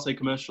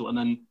commercial," and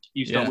then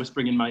you start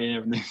whispering in my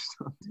ear, and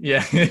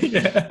yeah,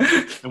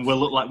 and we'll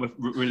look like we're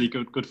really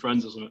good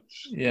friends or something.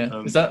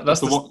 Yeah,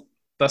 that's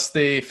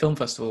the film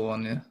festival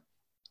one, yeah.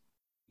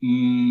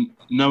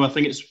 No, I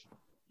think it's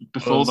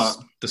before that.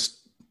 The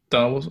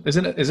Star Wars,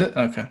 isn't it? Is it?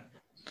 Okay.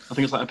 I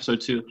think it's like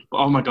episode 2. But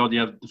oh my God,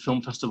 yeah, the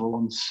film festival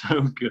one's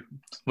so good.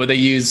 Where they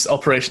use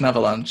Operation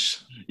Avalanche.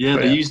 Yeah,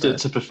 they used it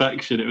to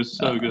perfection. It was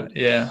so good.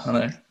 Yeah, I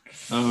know.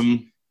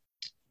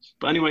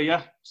 But anyway,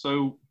 yeah.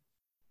 So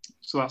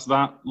that's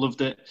that.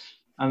 Loved it.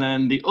 And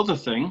then the other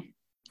thing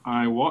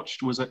I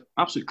watched was an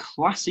absolute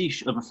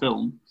classic of a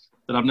film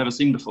that I've never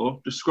seen before.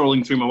 Just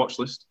scrolling through my watch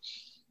list,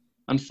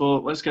 and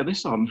thought, let's get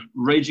this on.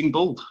 Raging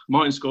Bull,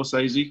 Martin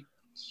Scorsese.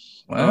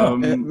 Wow.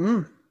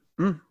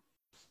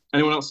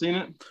 Anyone else seen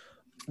it?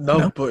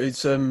 No, but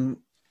it's one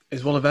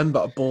of them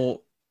that I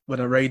bought when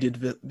I raided.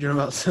 Do you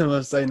remember I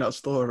was saying that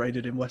store I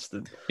raided in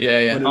Weston?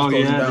 Yeah.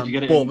 Did you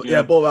get it?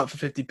 Bought that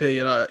for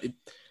 50p, and it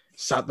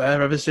sat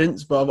there ever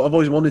since. But I've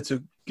always wanted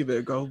to give it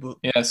a go. But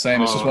yeah,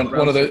 same. It's just one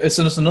of those. It's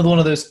just another one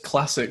of those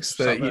classics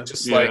that you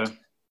just like.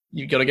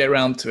 You got to get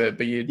around to it,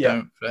 but you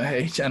don't for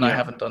age, and I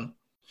haven't done.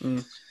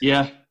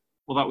 Yeah,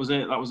 well, that was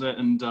it.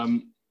 And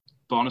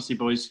but honestly,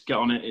 boys, get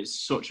on it. It's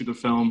such a good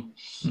film.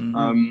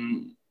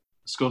 Mm-hmm.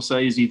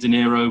 Scorsese, De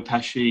Niro,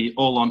 Pesci,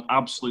 all on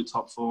absolute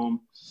top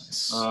form.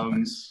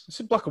 Nice. It's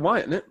in black and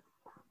white, isn't it?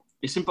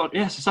 It's in black.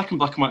 Yeah, it's the second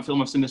black and white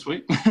film I've seen this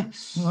week.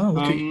 Wow,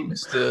 look at you,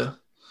 Mr.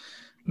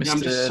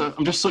 Yeah,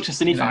 I'm just such a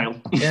cinephile.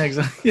 Yeah,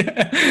 exactly.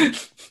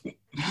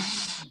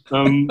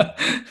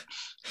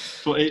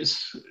 But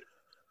it's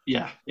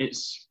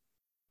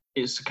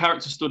it's a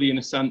character study in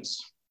a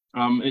sense.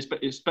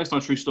 It's based on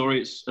a true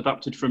story. It's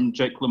adapted from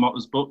Jake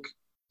LaMotta's book,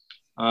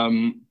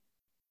 and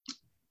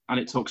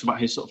it talks about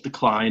his sort of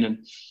decline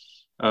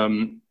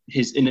and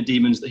his inner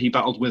demons that he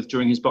battled with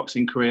during his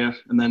boxing career,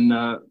 and then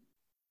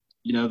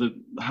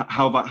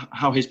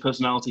how his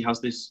personality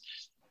has this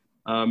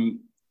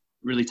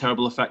really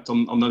terrible effect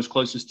on those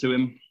closest to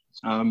him.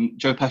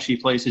 Joe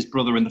Pesci plays his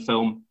brother in the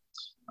film,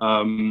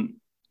 and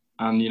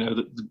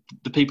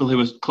the people who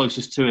are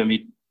closest to him,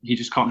 he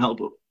just can't help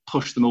but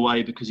push them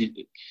away because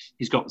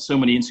he's got so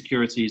many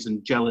insecurities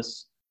and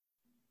jealous.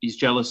 He's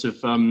jealous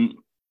of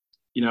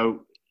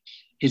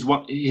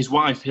his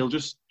wife.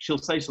 She'll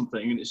say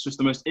something and it's just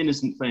the most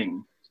innocent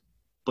thing,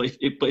 but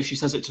if she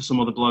says it to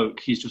some other bloke,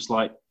 he's just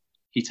like,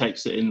 he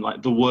takes it in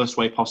like the worst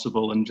way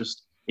possible and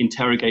just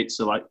interrogates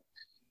her like,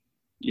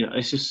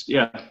 it's just,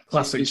 yeah.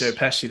 Classic Joe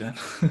Pesci then.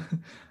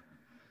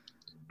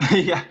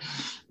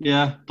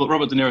 yeah. But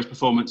Robert De Niro's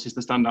performance is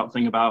the standout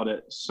thing about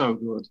it. So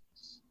good.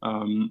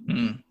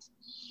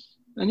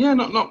 And yeah,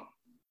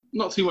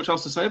 not too much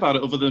else to say about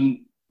it other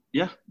than,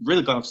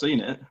 really glad I've seen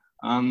it.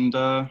 And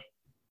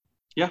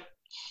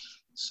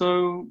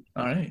so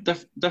all right.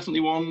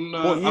 Definitely one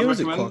what year I'd was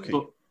it, recommend. Clarky?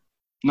 But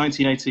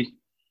 1980.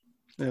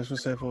 Yeah, I was going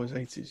to say if it was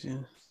 80s,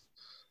 yeah.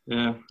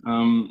 Yeah.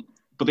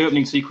 But the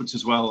opening sequence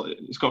as well,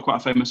 it's got quite a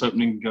famous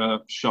opening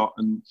shot,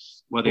 and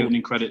where the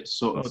opening credits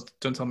sort of... Oh,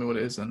 don't tell me what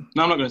it is then.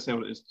 No, I'm not going to say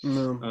what it is.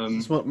 No,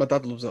 my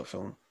dad loves that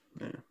film.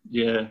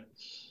 Yeah.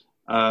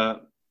 And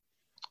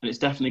it's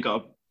definitely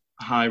got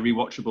a high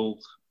rewatchable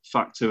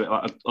fact to it.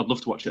 Like, I'd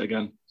love to watch it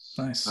again.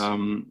 Nice.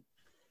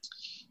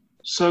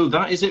 So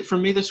that is it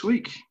from me this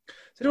week.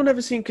 Has anyone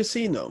ever seen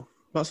Casino?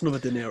 That's another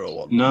De Niro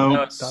one.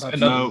 No, it's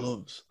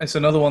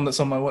another one that's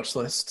on my watch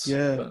list.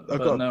 Yeah,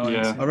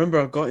 I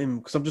remember I got him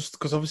because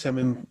obviously I'm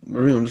in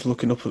Marine. I'm just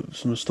looking up at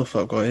some of the stuff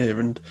I've got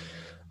here, and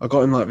I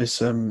got him like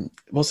this.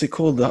 What's it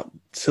called? Is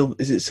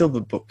it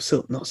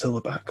Silverbook? Not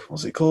Silverback.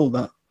 What's it called?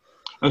 That?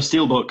 Oh,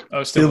 Steelbook.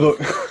 Oh, Steelbook.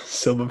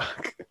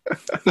 Silverback.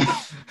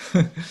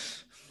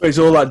 It's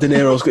all like De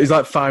Niro's. It's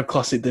like 5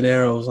 classic De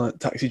Niro's, like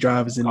Taxi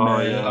Drivers in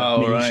there, yeah.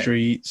 Mean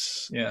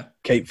Streets, yeah,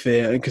 Cape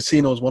Fear, and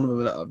Casino's one of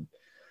them.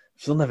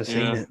 I've still never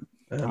seen it.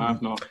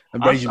 I've not.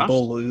 And Raging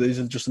Bull is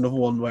just another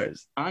one where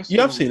you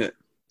have seen it.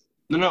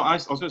 No. I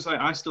was going to say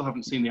I still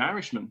haven't seen The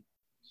Irishman.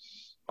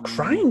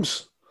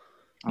 Crimes.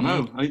 I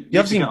know.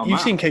 You've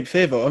seen Cape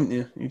Fear, though, haven't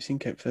you? You've seen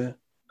Cape Fear.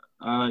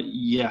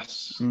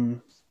 Yes.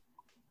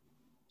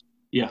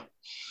 Yeah.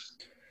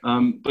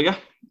 But yeah,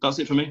 that's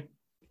it for me.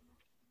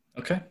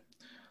 Okay.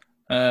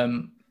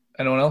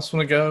 Anyone else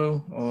want to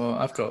go? Or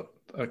I've got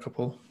a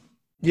couple.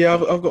 Yeah,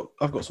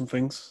 I've got some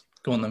things.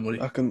 Go on then, Woody.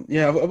 I've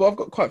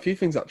got quite a few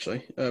things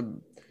actually.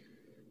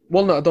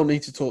 One that I don't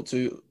need to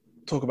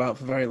talk about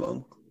for very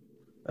long.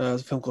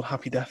 There's a film called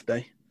Happy Death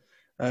Day.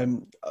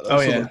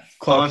 Clarky.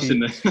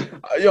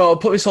 I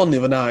put this on the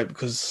other night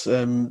because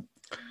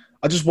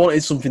I just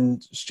wanted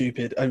something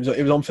stupid. It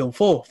was on Film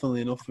 4,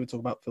 funnily enough. We were talking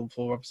about Film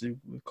 4, obviously,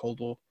 with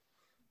Cold War.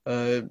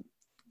 And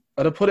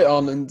I put it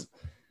on, and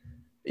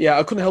yeah,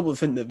 I couldn't help but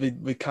think that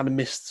we kind of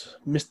missed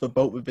the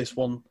boat with this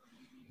one.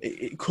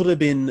 It could have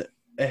been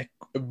a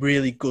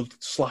really good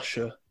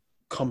slasher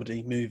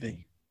comedy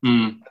movie.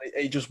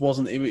 It just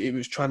wasn't. It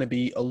was trying to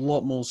be a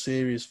lot more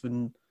serious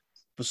than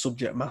the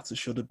subject matter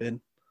should have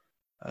been.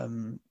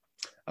 And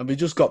we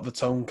just got the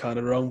tone kind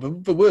of wrong.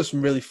 But there were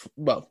some there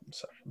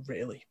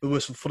were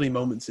some funny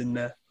moments in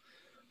there,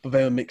 but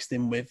they were mixed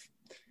in with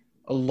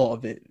a lot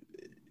of it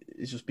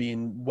is just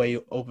being way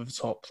over the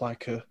top,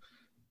 like a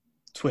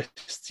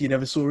twist. You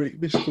never saw it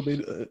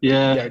coming.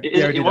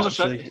 It was a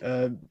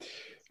shame.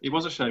 It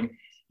was a shame.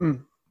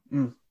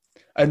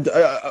 And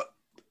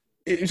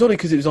it was only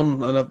because it was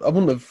on, and I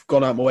wouldn't have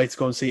gone out my way to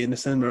go and see it in the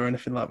cinema or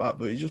anything like that,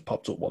 but it just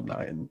popped up one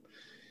night, and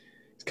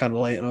it's kind of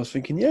late, and I was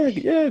thinking,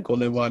 yeah, go on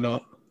then, why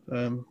not?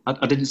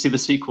 I didn't see the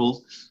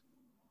sequel.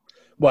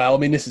 Well, I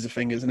mean, this is the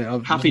thing, isn't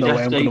it? Happy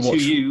Death Day to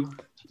you.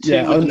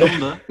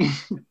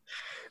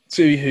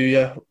 To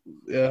you,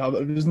 yeah.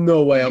 There's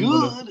no way I'm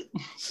going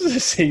to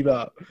see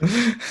that.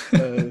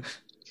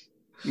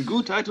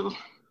 Good title.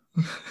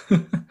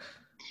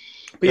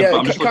 But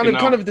yeah,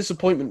 kind of a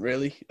disappointment,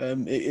 really.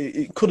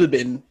 It could have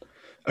been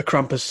a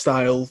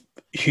Krampus-style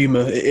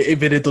humour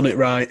if it had done it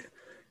right.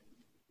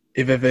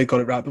 If they got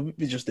it right, but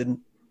we just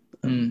didn't.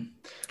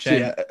 So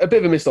yeah, a bit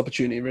of a missed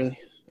opportunity, really.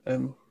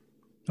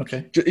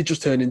 Okay. It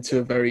just turned into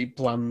a very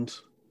bland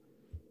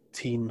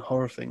teen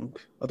horror thing.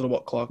 I don't know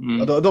what Clark...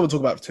 I don't want to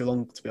talk about it for too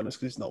long, to be honest,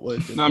 because it's not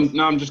worth it. No,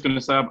 I'm just going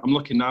to say, I'm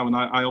looking now, and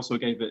I also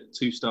gave it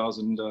 2 stars.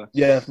 And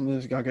yeah, I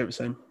gave it the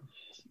same.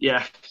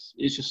 Yeah,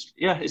 it's just...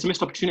 Yeah, it's a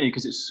missed opportunity,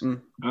 because it's...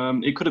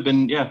 it could have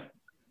been, a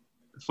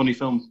funny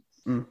film.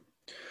 The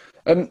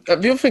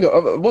other thing,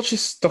 I watched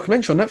this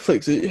documentary on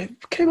Netflix.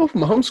 It came up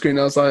on my home screen,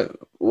 and I was like,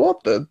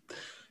 what the...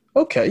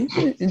 Okay,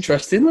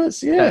 interesting.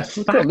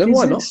 Then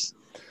why not?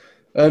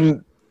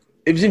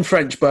 It was in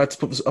French, but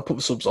I put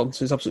the subs on,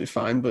 so it's absolutely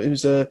fine. But it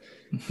was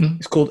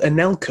it's called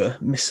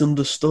Anelka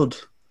Misunderstood,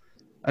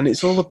 and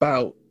it's all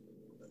about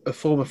a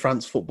former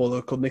France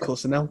footballer called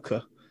Nicolas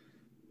Anelka.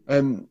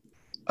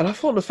 And I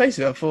thought on the face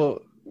of it, I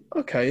thought,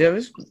 okay, yeah,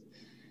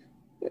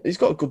 he's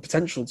got a good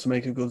potential to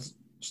make a good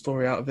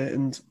story out of it.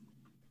 And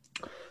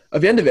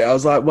at the end of it, I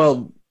was like,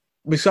 well,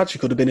 this actually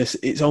could have been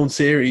its own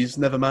series,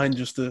 never mind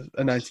just a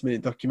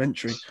 90-minute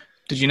documentary.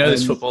 Did you know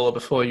this footballer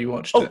before you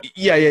watched it?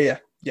 Yeah.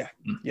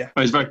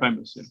 Oh, he's very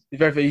famous.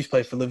 Yeah. He's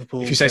played for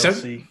Liverpool. If you say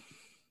Chelsea,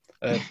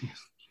 so.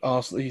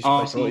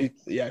 Arsenal.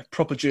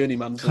 Proper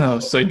journeyman. Oh,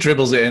 so he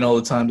dribbles it in all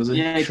the time, does he?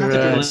 Yeah, he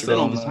dribbles it in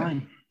all the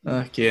time.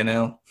 Okay,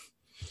 now.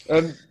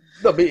 No,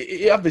 but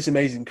he had this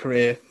amazing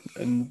career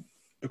and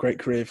a great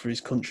career for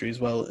his country as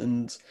well.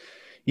 And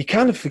you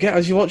kind of forget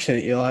as you're watching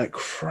it, you're like,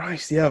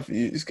 Christ, you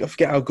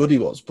forget how good he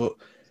was, but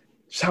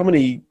just how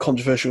many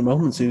controversial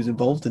moments he was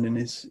involved in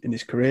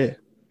his career.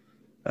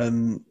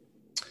 And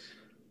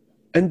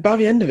by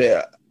the end of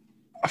it,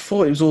 I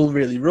thought it was all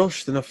really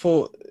rushed, and I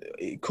thought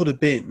it could have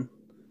been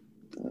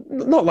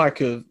not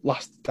like a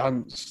Last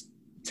Dance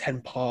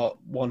 10-part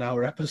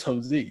 1-hour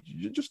episodes each,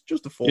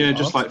 just a 4. Yeah,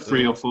 just like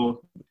 3 or 4.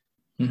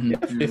 Yeah,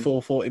 3 or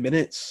 4, 40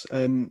 minutes.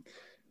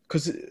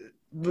 Because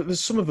there's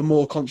some of the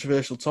more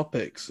controversial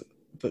topics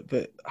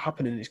that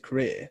happen in his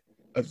career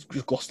I've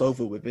just glossed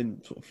over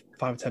within sort of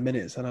 5 or 10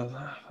 minutes, and I was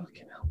like,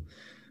 fucking hell.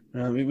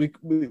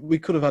 We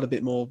could have had a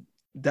bit more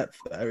depth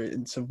there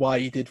into why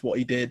he did what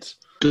he did.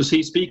 Does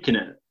he speak in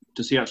it?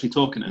 Does he actually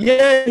talk in it?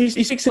 Yeah, he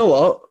speaks a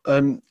lot.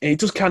 It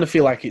does kind of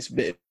feel like it's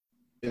a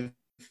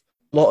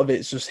lot of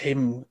it's just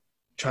him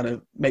trying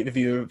to make the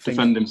viewer think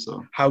defend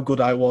himself, how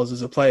good I was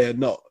as a player,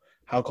 not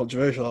how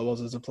controversial I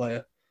was as a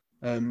player.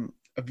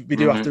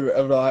 We have to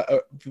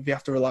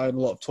rely on a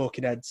lot of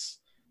talking heads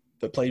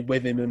that played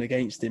with him and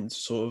against him to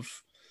sort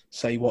of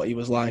say what he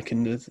was like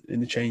in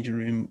the changing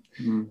room,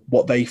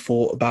 what they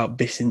thought about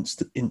this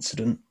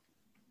incident.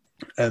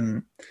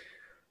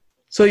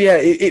 So yeah,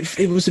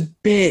 it was a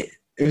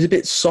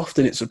bit soft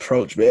in its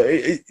approach, but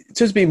it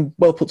just been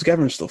well put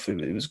together and stuff.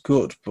 It was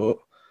good, but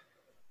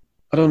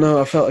I don't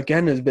know. I felt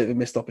again there's a bit of a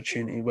missed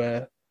opportunity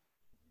where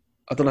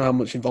I don't know how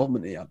much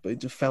involvement he had, but it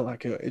just felt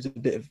like it was a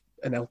bit of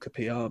an Elka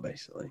PR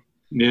basically.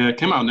 Yeah, it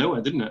came out of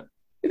nowhere, didn't it?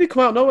 It did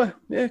come out of nowhere.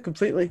 Yeah,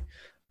 completely.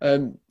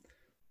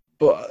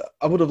 But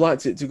I would have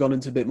liked it to have gone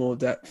into a bit more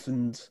depth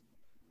and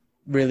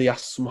really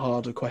asked some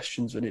harder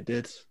questions than it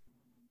did.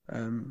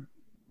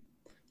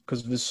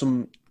 Because there's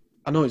some...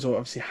 I know it's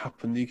obviously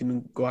happened. You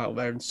can go out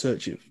there and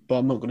search it, but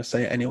I'm not going to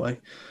say it anyway.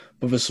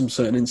 But there's some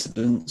certain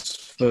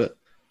incidents that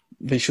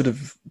they should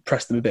have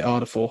pressed them a bit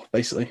harder for,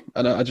 basically.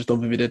 And I just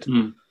don't think they did.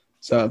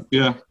 So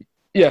yeah.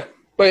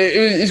 But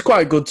it's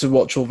quite good to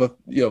watch all the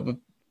the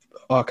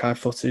archive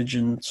footage,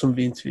 and some of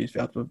the interviews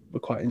we had were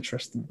quite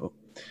interesting. But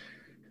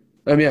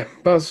that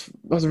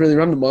was a really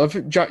random one. I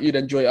think Jack, you'd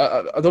enjoy it.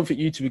 I don't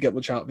think you two would get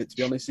much out of it, to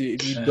be honest.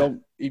 If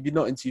you're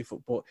not into your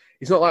football,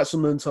 it's not like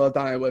Sunderland Until I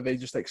Die where they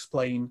just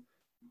explain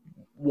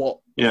what.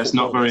 Yeah, it's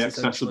not very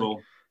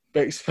accessible.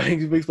 They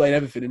explain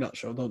everything in that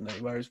show, don't they?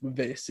 Whereas with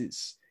this,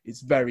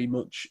 it's very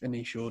much a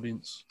niche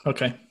audience.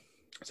 Okay.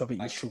 So I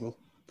think you struggle.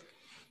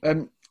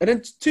 And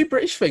then 2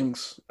 British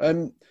things.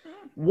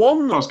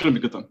 One. Oh, it's going to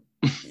be good then.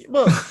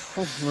 Well,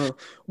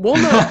 one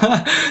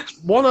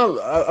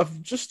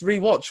I've just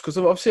rewatched because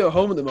I'm obviously at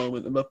home at the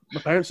moment, and my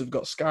parents have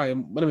got Sky.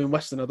 And when I'm in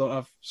Western, I don't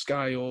have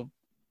Sky or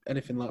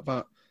anything like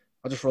that.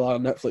 I just rely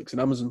on Netflix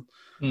and Amazon.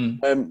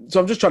 So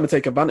I'm just trying to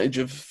take advantage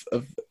of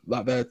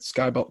like their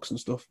Sky box and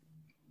stuff.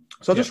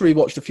 So I just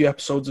rewatched a few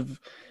episodes of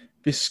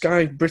this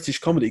Sky British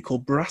comedy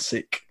called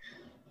Brassic.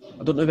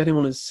 I don't know if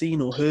anyone has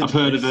seen or heard. I've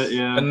heard of it.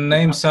 Yeah, the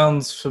name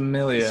sounds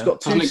familiar. It's got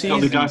 2 seasons.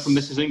 Got the guy from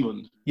This Is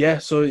England. Yeah,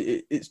 so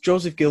it's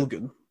Joseph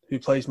Gilgun who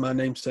plays my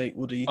namesake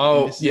Woody.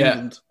 Oh, in This Is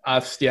England.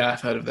 I've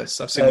heard of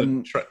this. I've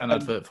seen an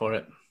advert for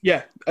it.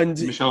 Yeah, and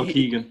Michelle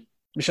Keegan.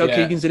 Michelle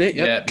Keegan's in it.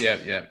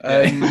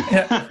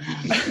 Yeah.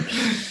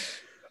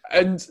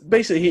 And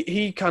basically,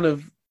 he kind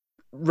of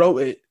wrote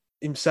it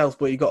himself,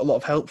 but he got a lot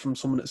of help from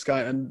someone at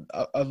Sky. And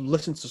I've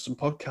listened to some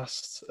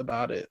podcasts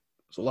about it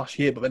last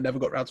year, but I never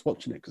got around to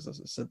watching it because,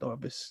 as I said, don't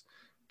have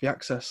the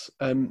access.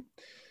 And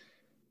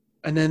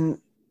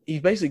then he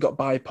basically got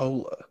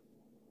bipolar,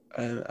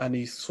 and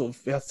he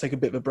had to take a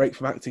bit of a break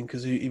from acting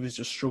because he was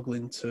just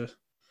struggling to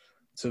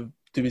do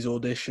his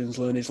auditions,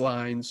 learn his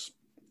lines,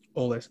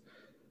 all this.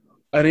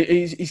 And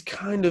he's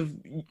kind of,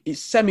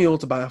 it's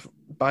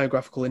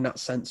semi-autobiographical in that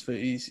sense that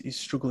he's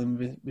struggling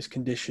with this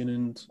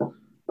condition,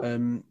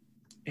 and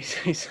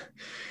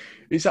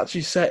it's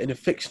actually set in a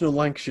fictional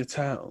Lancashire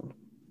town.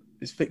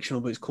 It's fictional,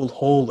 but it's called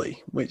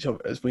Hawley, which,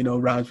 as we know,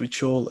 rhymes with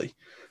Chorley,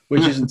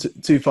 which isn't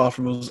too far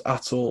from us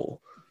at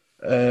all.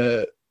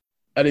 And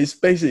it's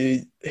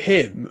basically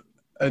him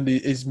and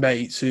his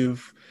mates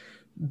who've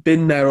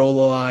been there all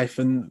their life,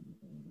 and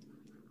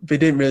they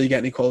didn't really get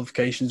any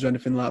qualifications or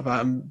anything like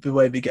that. And the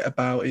way they get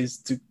about is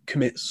to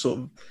commit sort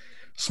of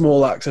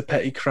small acts of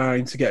petty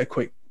crime to get a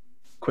quick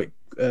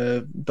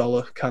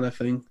dollar kind of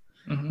thing.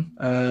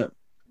 But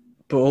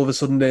all of a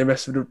sudden they're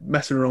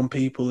messing around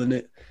people, and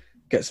it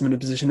gets them in a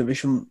position that they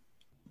shouldn't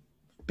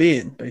be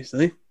in,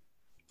 basically.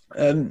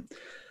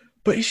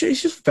 But it's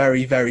just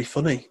very, very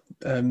funny.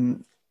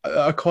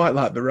 I quite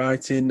like the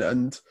writing,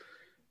 and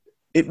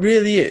it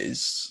really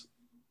is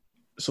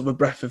sort of a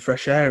breath of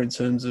fresh air in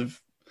terms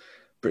of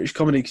British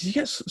comedy, because you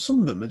get some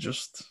of them are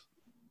just,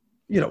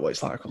 you know what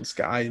it's like on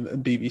Sky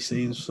and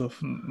BBC and stuff.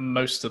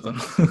 Most of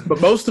them.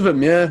 But most of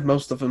them, yeah,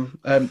 most of them.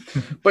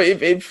 But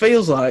it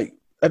feels like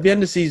at the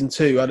end of season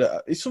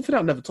 2, it's something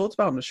I've never talked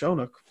about on the show,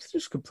 and I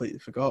just completely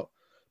forgot.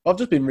 I've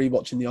just been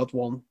rewatching The Odd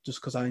One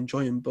just because I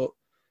enjoy him. But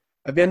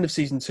at the end of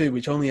season 2,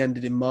 which only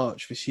ended in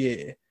March this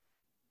year,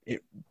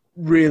 it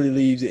really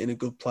leaves it in a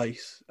good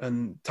place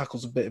and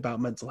tackles a bit about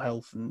mental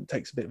health and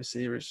takes a bit of a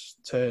serious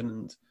turn.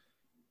 And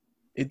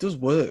it does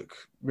work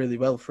really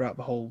well throughout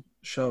the whole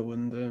show,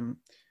 and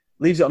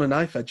leaves it on a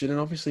knife edge. And then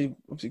obviously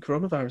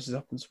coronavirus has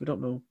happened, so we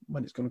don't know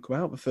when it's going to come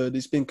out. The third,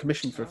 it's been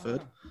commissioned for a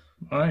third.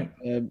 All right.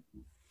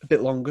 A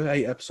bit longer,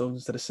 8 episodes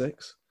instead of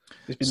 6.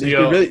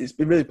 It's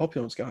been really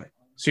popular on Sky.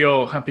 So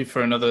you're happy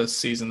for another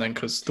season then?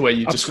 Because the way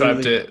you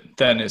described it,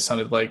 then it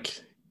sounded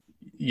like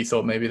you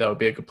thought maybe that would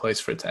be a good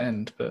place for it to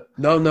end. But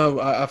no,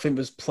 I think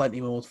there's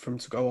plenty more for him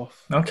to go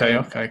off.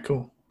 Okay,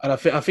 cool. And I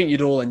think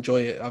you'd all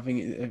enjoy it. I think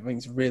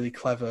it's really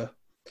clever.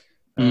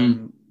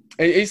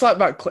 It's like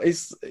that.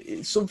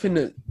 It's something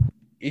that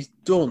is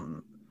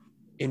done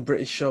in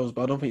British shows,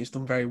 but I don't think it's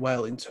done very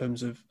well in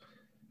terms of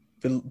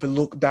the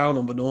look down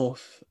on the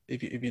North,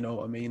 if you know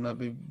what I mean, like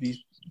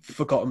these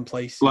forgotten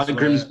places, like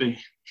Grimsby.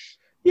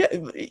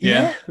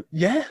 Yeah.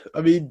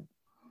 I mean,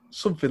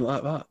 something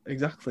like that,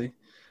 exactly.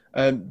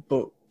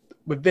 But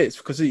with this,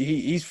 because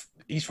he's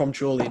from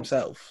Chorley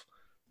himself,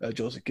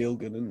 Joseph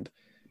Gilgan, and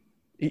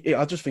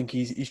I just think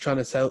he's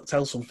trying to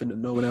tell something that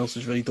no one else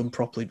has really done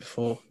properly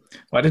before.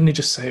 Why didn't he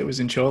just say it was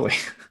in Chorley?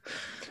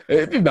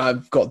 He might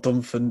have got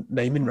done for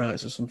naming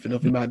rights or something, or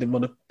he might didn't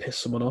want to piss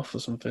someone off or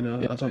something.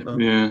 I don't know.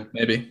 Yeah,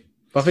 maybe.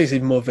 But I think it's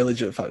even more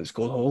village at the fact it's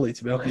called Hawley,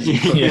 to be honest.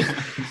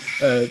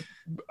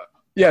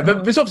 Yeah.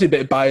 But there's obviously a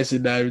bit of bias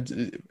in there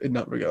in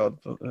that regard.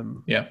 But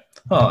yeah,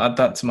 I'll add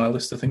that to my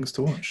list of things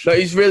to watch. No,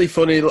 he's really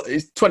funny.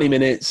 It's 20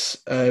 minutes.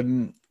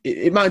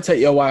 It might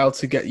take you a while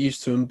to get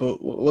used to him, but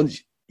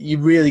once you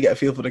really get a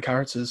feel for the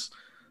characters,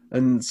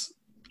 and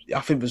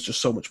I think there's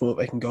just so much more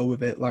they can go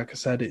with it. Like I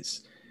said,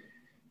 it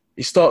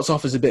starts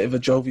off as a bit of a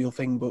jovial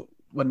thing, but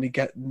when they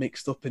get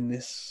mixed up in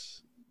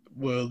this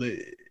world,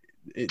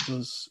 it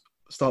does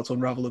start to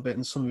unravel a bit,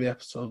 and some of the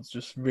episodes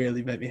just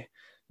really make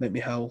me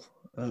howl.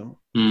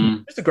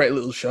 It's a great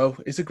little show.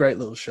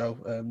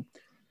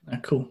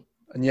 Cool.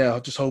 And yeah, I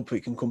just hope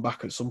it can come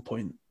back at some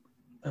point.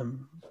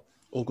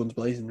 All guns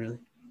blazing, really.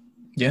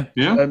 Yeah.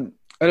 And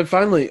then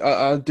finally,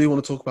 I do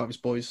want to talk about this,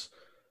 boys.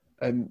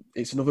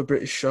 It's another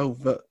British show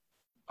that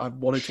I've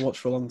wanted to watch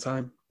for a long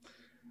time.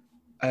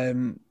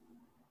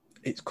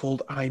 It's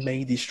called I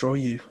May Destroy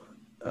You.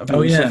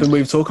 Something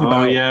we were talking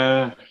about. Oh,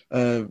 yeah.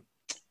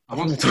 I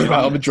want to talk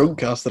about on the drunk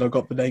cast that I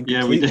got the name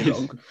completely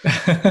wrong.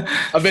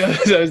 I mean,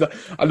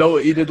 I know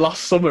what he did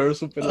last summer or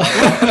something like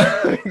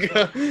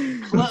that.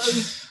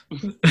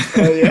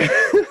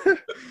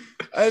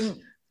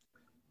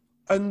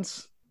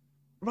 And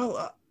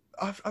well,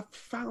 I've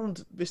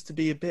found this to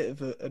be a bit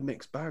of a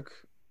mixed bag.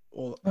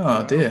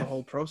 The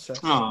whole process.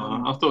 I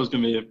thought it was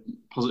going to be a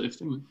positive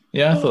thing.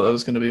 Yeah, I thought that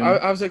was going to be.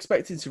 I was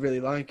expecting to really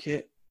like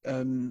it.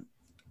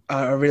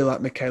 I really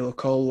like Michaela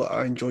Cole.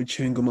 I enjoyed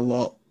Chewing Gum a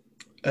lot.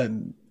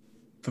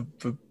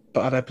 The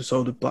bad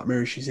episode of Black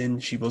Mirror she's in,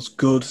 she was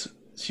good.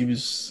 She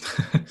was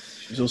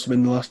also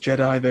in The Last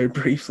Jedi very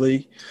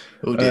briefly.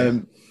 Oh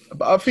dear.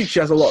 But I think she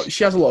has a lot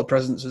of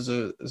presence as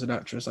an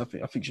actress. I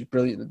think she's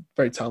brilliant, and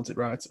very talented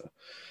writer.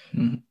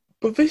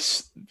 But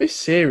this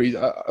series,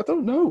 I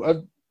don't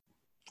know.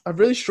 I've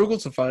really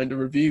struggled to find a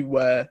review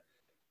where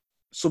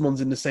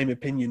someone's in the same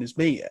opinion as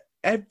me.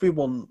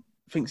 Everyone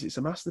thinks it's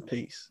a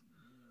masterpiece,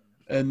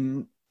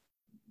 and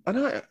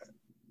I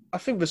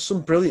think there's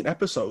some brilliant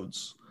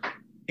episodes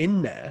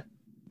in there,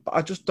 but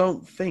I just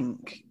don't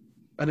think.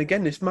 And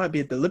again, this might be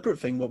a deliberate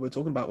thing. What we're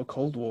talking about with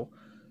Cold War,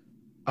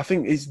 I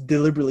think it's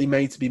deliberately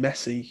made to be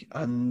messy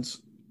and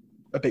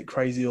a bit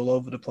crazy all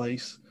over the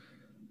place.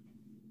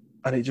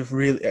 And it just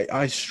really,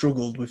 I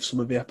struggled with some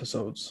of the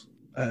episodes.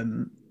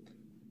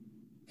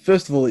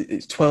 First of all,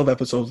 it's 12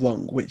 episodes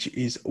long, which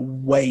is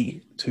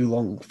way too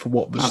long for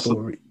what the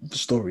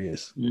story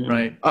is. Yeah.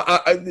 Right.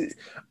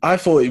 I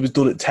thought it was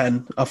done at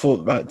 10. I thought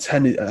about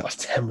 10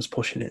 was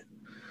pushing it.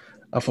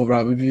 I thought,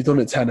 right, we've done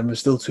it at 10 and there's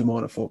still 2 more.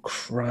 And I thought,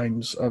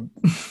 crimes.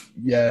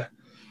 Yeah.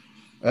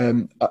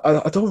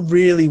 I don't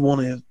really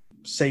want to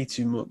say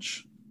too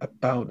much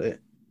about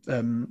it.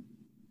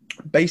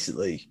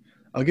 Basically,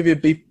 I'll give you a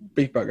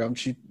brief background.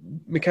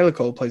 Michaela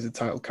Cole plays the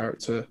title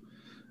character,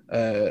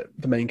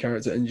 the main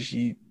character, and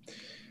she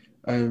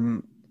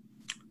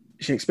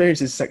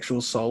experiences sexual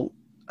assault,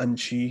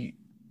 and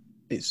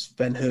it's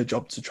then her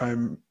job to try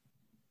and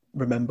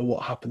remember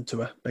what happened to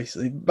her.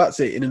 Basically,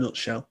 that's it in a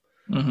nutshell.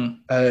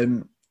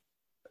 And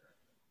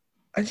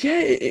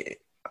yeah,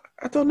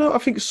 I don't know. I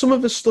think some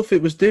of the stuff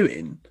it was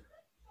doing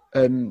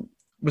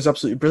was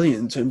absolutely brilliant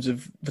in terms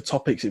of the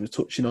topics it was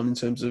touching on, in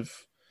terms of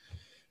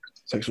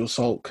sexual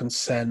assault,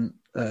 consent,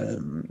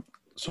 some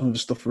of the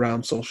stuff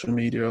around social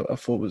media. I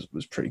thought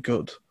was pretty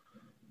good.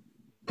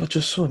 but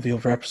just some of the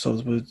other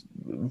episodes were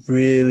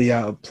really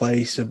out of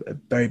place,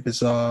 very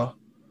bizarre.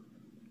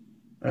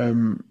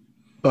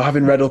 But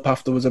having read up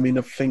afterwards, I mean,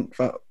 I think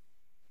that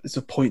it's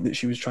a point that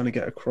she was trying to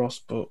get across,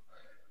 but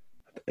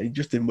it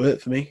just didn't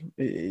work for me.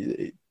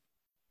 It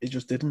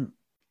just didn't.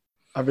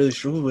 I really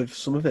struggled with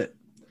some of it.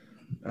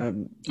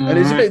 And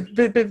it's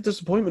a bit of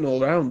disappointment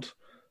all around.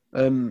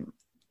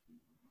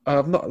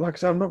 I've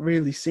not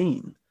really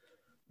seen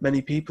many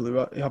people who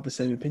have the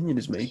same opinion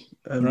as me.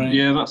 Right.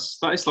 Yeah,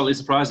 that is slightly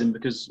surprising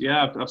because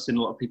I've seen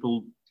a lot of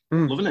people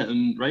loving it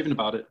and raving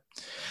about it.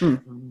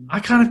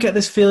 I kind of get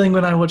this feeling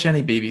when I watch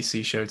any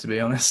BBC show, to be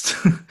honest.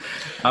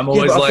 I'm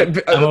always like,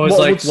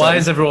 why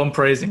is everyone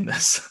praising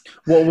this?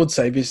 What I would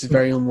say, this is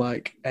very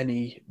unlike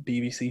any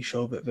BBC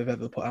show that they've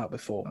ever put out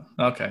before.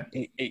 Okay.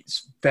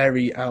 It's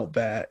very out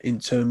there in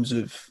terms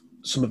of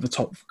some of the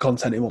top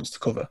content it wants to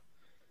cover.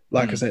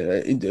 Like I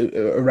said,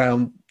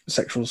 around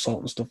sexual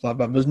assault and stuff like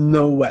that. There's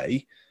no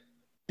way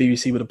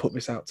BBC would have put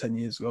this out 10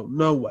 years ago.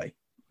 No way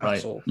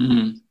at all.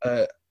 And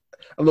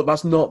look,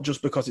 that's not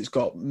just because it's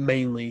got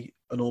mainly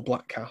an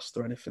all-black cast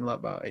or anything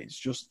like that. It's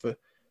just the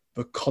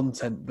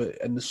content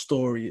and the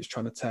story it's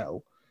trying to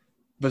tell.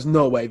 There's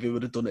no way they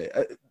would have done it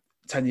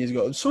 10 years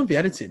ago. And some of the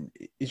editing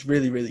is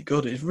really, really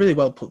good. It's really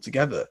well put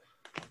together,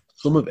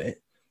 some of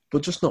it,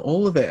 but just not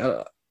all of it.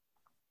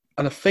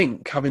 And I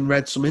think, having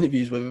read some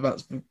interviews, whether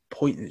that's the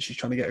point that she's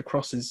trying to get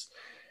across, is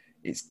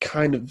it's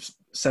kind of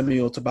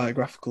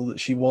semi-autobiographical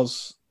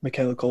that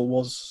Michaela Cole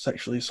was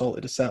sexually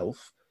assaulted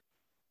herself.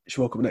 She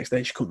woke up the next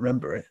day, she couldn't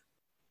remember it.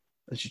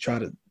 And she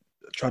tried her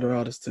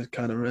hardest to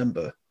kind of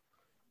remember.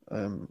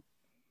 I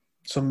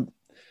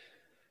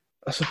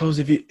suppose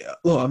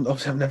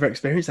I've never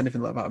experienced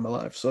anything like that in my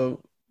life,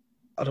 so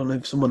I don't know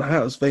if someone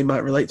has. They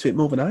might relate to it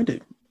more than I do.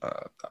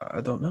 I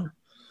don't know.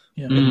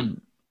 Yeah.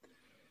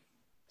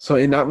 So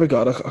in that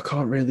regard, I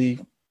can't really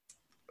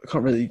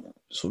sort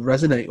of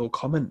resonate or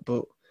comment,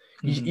 but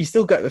you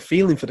still get the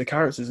feeling for the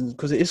characters, and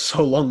because it is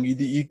so long,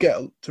 you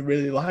get to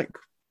really like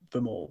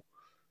them all,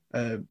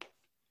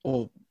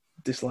 or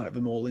dislike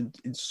them all in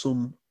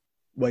some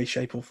way,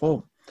 shape, or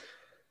form.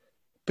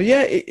 But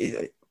yeah,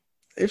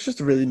 it's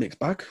just a really mixed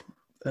bag.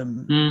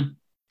 And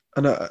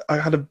I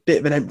had a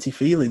bit of an empty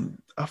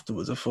feeling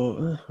afterwards. I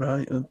thought,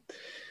 it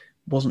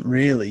wasn't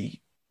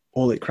really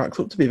all it cracked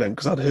up to be then,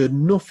 because I'd heard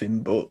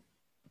nothing but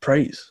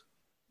praise.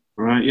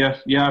 Right, yeah,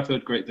 I've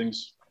heard great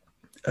things.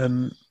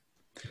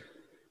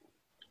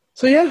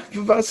 So yeah,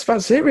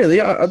 that's it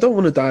really. I don't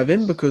want to dive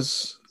in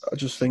because I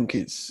just think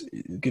it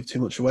give too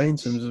much away in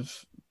terms of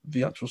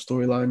the actual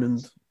storyline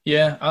and.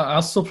 Yeah,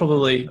 I'll still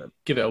probably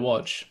give it a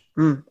watch.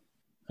 And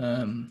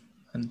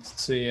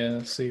see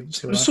what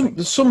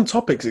there's some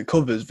topics it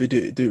covers. They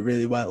do it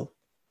really well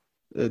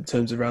in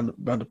terms of around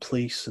the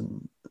police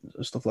and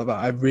stuff like that.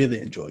 I really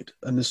enjoyed,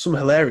 and there's some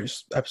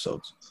hilarious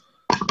episodes.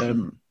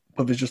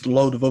 But there's just a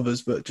load of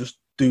others that just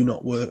do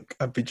not work,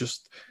 and they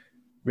just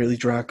really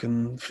drag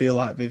and feel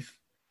like they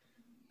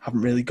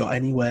haven't really got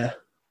anywhere.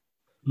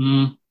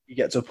 You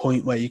get to a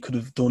point where you could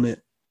have done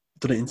it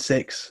in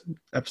 6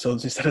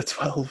 episodes instead of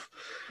 12.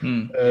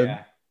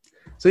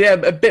 So yeah,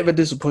 a bit of a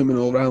disappointment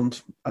all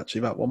round.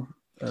 Actually, that one.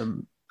 I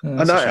am.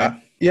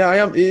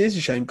 It is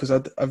a shame because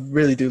I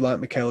really do like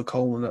Michaela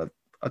Cole, and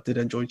I did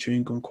enjoy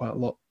Chewing Gum quite a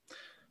lot.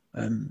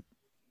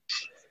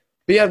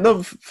 But yeah,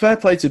 no, fair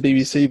play to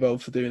BBC though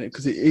for doing it,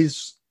 because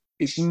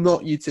it's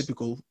not your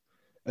typical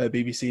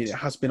BBC. It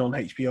has been on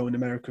HBO in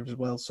America as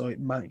well, so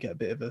it might get a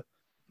bit of a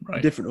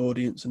different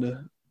audience and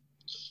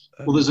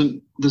well, there's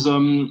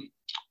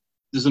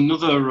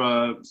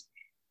another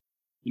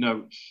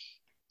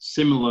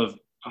similar,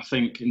 I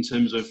think, in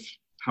terms of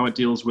how it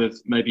deals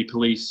with maybe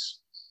police.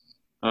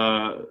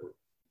 I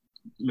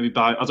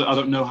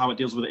don't know how it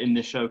deals with it in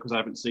this show because I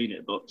haven't seen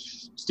it. But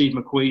Steve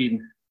McQueen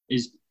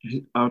he's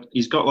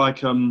got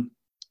like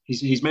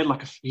he's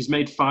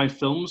made 5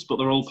 films, but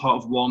they're all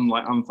part of one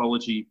like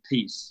anthology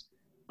piece.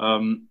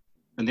 And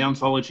the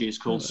anthology is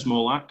called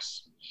Small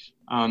Axe,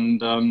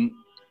 and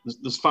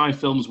there's 5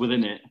 films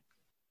within it.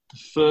 The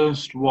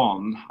first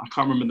one, I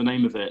can't remember the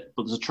name of it,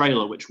 but there's a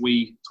trailer which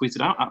we tweeted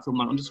out at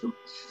FilmNight_.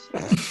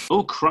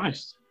 Oh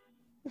Christ!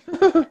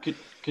 Can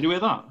you hear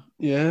that?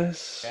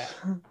 Yes. Yeah.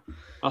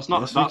 That's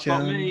not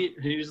me.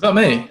 Who's not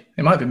me?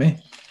 It might be me.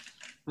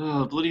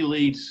 Oh, bloody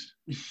Leeds.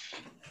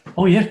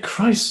 Oh yeah,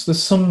 Christ!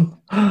 There's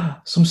some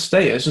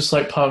state. It's just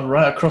like parked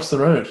right across the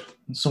road,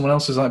 and someone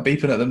else is like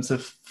beeping at them to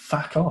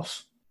fuck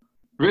off.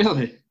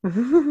 Really?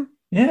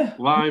 Yeah.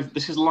 Live.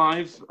 This is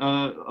live.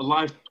 A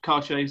live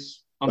car chase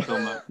on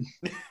film.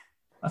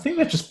 I think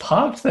they've just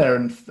parked there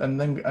and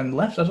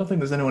left. I don't think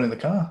there's anyone in the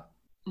car.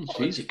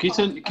 Jeez.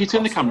 Can you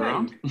turn the camera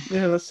around?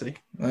 Yeah, let's see.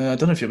 I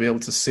don't know if you'll be able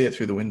to see it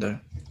through the window.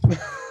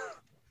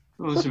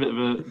 Oh, there's a bit of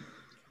a.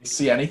 You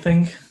see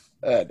anything?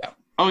 No.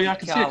 Oh yeah, I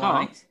can see a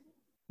car.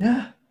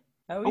 Yeah.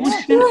 Oh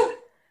yeah.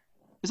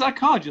 Is that a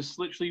car just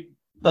literally?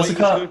 That's a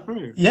car. To go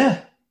through?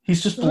 Yeah.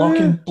 He's just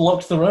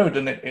blocked the road,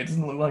 and it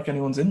doesn't look like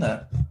anyone's in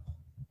there.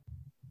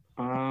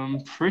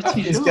 Pretty What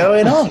is sure.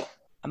 going on?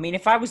 I mean,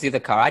 if I was the other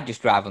car, I'd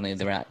just drive on the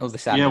other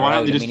side. Yeah, of the why road.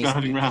 aren't they I just mean,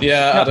 driving around?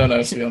 Yeah, I don't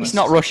know, to be honest. It's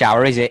not rush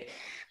hour, is it?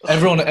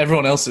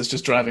 Everyone else is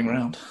just driving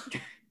around.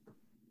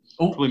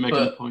 Probably making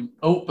a point.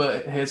 Oh,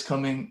 but here's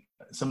some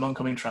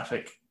oncoming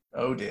traffic.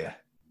 Oh dear.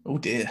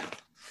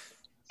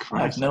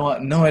 I have no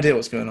idea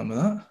what's going on with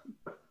that.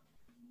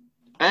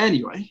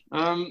 Anyway,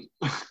 what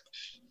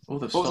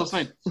was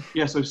I saying?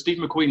 Yeah, so Steve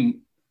McQueen,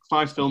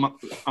 5-film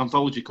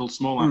anthology called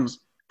Small Axe.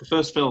 The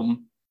first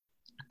film,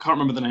 I can't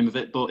remember the name of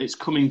it, but it's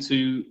coming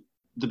to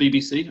the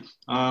BBC.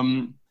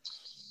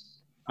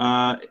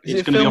 Is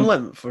it film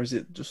length or is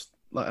it just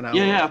like an hour?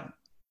 Yeah.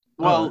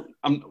 Well,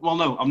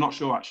 no, I'm not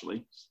sure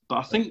actually, but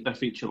I think they're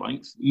feature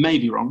length.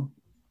 Maybe wrong.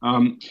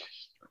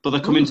 But they're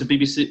coming to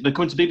BBC. They're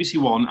coming to BBC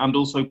One and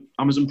also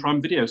Amazon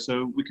Prime Video,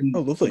 so we can.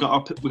 Oh, lovely. We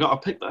got our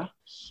pick there.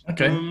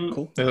 Okay,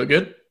 cool. They look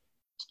good.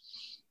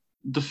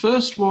 The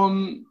first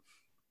one.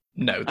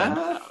 No,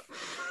 no,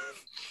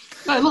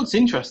 it looks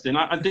interesting.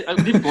 It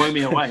didn't blow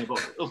me away, but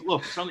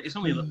look, it's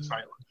only a little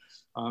trailer.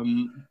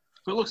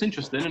 But it looks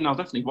interesting, and I'll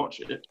definitely watch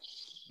it.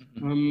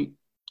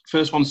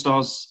 First one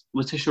stars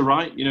Letitia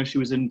Wright. You know, she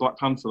was in Black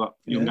Panther, that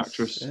young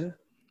actress. Yeah.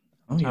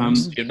 Oh,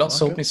 you've not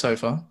sold me so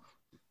far.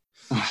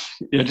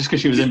 Yeah, just because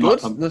she was in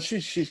Black Panther. No,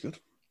 she's good.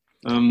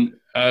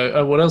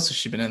 What else has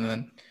she been in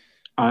then?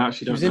 I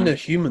actually don't know. She was in the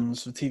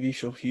Humans, the TV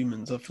show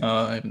Humans.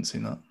 I haven't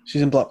seen that.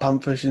 She's in Black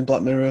Panther. She's in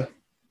Black Mirror.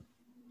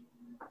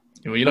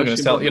 Well, you're not going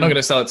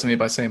to sell it to me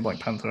by saying Black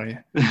Panther, are you?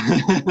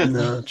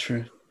 No,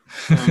 true.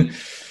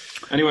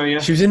 Anyway, yeah.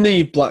 She was in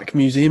the Black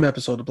Museum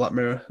episode of Black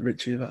Mirror,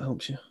 Richie, if that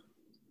helps you.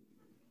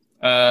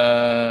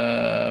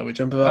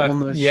 Remember that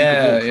one?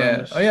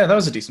 Yeah. Oh, yeah, that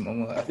was a decent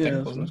one. I think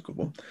that was a good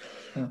one.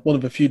 Yeah. One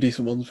of a few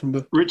decent ones from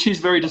the... Richie's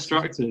very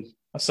distracted.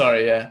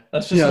 Sorry, yeah.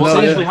 That's just what's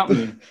actually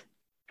happening.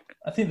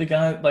 I think the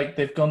guy,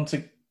 they've gone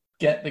to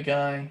get the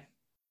guy...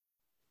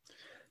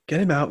 Get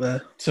him out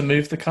there. To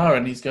move the car,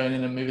 and he's going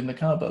in and moving the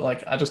car, but,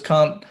 I just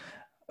can't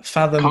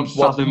fathom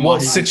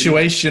what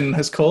situation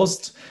has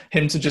caused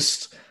him to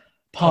just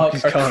park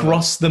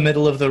across the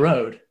middle of the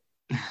road.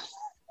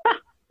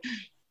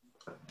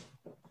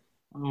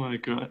 Oh my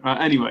god!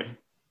 Anyway,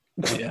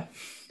 yeah.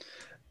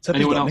 So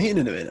anyone got a meeting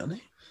in a minute, hasn't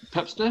he?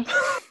 Pepster?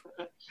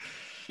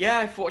 Yeah,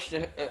 I've watched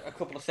a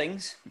couple of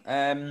things.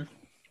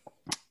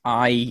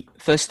 I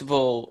first of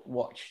all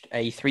watched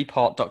a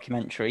 3-part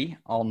documentary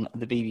on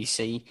the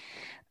BBC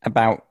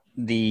about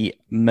the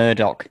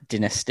Murdoch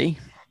dynasty.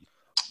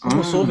 Oh,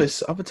 I saw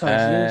this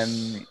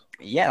advertised.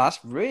 Yeah, that's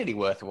really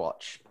worth a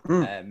watch.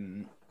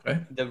 Okay.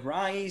 The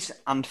rise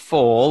and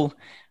fall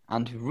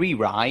and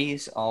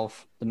re-rise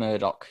of the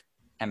Murdoch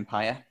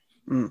empire.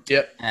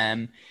 Yep.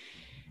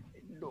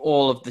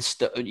 All of the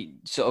stuff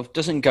sort of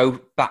doesn't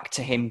go back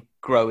to him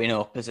growing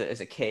up as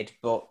a kid,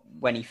 but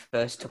when he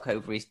first took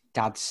over his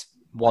dad's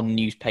one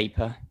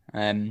newspaper,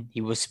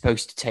 he was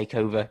supposed to take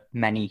over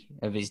many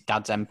of his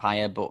dad's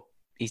empire, but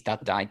his dad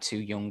died too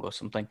young or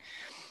something.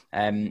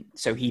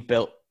 So he's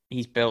built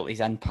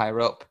his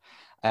empire up.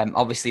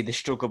 Obviously, the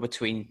struggle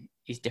between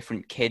his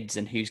different kids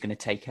and who's going to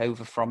take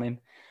over from him.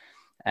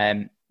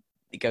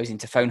 It goes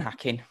into phone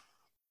hacking,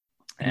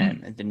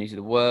 the News of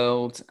the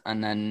World,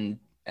 and then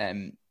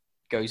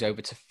goes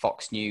over to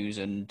Fox News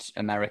and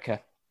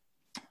America.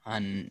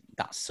 And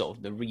that's sort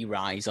of the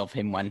re-rise of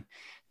him when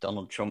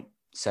Donald Trump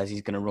says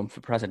he's going to run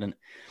for president.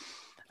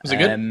 Was it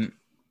good?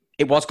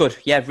 It was good.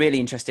 Yeah, really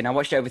interesting. I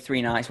watched it over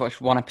 3 nights, watched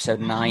one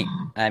episode a night.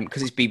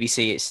 Because it's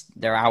BBC,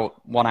 they're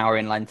out 1 hour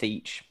in length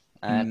each.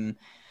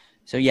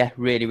 So yeah,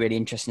 really, really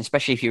interesting,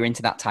 especially if you're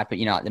into that type of,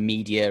 like the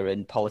media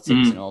and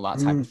politics and all that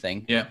type of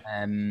thing. Yeah.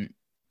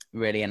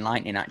 Really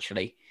enlightening,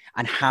 actually.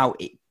 And how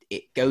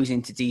it goes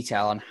into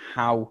detail on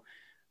how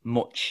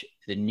much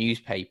the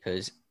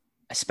newspapers,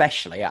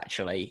 especially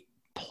actually,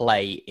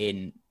 play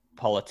in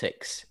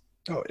politics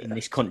in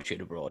this country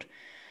and abroad.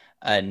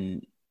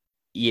 And,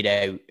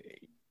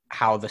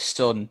 how the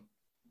Sun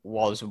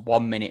was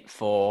 1 minute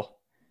for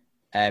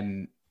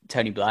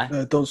Tony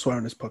Blair. Don't swear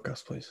on this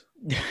podcast, please.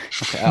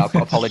 Okay,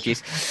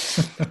 apologies.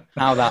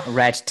 How that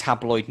red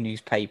tabloid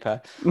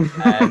newspaper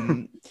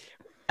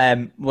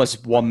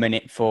was 1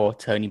 minute for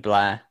Tony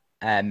Blair,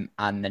 and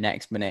the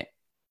next minute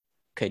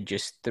could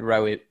just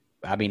throw it.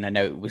 I mean, I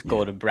know it was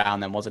Gordon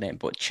Brown then, wasn't it?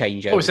 But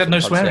change over. Oh, it said no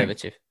swearing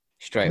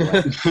straight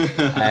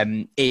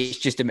away. It's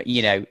just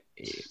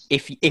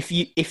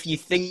if you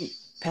think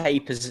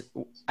papers,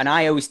 and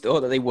I always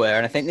thought that they were,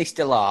 and I think they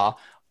still are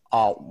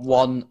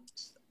one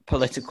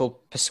political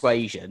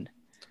persuasion.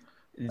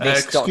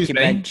 This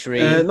documentary,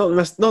 not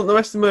the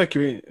rest of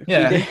Mercury.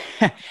 Yeah.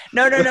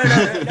 No.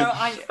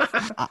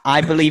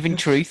 I believe in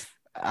truth.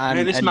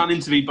 And this man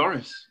interviewed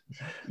Boris.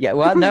 Yeah,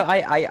 well, no,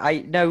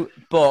 I know,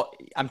 but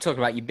I'm talking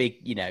about your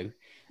big,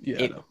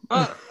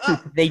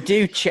 they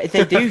do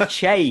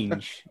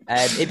change.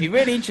 It'd be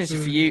really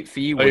interesting for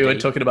you. Oh, you were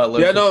talking about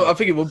local. Yeah, no, I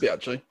think it would be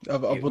actually. I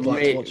would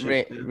like to watch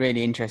it.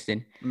 Really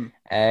interesting.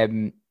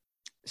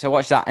 So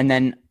watch that, and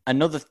then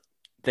another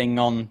thing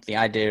on the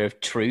idea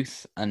of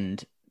truth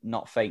and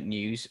not fake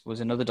news was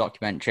another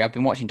documentary. I've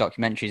been watching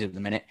documentaries at the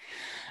minute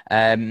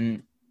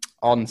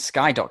on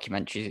Sky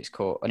Documentaries.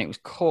 It was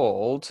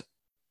called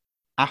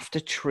After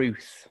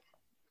Truth,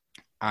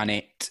 and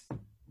it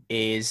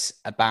is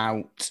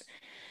about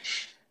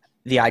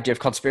the idea of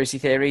conspiracy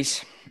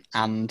theories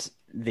and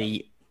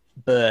the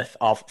birth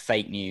of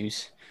fake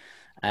news,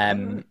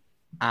 and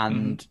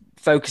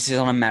focuses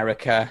on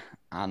America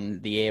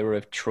and the era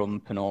of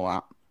Trump and all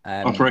that.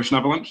 Operation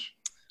Avalanche.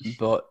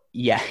 But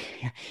yeah,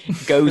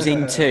 goes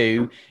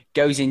into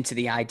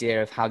the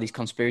idea of how these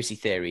conspiracy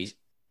theories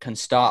can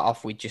start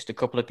off with just a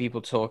couple of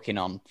people talking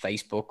on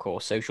Facebook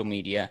or social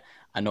media,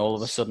 and all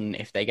of a sudden,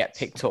 if they get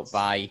picked up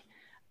by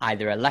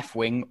either a left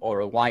wing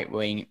or a right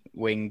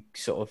wing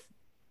sort of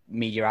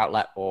media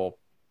outlet or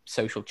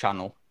social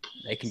channel,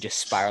 they can just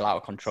spiral out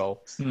of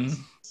control.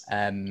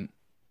 And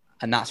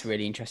that's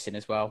really interesting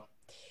as well.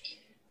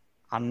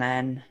 And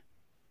then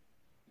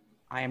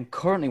I am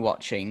currently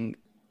watching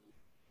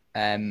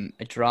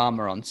a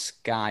drama on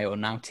Sky or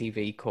Now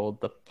TV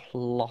called The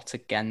Plot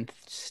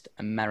Against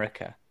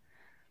America,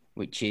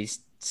 which is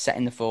set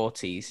in the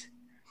 40s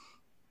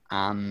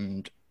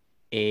and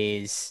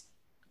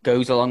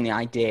goes along the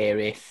idea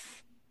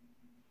if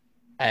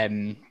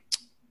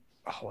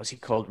what's he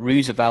called?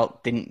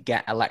 Roosevelt didn't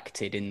get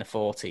elected in the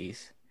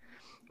 40s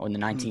or in the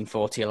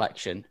 1940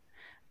 election,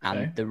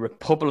 and the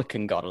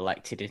Republican got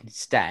elected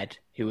instead,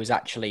 who was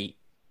actually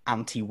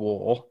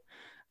anti-war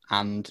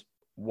and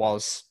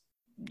was,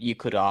 you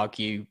could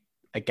argue,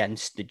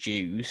 against the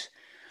Jews.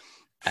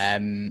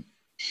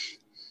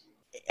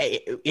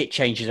 It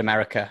changes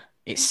America.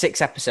 It's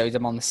 6 episodes.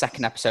 I'm on the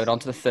 2nd episode, on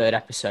to the 3rd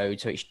episode.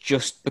 So it's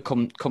just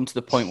come to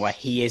the point where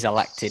he is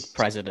elected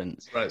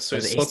president. Right. So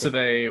it's sort of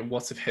a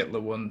what if Hitler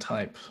won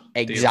type.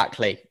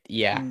 Exactly. Deal.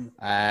 Yeah.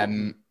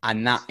 And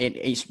that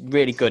it's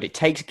really good. It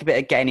takes a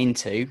bit of getting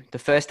into. The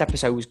 1st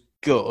episode was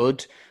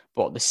good,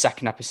 but the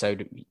 2nd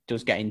episode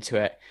does get into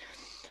it.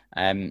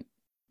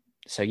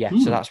 So yeah,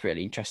 so that's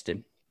really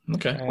interesting.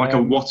 Okay. Like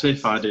a what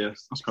if idea.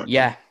 That's correct.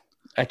 Yeah.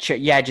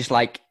 Just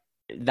like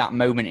that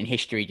moment in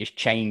history just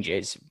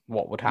changes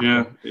what would happen.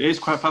 Yeah, it is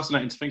quite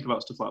fascinating to think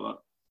about stuff like that.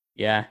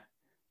 Yeah.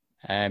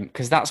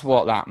 Because that's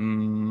what that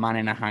Man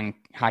in a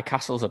High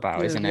Castle's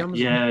about, isn't it?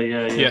 Yeah.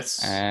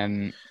 Yes.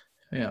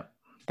 Yeah.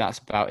 That's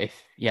about if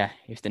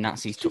the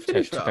Nazis took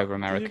over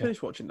America. Did you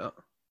finish watching that?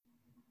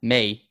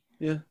 Me?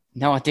 Yeah.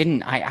 No, I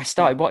didn't. I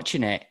started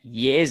watching it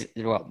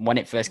when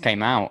it first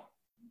came out.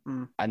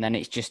 And then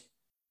it's just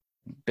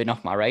been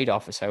off my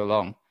radar for so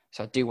long.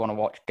 So I do want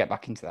to get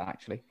back into that,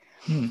 actually.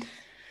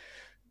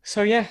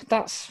 So yeah,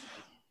 that's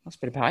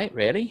been about it,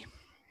 really,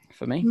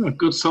 for me. Yeah,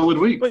 good solid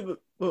week. Wait,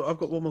 but I've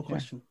got one more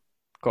question.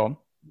 Go on.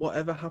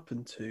 Whatever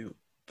happened to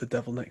The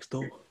Devil Next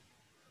Door?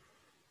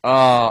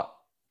 I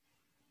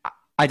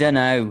don't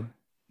know,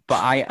 but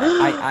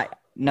I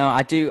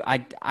do. I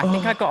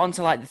think I got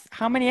onto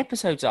how many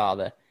episodes are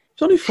there?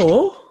 It's only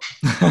 4.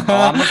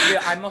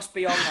 I must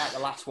be on the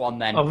last one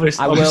then.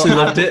 Obviously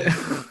loved it.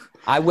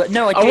 I did.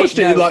 I watched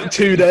it in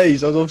 2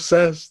 days. I was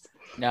obsessed.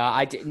 No,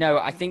 I did. No,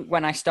 I think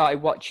when I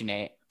started watching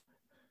it,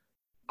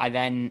 I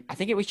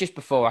think it was just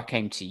before I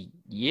came to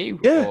you.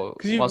 Yeah, or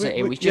was it?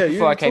 It was just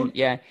before I came.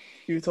 Yeah,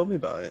 you told me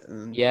about it.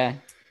 Yeah.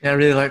 Yeah, I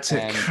really liked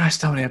it.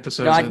 Christ, how many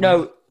episodes?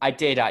 No, I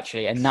did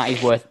actually, and that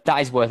is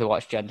worth a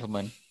watch,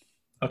 gentlemen.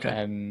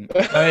 Okay.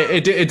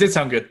 It did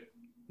sound good.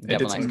 It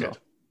did sound good.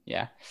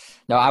 Yeah.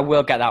 No, I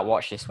will get that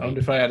watch this week. I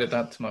wonder if I added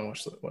that to my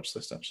watch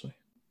list actually.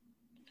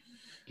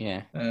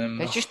 Yeah.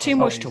 There's just too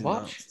much to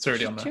watch. It's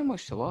already on there. Too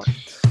much to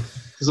watch.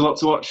 There's a lot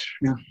to watch.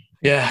 Yeah.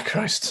 Yeah,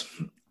 Christ.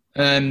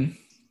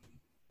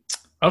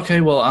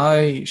 Okay, well,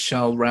 I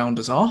shall round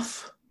us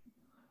off,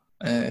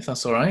 if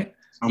that's all right.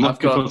 I'm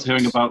looking forward to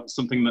hearing about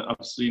something that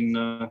I've seen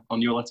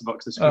on your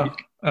letterbox this week.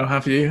 Oh,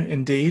 have you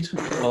indeed?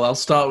 Well, I'll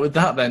start with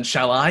that then,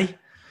 shall I?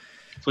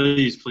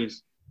 Please.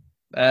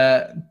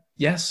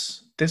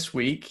 Yes, this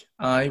week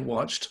I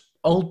watched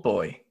Old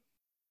Boy.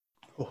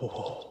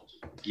 Oh.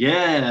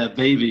 Yeah,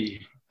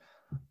 baby.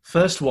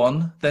 First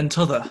one, then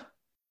t'other.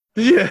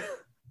 Yeah.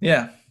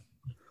 Yeah.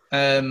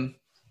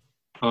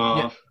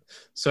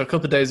 So a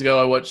couple of days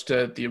ago, I watched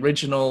the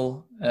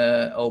original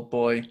Old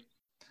Boy,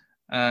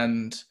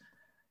 and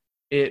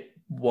it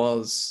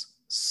was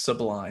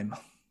sublime.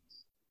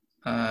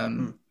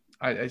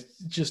 I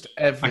just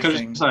everything. I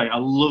can just say, I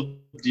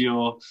loved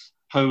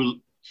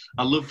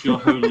your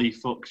holy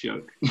fuck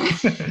joke.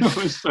 That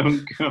was so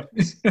good.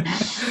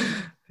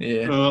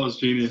 Yeah. Oh, that was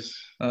genius.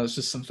 That was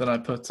just something I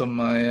put on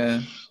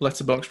my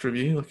Letterboxd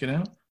review. Looking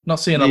out. Not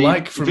seeing a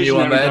like from you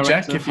on there,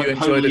 Jack, if you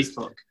enjoyed it.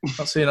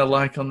 Not seeing a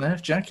like on there,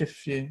 Jack,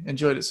 if you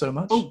enjoyed it so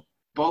much. Oh,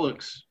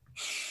 bollocks.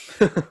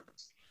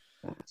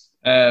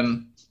 I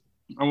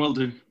will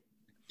do.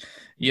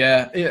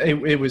 Yeah,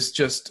 it was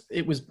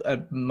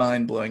a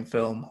mind-blowing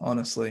film,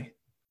 honestly.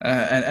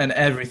 And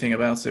everything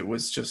about it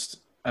was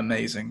just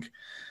amazing.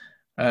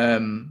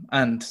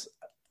 And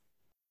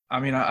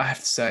I mean, I have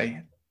to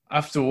say,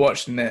 after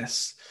watching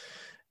this,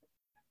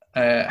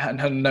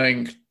 and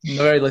knowing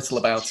very little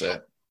about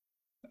it,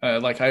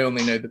 I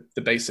only know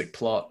the basic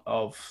plot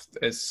of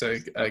it's a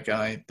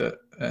guy that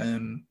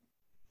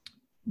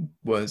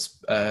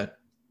was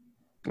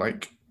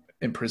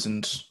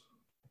imprisoned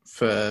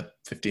for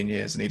 15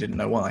 years and he didn't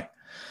know why.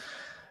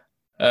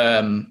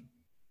 And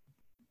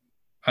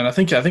I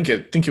think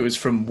it was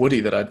from Woody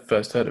that I'd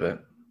first heard of it.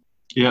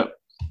 Yeah.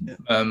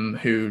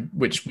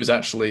 Which was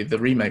actually the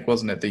remake,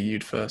 wasn't it? That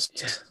you'd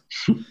first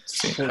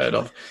heard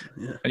of.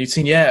 Yeah. And you'd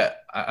seen,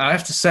 I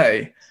have to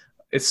say,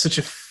 it's such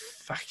a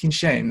fucking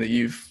shame that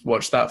you've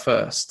watched that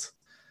first.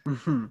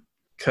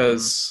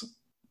 Because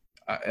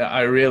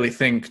I really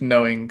think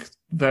knowing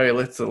very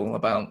little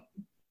about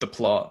the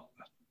plot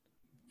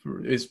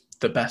is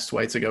the best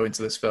way to go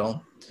into this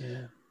film.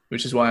 Yeah.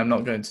 Which is why I'm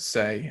not going to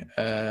say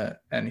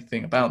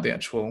anything about the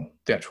actual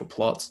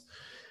plot.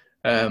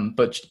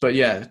 But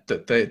yeah,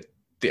 the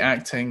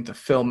acting, the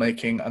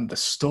filmmaking, and the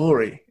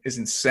story is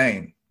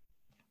insane.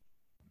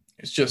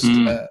 It's just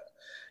I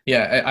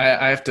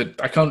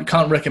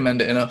can't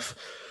recommend it enough.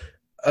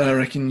 I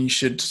reckon you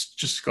should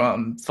just go out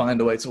and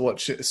find a way to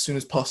watch it as soon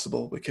as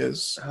possible.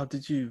 Because how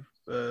did you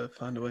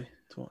find a way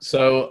to watch?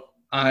 So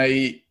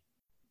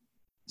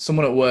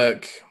someone at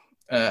work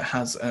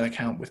has an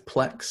account with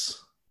Plex.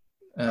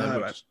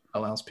 Which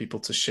allows people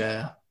to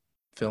share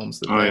films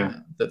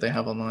that they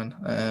have online,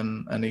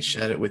 and he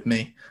shared it with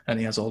me, and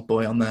he has Old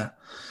Boy on there.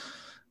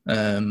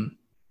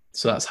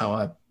 So that's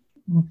how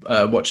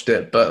I watched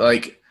it. But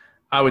like,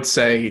 I would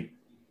say,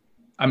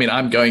 I mean,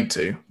 I'm going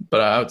to, but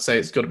I would say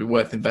it's got to be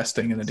worth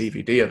investing in a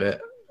DVD of it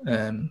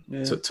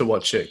to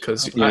watch it,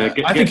 because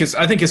I think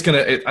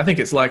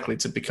it's likely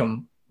to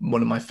become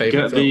one of my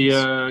favorite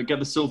films. Get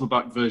the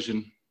silverback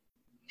version.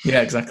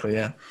 Yeah, exactly.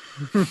 Yeah.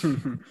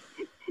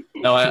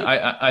 No,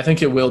 I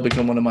think it will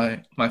become one of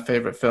my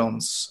favorite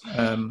films.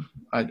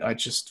 I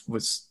just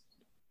was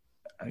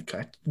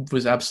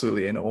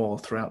absolutely in awe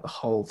throughout the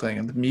whole thing,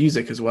 and the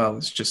music as well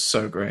is just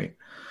so great.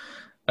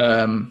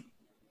 And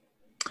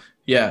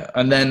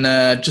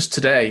then just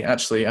today,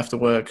 actually, after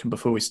work and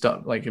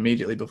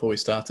immediately before we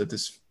started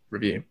this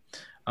review,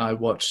 I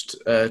watched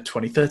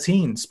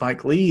 2013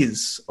 Spike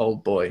Lee's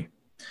Old Boy.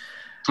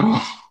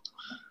 Oh.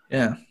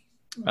 Yeah.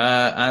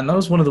 And that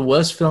was one of the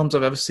worst films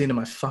I've ever seen in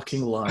my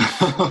fucking life.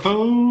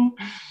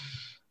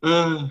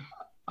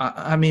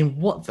 I mean,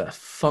 what the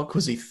fuck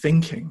was he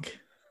thinking?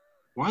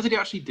 Why did he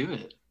actually do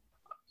it?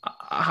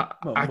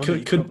 I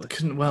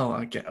couldn't. Well,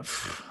 I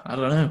don't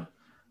know.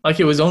 Like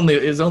it was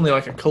only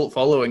like a cult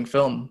following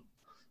film,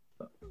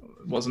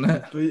 wasn't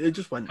it? It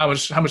just went. How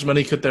much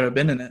money could there have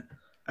been in it?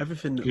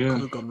 Everything that could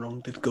have gone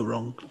wrong did go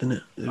wrong, didn't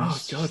it?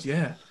 Oh God,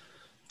 yeah.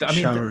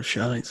 Shower of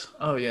shite.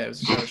 Oh yeah, it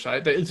was a shower of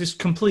shite. It just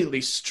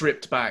completely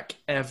stripped back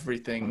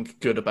everything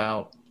good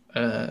about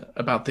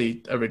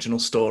the original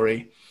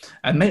story,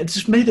 and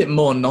just made it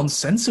more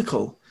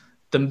nonsensical.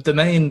 The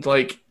main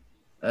well,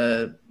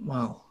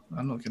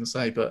 I'm not going to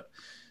say, but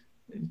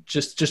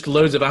just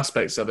loads of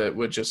aspects of it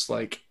were just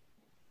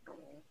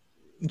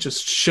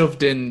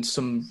shoved in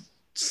some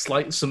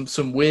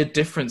weird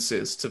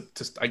differences to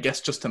I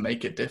guess just to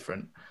make it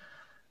different,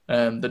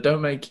 that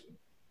don't make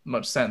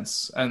much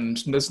sense,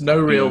 and there's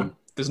not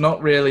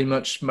really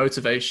much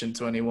motivation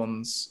to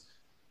anyone's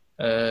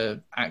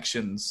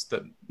actions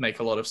that make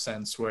a lot of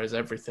sense, whereas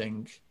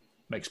everything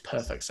makes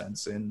perfect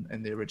sense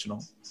in the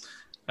original.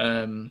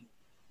 And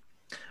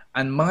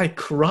my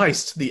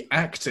Christ, the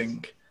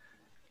acting.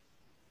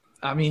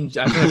 I mean,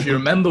 I don't know if you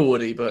remember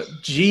Woody, but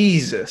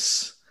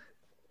Jesus,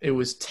 it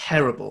was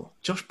terrible.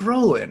 Josh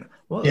Brolin.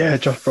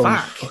 Josh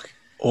Brolin.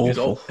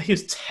 Awful. He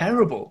was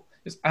terrible.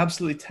 It's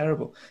absolutely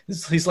terrible.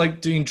 He's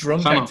like doing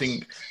drunk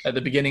acting at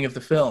the beginning of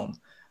the film,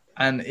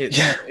 and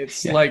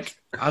it's like,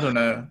 I don't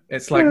know.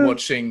 It's like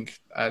watching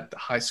a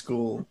high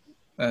school.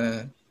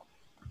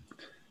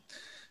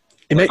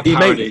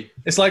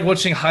 It's like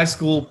watching high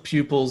school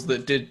pupils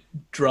that did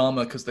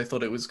drama because they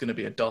thought it was going to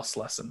be a DOS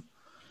lesson.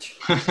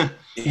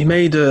 He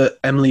made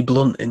Emily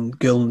Blunt in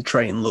Girl on the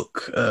Train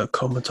look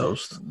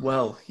comatose.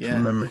 Well, yeah.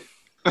 From memory.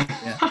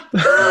 Yeah.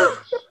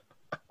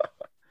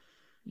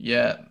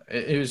 Yeah,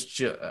 it was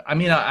just... I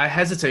mean, I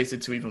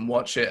hesitated to even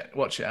watch it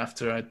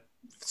after I'd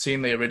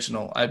seen the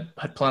original. I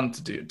had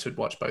planned to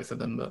watch both of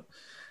them, but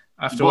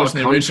after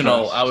watching the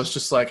original, I was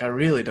just like, I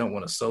really don't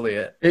want to sully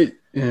it.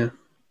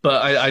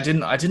 But I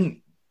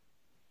didn't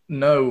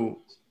know...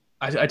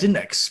 I didn't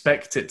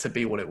expect it to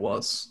be what it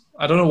was.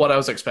 I don't know what I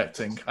was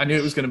expecting. I knew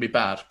it was going to be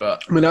bad,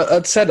 but... I mean,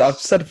 I've said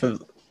for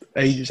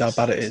ages how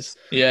bad it is.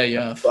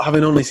 Yeah. But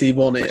having only seen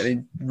one,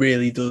 it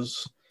really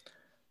does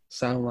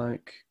sound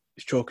like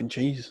it's chalk and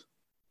cheese.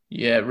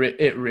 Yeah,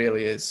 it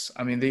really is.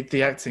 I mean,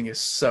 the acting is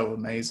so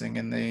amazing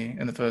in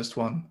the first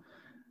one,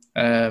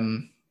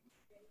 and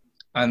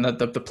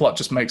the plot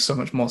just makes so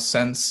much more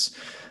sense.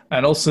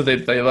 And also,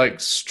 they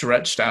like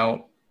stretched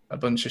out a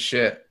bunch of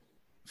shit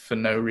for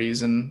no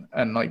reason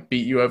and like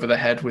beat you over the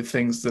head with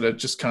things that are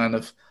just kind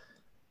of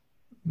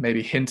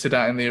maybe hinted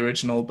at in the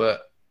original,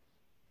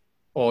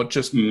 or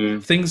just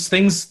things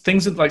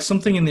that like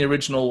something in the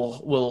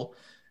original will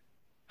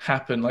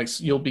happen. Like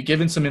you'll be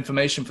given some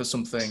information for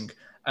something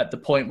at the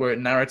point where it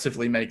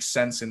narratively makes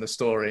sense in the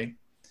story,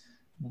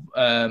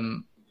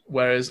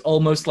 Whereas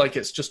almost like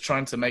it's just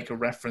trying to make a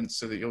reference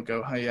so that you'll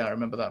go, oh yeah, I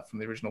remember that from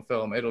the original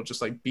film. It'll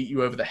just like beat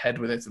you over the head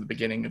with it at the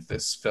beginning of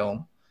this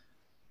film,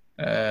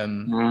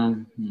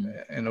 in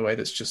a way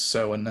that's just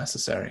so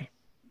unnecessary.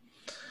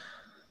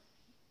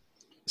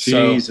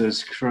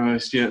 Jesus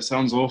Christ! Yeah, it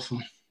sounds awful.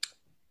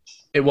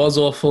 It was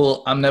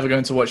awful. I'm never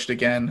going to watch it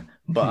again,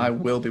 but I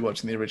will be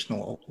watching the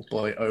original Old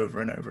Boy over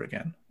and over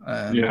again.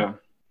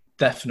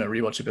 Definite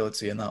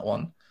rewatchability in that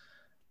one.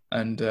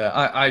 And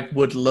I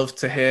would love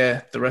to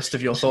hear the rest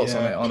of your thoughts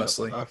on it,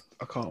 honestly. I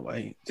can't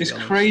wait. It's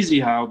crazy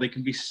how they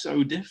can be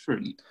so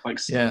different. Like,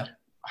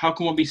 how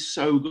can one be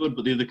so good,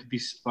 but the other could be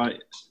like,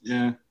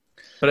 yeah.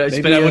 But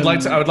I would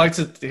like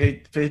to.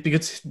 It'd be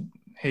good to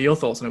hear your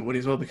thoughts on it, Woody,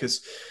 as well,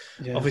 because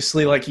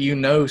obviously, like, you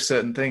know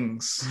certain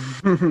things.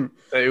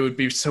 It would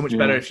be so much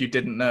better if you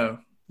didn't know.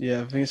 Yeah,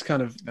 I think it's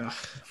kind of.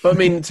 But I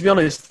mean, to be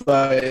honest,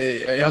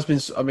 it has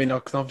been. I mean, I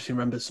can obviously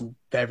remember some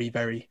very,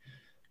 very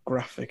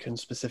graphic and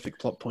specific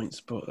plot points,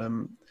 but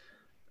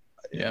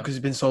because it's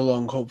been so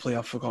long, hopefully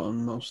I've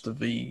forgotten most of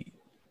the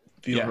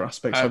other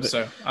aspects I of hope it.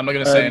 so. I'm not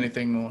going to say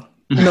anything more.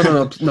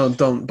 No,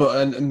 don't.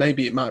 But and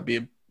maybe it might be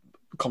a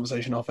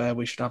conversation off air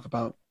we should have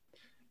about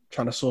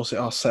trying to source it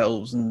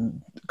ourselves,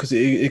 and because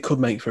it could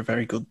make for a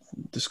very good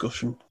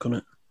discussion, couldn't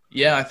it?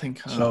 Yeah, I think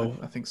so.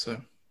 I think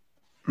so.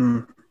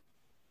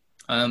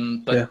 I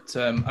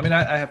mean,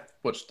 I have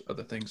watched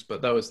other things,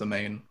 but that was the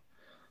main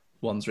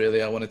ones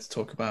really I wanted to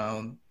talk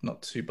about.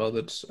 Not too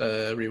bothered.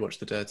 Rewatched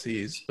The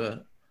Dirties,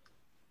 but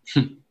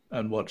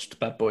and watched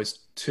Bad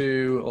Boys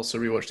 2. Also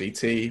rewatched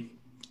E.T.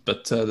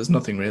 But there's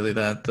nothing really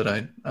there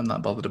that I'm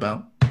not bothered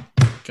about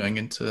going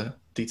into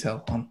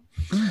detail on.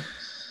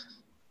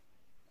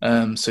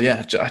 So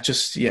yeah,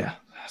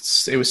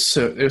 it was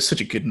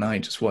such a good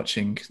night just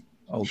watching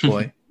Old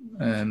Boy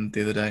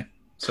the other day.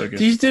 So good.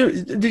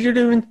 Did you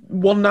do in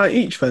one night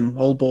each then?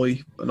 Old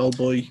Boy and Old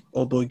Boy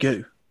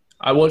Goo.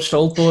 I watched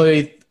Old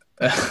Boy.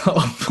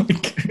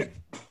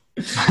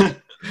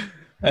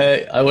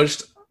 I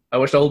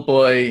watched Old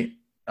Boy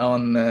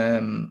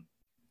on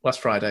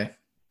last Friday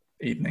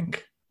evening,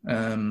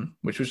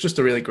 which was just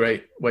a really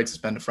great way to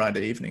spend a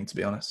Friday evening. To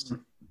be honest,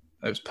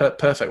 it was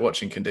perfect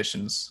watching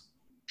conditions.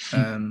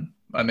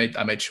 I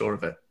made sure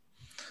of it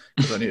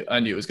because I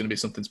knew it was going to be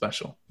something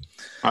special.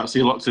 Right, so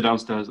you locked her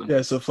downstairs then?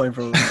 Yeah, so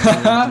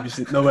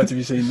flamethrower. Nowhere to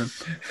be seen then.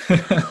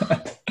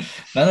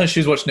 No, she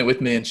was watching it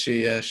with me, and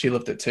she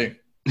loved it too.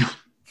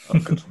 Oh,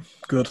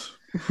 good.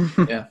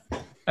 Yeah.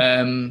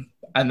 And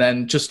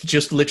then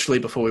just literally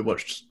before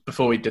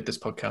we did this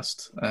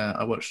podcast,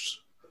 I watched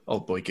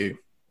Old Boy Goo.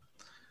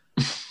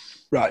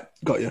 Right,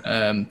 got you.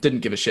 Didn't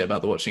give a shit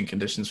about the watching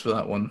conditions for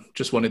that one.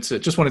 Just wanted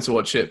to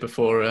watch it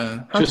before.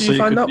 How did you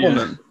find that one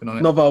then?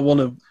 Not that I want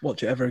to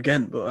watch it ever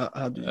again, but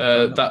how did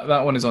you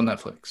that one is on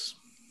Netflix.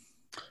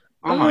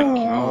 Oh my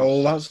god!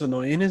 Oh, that's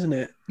annoying, isn't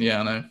it? Yeah,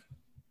 I know.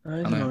 That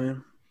is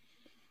annoying.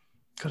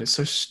 God, it's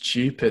so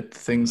stupid.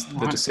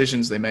 The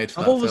decisions they made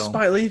for that all film. the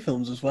Spike Lee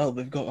films as well.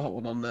 They've got that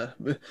one on there.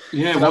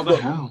 Yeah, what the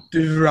hell?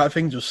 Do the Right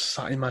Thing just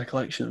sat in my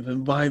collection of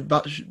them. Why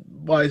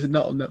is it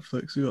not on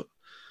Netflix?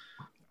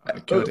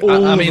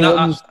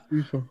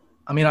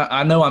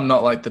 I know I'm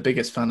not like the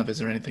biggest fan of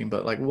his or anything,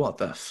 but like, what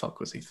the fuck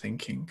was he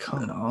thinking?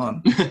 Come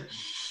on.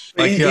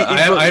 I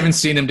haven't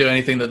seen him do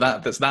anything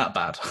that's that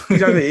bad.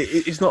 Exactly.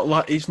 It's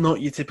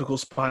not your typical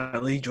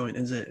Spike Lee joint,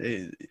 is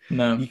it?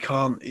 No, you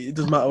can't. It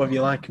doesn't matter whether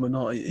you like him or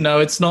not. No,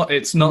 it's not.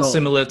 It's not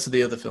similar to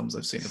the other films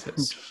I've seen of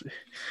his.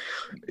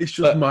 It's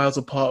just miles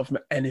apart from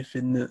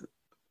anything that.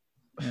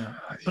 Yeah,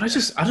 but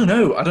I don't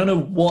know. I don't know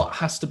what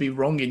has to be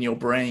wrong in your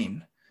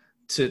brain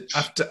to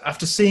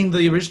after seeing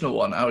the original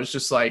one. I was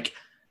just like.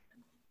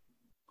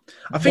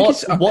 I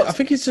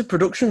think it's a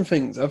production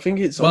thing. I think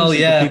it's but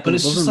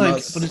it's just like, I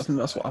think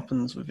that's what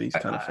happens with these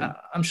kind of things.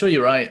 I'm sure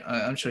you're right.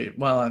 I'm sure you're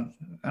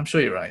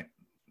right.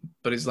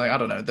 But it's like, I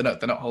don't know.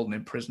 They're not holding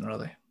him prisoner, are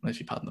they? If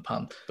you pardon the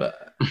pun.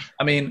 But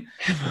I mean,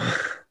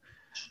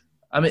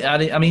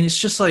 it's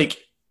just like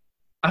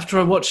after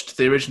I watched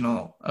the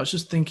original, I was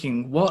just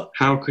thinking,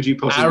 how could you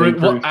possibly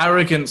what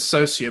arrogant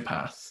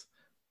sociopath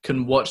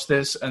can watch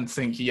this and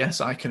think,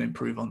 yes, I can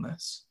improve on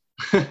this.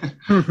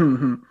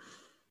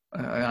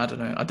 I don't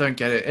know. I don't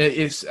get it.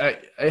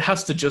 It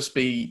has to just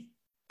be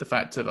the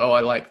fact of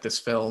I like this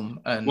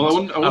film, and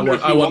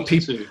I want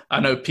people. I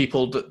know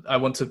people that I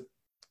want to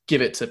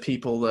give it to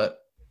people that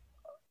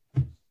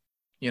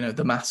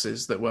the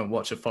masses that won't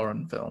watch a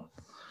foreign film.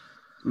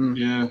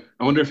 Yeah,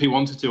 I wonder if he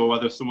wanted to, or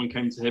whether someone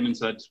came to him and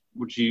said,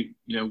 "Would you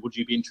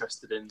be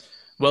interested in?"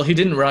 Well, he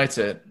didn't write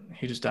it;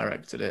 he just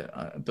directed it.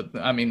 But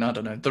I mean, I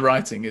don't know. The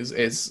writing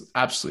is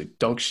absolute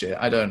dog shit.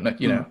 I don't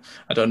know.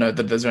 I don't know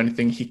that there's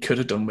anything he could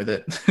have done with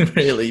it,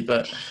 really.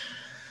 But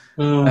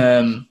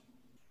either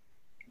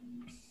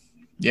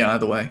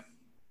way,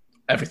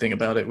 everything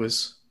about it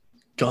was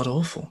god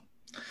awful.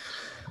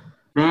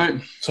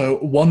 Right. So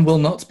one will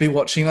not be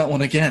watching that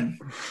one again.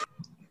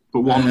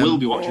 But one will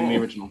be watching the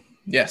original.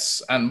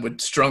 Yes, and would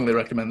strongly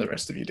recommend the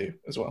rest of you do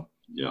as well.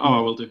 Yeah,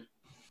 I will do.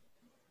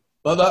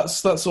 But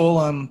that's all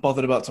I'm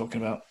bothered about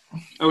talking about.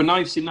 Oh, and now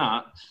you've seen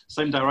that.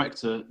 Same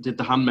director did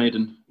The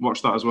Handmaiden.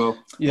 Watch that as well.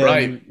 Yeah,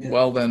 Right. yeah.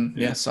 Well then,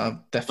 yes,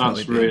 I'll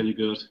definitely. That's really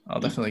good. I'll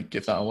definitely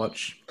give that a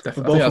watch. We're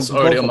Definitely. I both think that's on-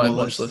 already both on my on the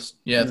watch list. list.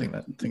 Yeah, I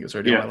think it's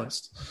already on Yeah. my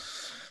list.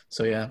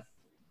 So yeah,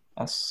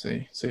 I'll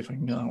see if I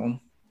can get that one.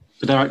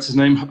 The director's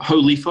name,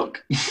 Holy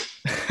Fuck.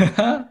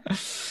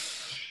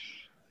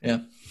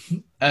 Yeah.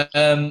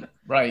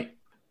 Right.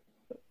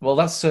 Well,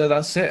 that's it,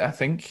 I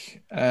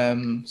think.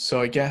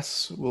 So I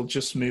guess we'll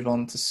just move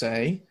on to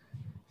say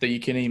that you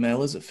can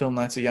email us at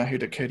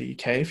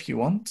filmnight@yahoo.co.uk if you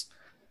want.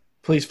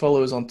 Please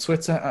follow us on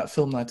Twitter at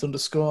filmnight_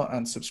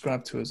 and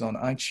subscribe to us on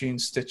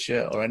iTunes,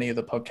 Stitcher, or any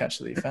other podcatcher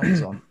that you found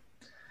us on.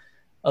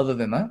 Other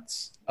than that,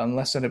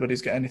 unless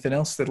anybody's got anything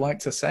else they'd like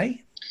to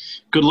say.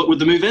 Good luck with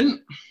the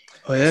move-in.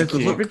 Oh yeah,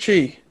 good luck,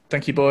 Richie.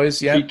 Thank you,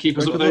 boys. Yeah, Keep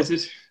us Good luck.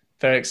 updated.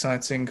 very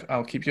exciting.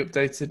 I'll keep you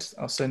updated.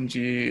 I'll send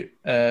you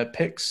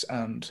pics,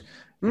 and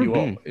you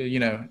all,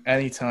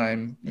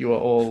 anytime, you are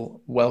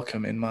all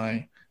welcome in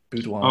my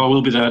boudoir. Oh,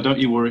 we'll be there. Don't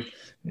you worry.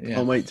 Yeah.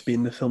 Can't wait to be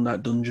in the Film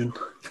Night dungeon.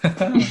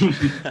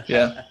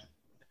 Yeah.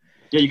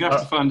 Yeah, you're gonna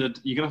have to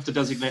you're gonna have to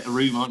designate a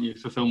room, aren't you,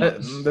 for film?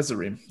 There's a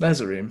room.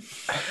 There's a room.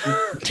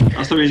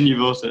 That's the reason you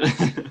bought it.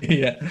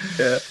 Yeah.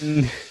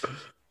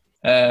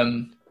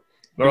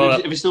 We're all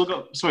Have you still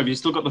got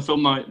the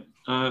Film Night?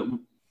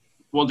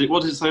 What did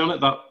it say on it?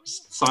 That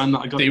sign that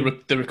I got.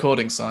 the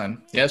recording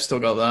sign. Yeah, I've still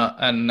got that,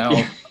 and now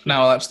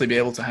I'll actually be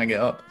able to hang it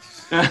up.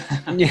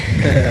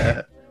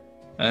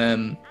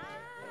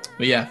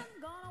 But yeah.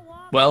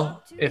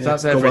 Well, if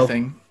that's go well.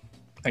 everything,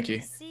 thank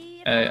you.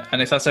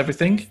 And if that's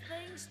everything,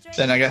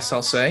 then I guess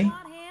I'll say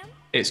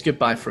it's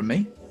goodbye from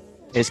me.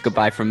 It's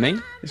goodbye from me.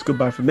 It's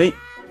goodbye from me.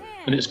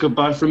 And it's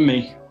goodbye from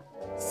me.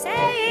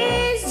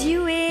 Say is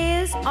you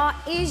is or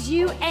is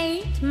you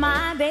ain't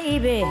my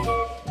baby.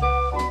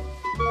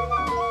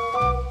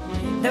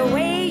 The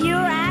way you're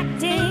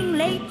acting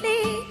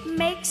lately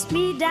makes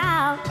me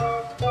doubt.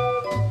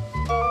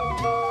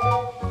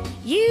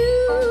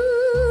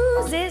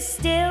 You is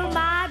still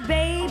my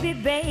baby,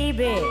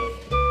 baby.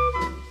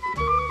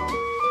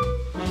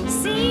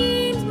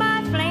 Seems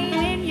my flame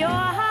in your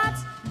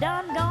heart's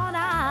done gone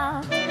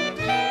out.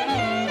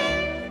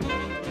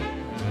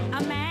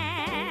 A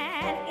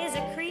man is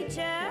a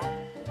creature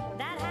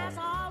that has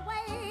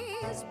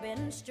always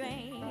been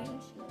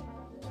strange.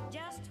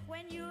 Just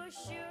when you're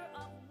sure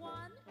of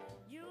one,